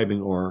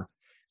prescribing are,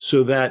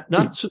 so that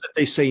not so that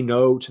they say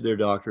no to their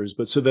doctors,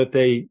 but so that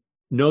they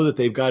know that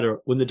they've got to,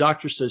 when the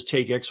doctor says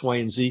take X, Y,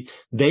 and Z,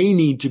 they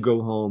need to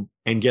go home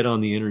and get on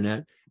the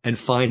internet and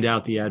find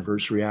out the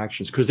adverse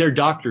reactions, because their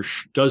doctor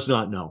does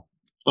not know.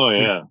 Oh,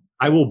 yeah.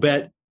 I will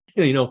bet,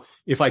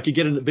 if I could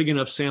get a big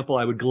enough sample,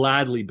 I would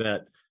gladly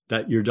bet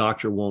that your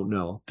doctor won't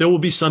know. There will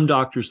be some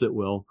doctors that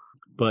will,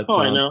 but.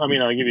 Oh, I know. I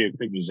mean, I'll give you a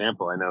quick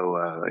example. I know,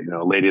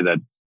 a lady that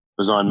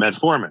was on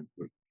metformin.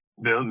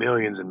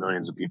 Millions and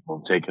millions of people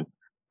have taken,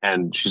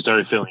 and she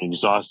started feeling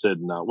exhausted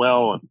and not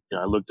well. And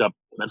I looked up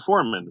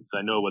metformin because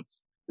I know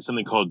it's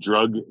something called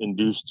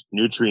drug-induced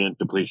nutrient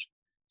depletion.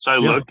 So I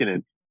look, and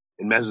it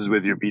messes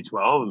with your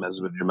B12, it messes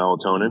with your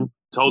melatonin.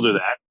 Told her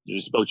that.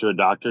 You spoke to her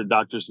doctor.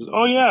 Doctor says,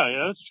 "Oh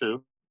yeah, that's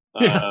true.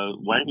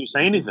 Why didn't you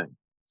say anything?"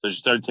 So she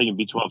started taking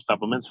B12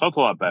 supplements, felt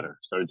a lot better.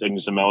 Started taking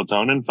some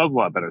melatonin, felt a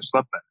lot better,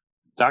 slept better.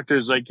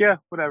 Doctor's like, "Yeah,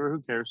 whatever,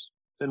 who cares?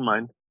 Didn't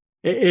mind."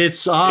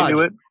 It's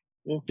odd.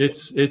 Yeah.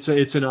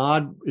 It's an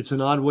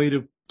odd way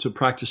to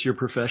practice your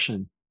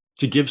profession,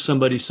 to give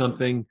somebody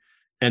something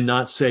and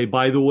not say,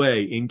 by the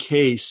way, in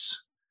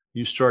case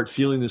you start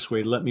feeling this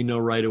way, let me know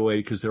right away,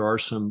 because there are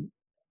some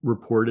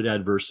reported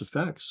adverse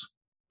effects,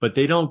 but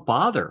they don't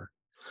bother.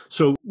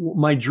 So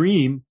my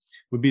dream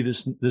would be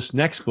this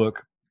next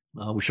book,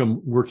 which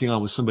I'm working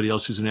on with somebody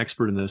else who's an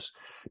expert in this.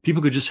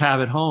 People could just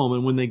have at home,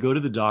 and when they go to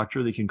the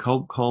doctor, they can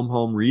come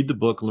home, read the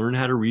book, learn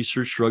how to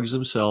research drugs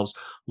themselves,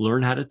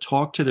 learn how to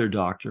talk to their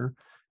doctor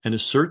and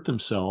assert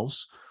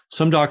themselves.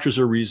 Some doctors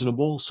are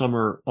reasonable, some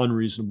are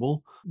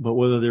unreasonable, but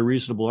whether they're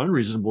reasonable or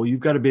unreasonable, you've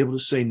got to be able to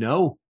say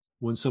no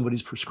when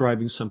somebody's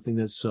prescribing something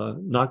that's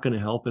not going to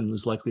help and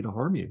is likely to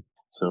harm you.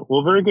 So,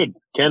 well, very good.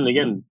 Ken,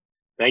 again,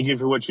 thank you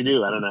for what you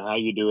do. I don't know how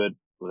you do it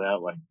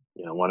without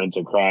wanting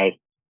to cry,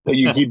 but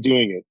you keep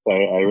doing it. So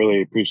I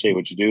really appreciate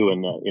what you do.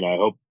 And, I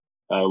hope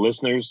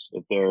listeners,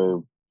 if they're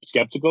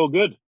skeptical,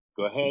 good,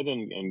 go ahead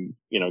and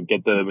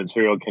get the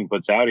material Ken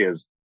puts out. He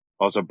has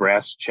also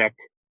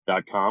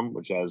BrassCheck.com,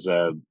 which has,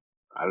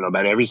 I don't know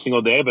about every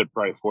single day, but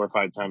probably 4 or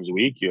 5 times a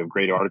week. You have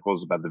great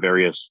articles about the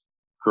various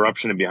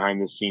corruption and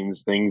behind the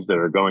scenes things that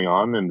are going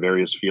on in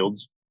various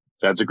fields.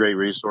 So that's a great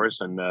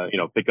resource. And,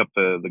 pick up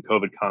the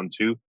COVID Con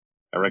 2.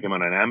 I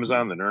recommend on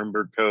Amazon, the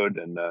Nuremberg Code,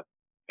 and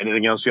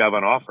anything else you have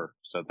on offer.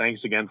 So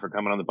thanks again for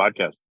coming on the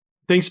podcast.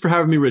 Thanks for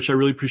having me, Rich. I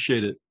really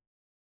appreciate it.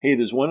 Hey,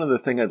 there's one other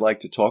thing I'd like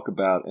to talk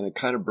about, and it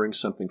kind of brings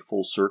something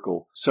full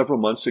circle. Several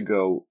months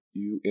ago,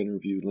 you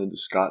interviewed Linda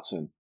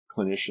Scottson,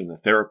 clinician, a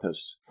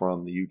therapist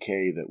from the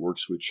UK that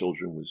works with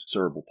children with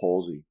cerebral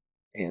palsy.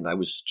 And I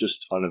was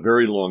just on a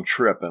very long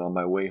trip, and on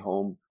my way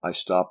home, I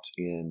stopped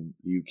in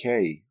the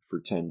UK for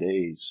 10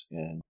 days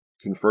and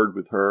conferred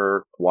with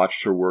her,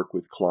 watched her work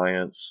with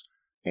clients,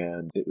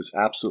 and it was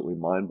absolutely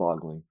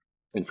mind-boggling.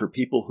 And for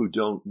people who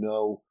don't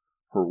know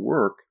her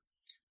work,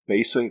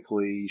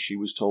 basically she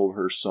was told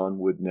her son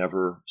would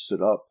never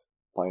sit up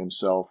by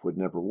himself, would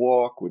never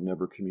walk, would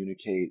never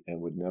communicate,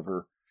 and would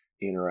never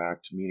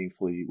interact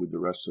meaningfully with the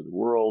rest of the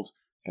world,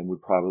 and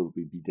would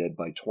probably be dead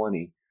by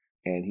 20.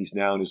 And he's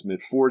now in his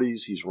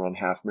mid-40s. He's run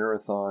half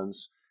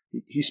marathons.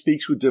 He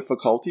speaks with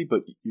difficulty,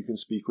 but you can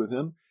speak with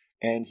him.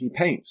 And he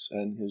paints,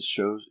 and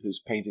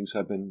his paintings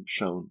have been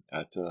shown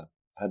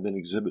have been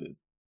exhibited.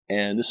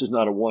 And this is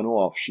not a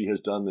one-off. She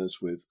has done this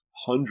with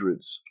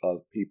hundreds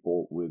of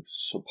people with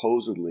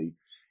supposedly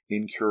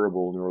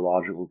incurable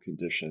neurological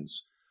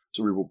conditions,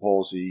 cerebral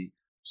palsy,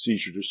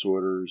 seizure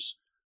disorders,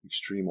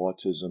 extreme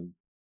autism.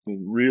 I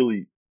mean,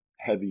 really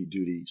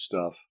heavy-duty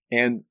stuff.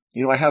 And,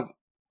 I have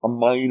a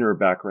minor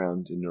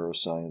background in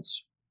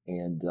neuroscience,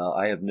 and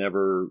I have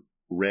never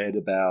read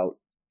about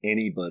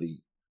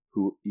anybody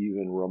who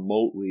even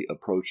remotely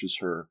approaches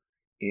her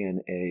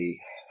in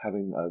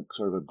having a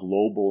sort of a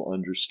global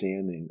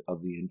understanding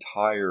of the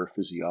entire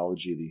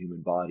physiology of the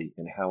human body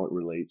and how it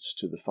relates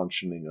to the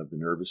functioning of the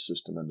nervous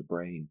system and the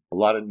brain. A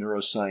lot of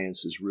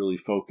neuroscience is really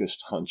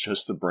focused on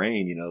just the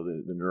brain,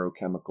 the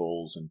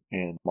neurochemicals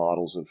and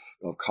models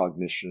of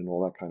cognition and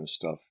all that kind of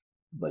stuff.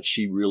 But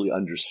she really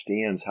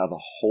understands how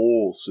the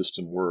whole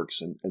system works.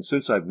 And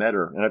since I've met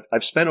her, and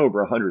I've spent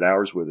over 100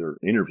 hours with her,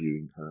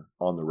 interviewing her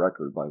on the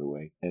record, by the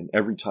way, and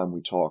every time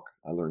we talk,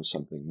 I learn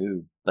something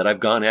new. But I've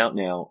gone out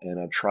now and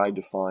I've tried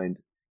to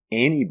find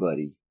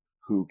anybody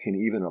who can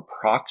even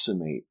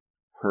approximate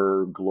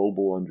her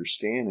global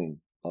understanding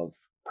of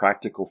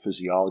practical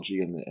physiology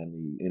and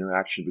the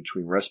interaction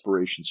between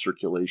respiration,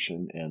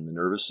 circulation, and the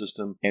nervous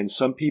system. And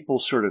some people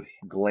sort of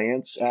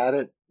glance at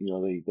it,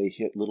 they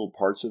hit little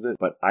parts of it,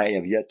 but I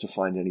have yet to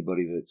find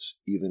anybody that's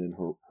even in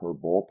her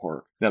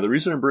ballpark. Now, the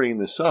reason I'm bringing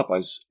this up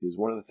is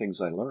one of the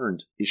things I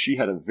learned is she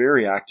had a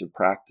very active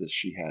practice.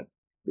 She had,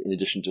 in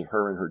addition to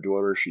her and her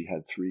daughter, she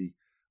had 3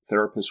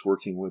 therapists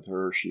working with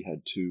her. She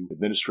had 2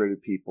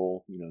 administrative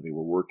people. They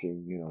were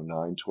working,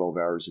 9, 12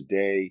 hours a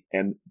day.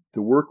 And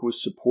the work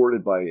was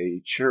supported by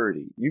a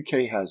charity.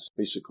 UK has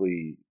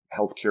basically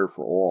healthcare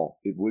for all.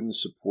 It wouldn't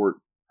support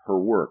her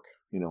work.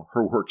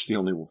 Her work's the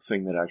only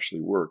thing that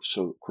actually works.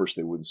 So, of course,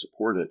 they wouldn't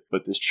support it.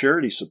 But this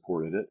charity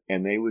supported it,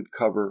 and they would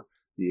cover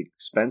the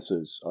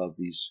expenses of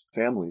these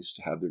families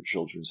to have their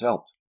children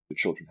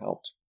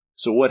helped.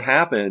 So what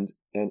happened,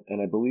 and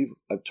I believe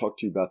I've talked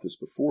to you about this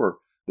before,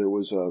 there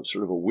was a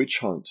sort of a witch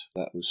hunt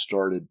that was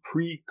started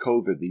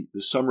pre-COVID,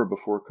 the summer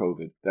before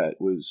COVID, that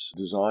was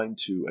designed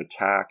to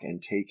attack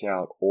and take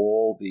out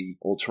all the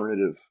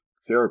alternative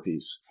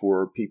therapies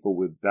for people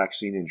with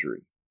vaccine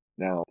injury.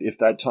 Now, if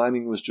that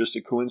timing was just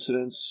a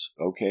coincidence,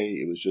 okay,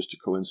 it was just a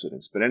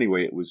coincidence. But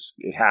anyway,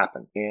 it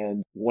happened.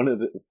 And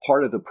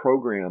part of the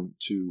program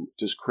to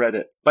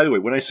discredit, by the way,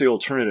 when I say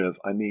alternative,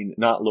 I mean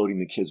not loading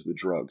the kids with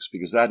drugs,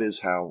 because that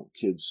is how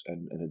kids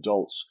and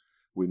adults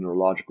with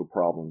neurological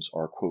problems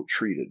are, quote,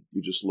 treated.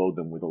 You just load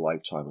them with a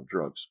lifetime of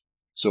drugs.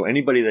 So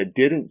anybody that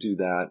didn't do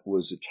that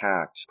was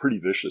attacked pretty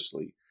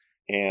viciously.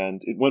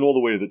 And it went all the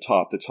way to the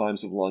top. The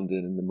Times of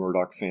London and the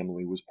Murdoch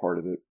family was part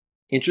of it.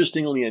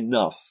 Interestingly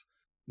enough,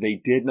 they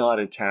did not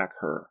attack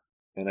her.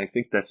 And I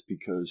think that's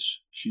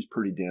because she's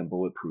pretty damn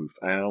bulletproof.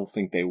 I don't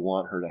think they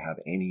want her to have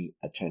any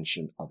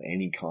attention of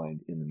any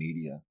kind in the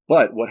media.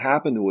 But what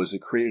happened was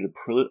it created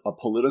a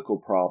political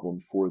problem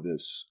for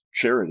this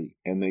charity,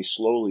 and they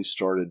slowly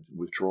started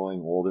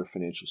withdrawing all their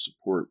financial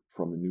support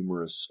from the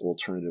numerous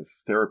alternative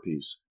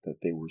therapies that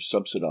they were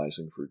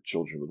subsidizing for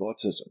children with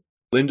autism.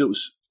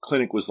 Linda's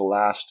clinic was the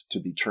last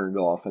to be turned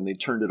off, and they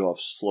turned it off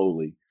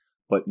slowly.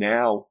 But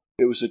now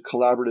it was a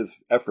collaborative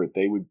effort.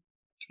 They would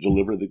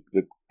deliver the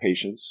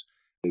patients,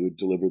 they would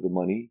deliver the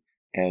money,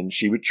 and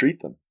she would treat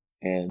them.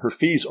 And her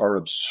fees are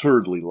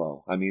absurdly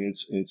low. I mean,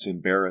 it's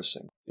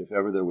embarrassing. If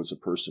ever there was a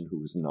person who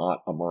was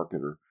not a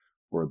marketer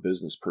or a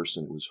business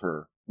person, it was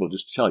her. Well,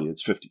 just to tell you,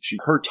 it's 50.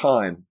 Her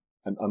time,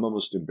 I'm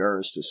almost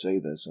embarrassed to say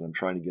this, and I'm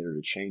trying to get her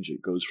to change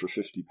it, goes for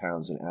 £50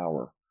 an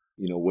hour.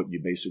 You know, what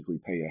you basically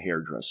pay a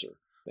hairdresser.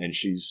 And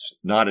she's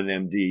not an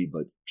MD,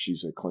 but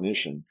she's a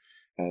clinician.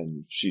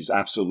 And she's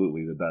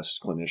absolutely the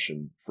best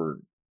clinician for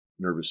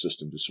nervous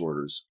system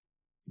disorders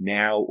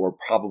now or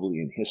probably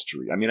in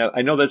history. I mean,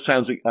 I know that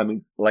sounds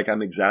like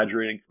I'm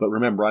exaggerating, but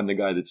remember, I'm the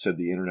guy that said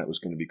the internet was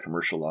going to be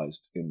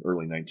commercialized in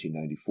early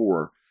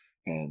 1994,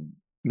 and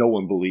no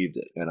one believed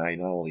it. And I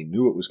not only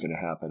knew it was going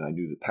to happen, I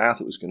knew the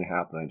path it was going to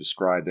happen. I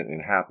described it,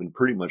 and it happened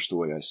pretty much the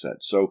way I said.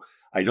 So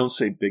I don't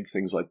say big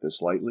things like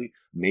this lightly.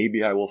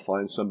 Maybe I will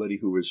find somebody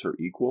who is her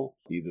equal,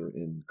 either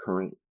in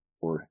current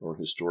or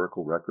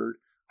historical record.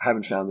 I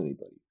haven't found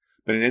anybody.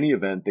 But in any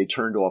event, they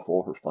turned off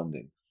all her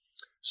funding.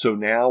 So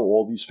now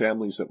all these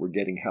families that were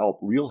getting help,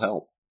 real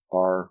help,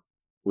 are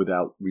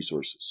without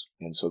resources.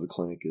 And so the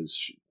clinic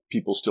is,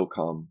 people still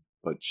come,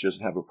 but she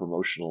doesn't have a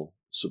promotional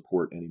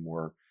support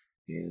anymore.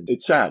 And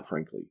it's sad,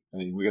 frankly. I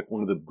mean, we got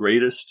one of the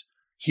greatest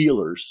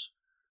healers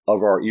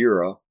of our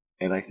era,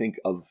 and I think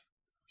of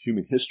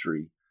human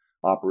history,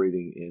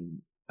 operating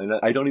in, and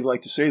I don't even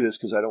like to say this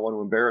because I don't want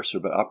to embarrass her,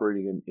 but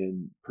operating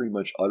in pretty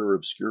much utter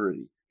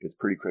obscurity. It's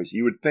pretty crazy.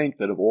 You would think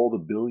that of all the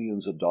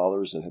billions of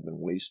dollars that have been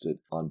wasted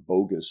on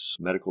bogus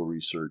medical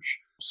research,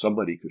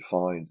 somebody could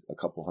find a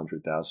couple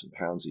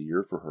 £100,000 a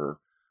year for her,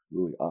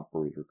 really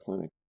operate her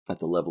clinic at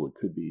the level it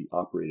could be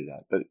operated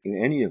at. But in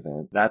any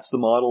event, that's the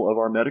model of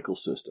our medical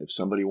system. If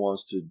somebody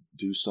wants to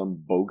do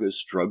some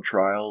bogus drug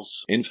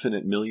trials,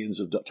 infinite millions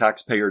of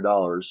taxpayer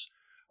dollars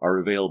are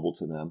available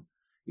to them.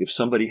 If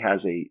somebody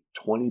has a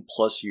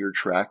 20-plus year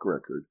track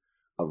record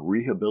of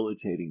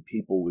rehabilitating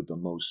people with the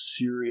most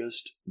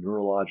serious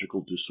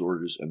neurological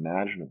disorders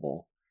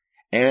imaginable,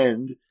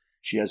 and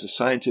she has a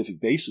scientific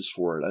basis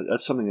for it,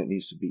 that's something that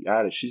needs to be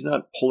added. She's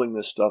not pulling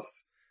this stuff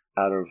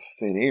out of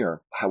thin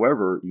air.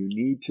 However, you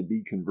need to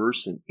be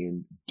conversant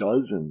in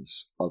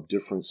dozens of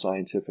different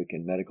scientific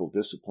and medical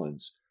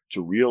disciplines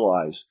to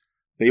realize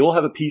they all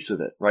have a piece of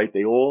it, right?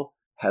 They all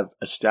have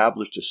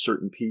established a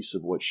certain piece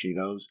of what she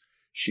knows.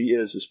 She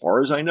is, as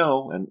far as I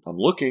know, and I'm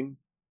looking,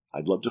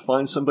 I'd love to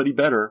find somebody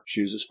better.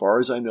 She is, as far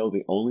as I know,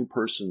 the only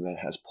person that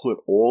has put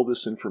all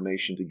this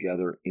information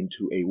together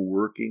into a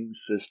working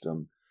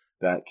system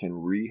that can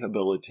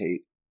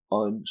rehabilitate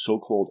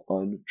so-called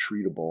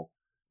untreatable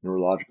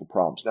neurological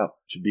problems. Now,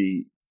 to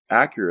be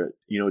accurate,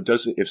 it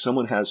doesn't, if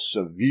someone has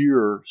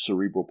severe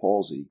cerebral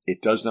palsy,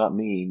 it does not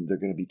mean they're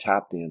going to be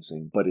tap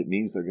dancing, but it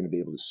means they're going to be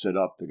able to sit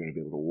up, they're going to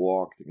be able to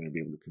walk, they're going to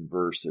be able to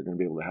converse, they're going to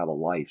be able to have a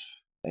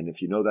life. And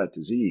if you know that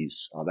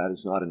disease, that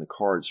is not in the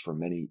cards for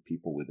many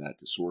people with that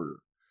disorder.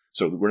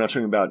 So we're not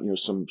talking about,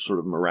 some sort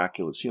of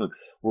miraculous healing.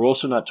 We're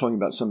also not talking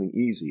about something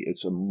easy.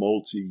 It's a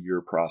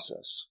multi-year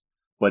process,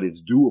 but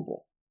it's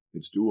doable.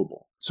 It's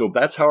doable. So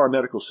that's how our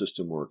medical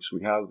system works.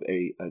 We have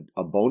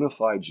a bona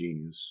fide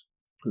genius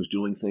who's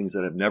doing things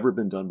that have never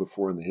been done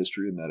before in the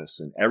history of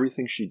medicine.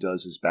 Everything she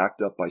does is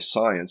backed up by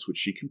science, which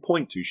she can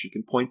point to. She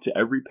can point to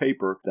every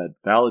paper that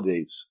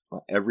validates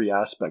every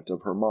aspect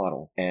of her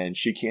model, and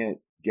she can't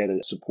get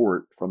a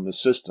support from the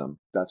system.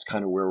 That's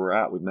kind of where we're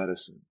at with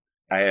medicine.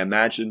 I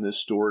imagine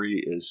this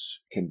story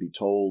can be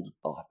told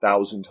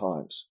 1,000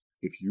 times.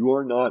 If you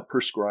are not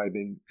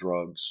prescribing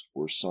drugs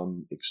or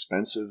some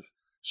expensive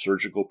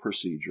surgical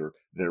procedure,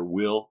 there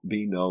will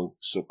be no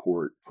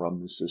support from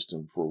the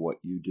system for what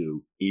you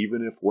do,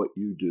 even if what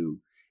you do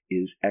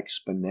is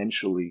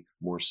exponentially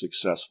more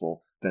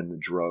successful than the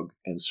drug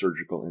and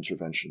surgical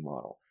intervention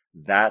model.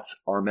 That's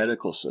our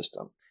medical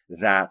system.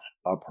 That's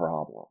a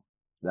problem.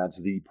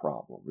 That's the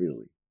problem,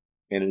 really.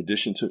 And in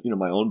addition to,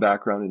 my own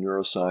background in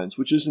neuroscience,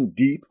 which isn't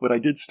deep, but I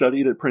did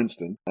study it at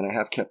Princeton, and I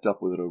have kept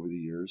up with it over the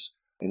years.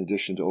 In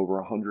addition to over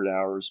 100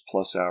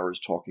 plus hours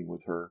talking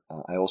with her,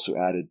 I also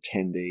added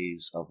 10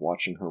 days of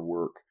watching her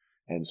work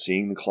and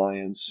seeing the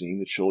clients, seeing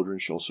the children.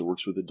 She also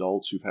works with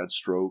adults who've had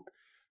stroke.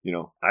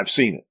 I've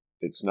seen it.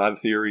 It's not a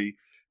theory.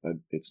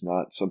 It's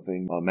not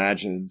something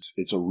imagined.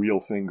 It's a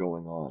real thing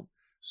going on.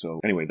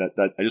 So anyway,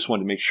 that I just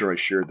wanted to make sure I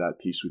shared that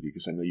piece with you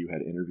because I know you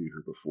had interviewed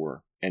her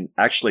before. And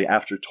actually,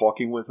 after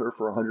talking with her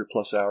for 100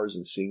 plus hours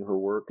and seeing her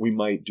work, we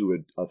might do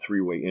a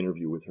 3-way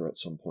interview with her at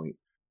some point.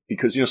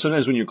 Because,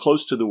 sometimes when you're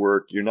close to the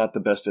work, you're not the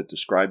best at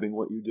describing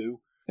what you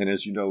do. And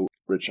as you know,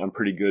 Rich, I'm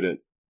pretty good at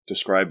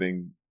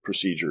describing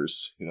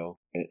procedures,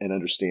 and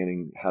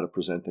understanding how to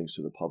present things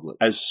to the public.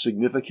 As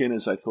significant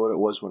as I thought it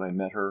was when I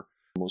met her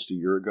almost a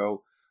year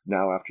ago,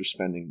 now after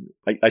spending,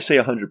 I say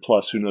 100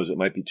 plus, who knows, it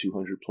might be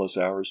 200 plus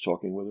hours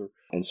talking with her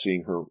and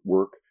seeing her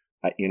work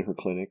in her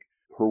clinic.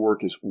 Her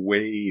work is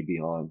way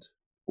beyond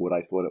what I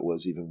thought it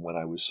was even when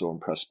I was so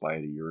impressed by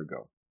it a year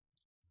ago.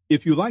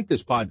 If you like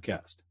this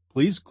podcast,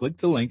 please click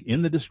the link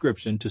in the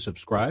description to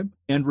subscribe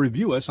and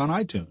review us on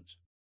iTunes.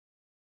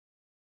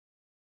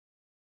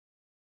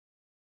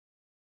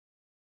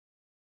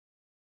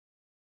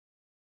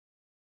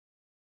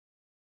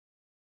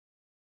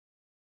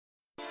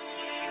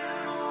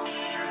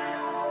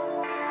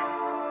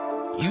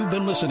 You've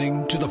been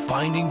listening to the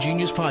Finding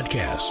Genius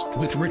podcast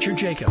with Richard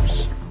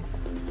Jacobs.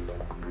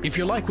 If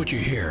you like what you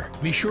hear,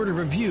 be sure to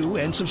review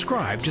and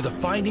subscribe to the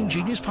Finding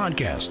Genius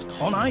podcast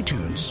on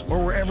iTunes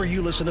or wherever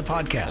you listen to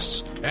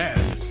podcasts.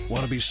 And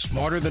want to be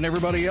smarter than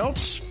everybody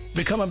else?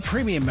 Become a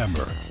premium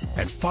member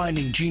at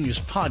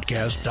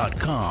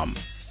findinggeniuspodcast.com.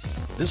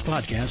 This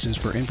podcast is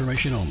for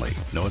information only.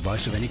 No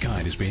advice of any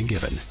kind is being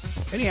given.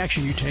 Any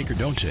action you take or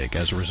don't take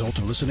as a result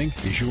of listening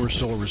is your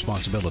sole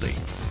responsibility.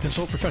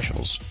 Consult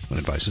professionals when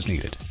advice is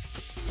needed.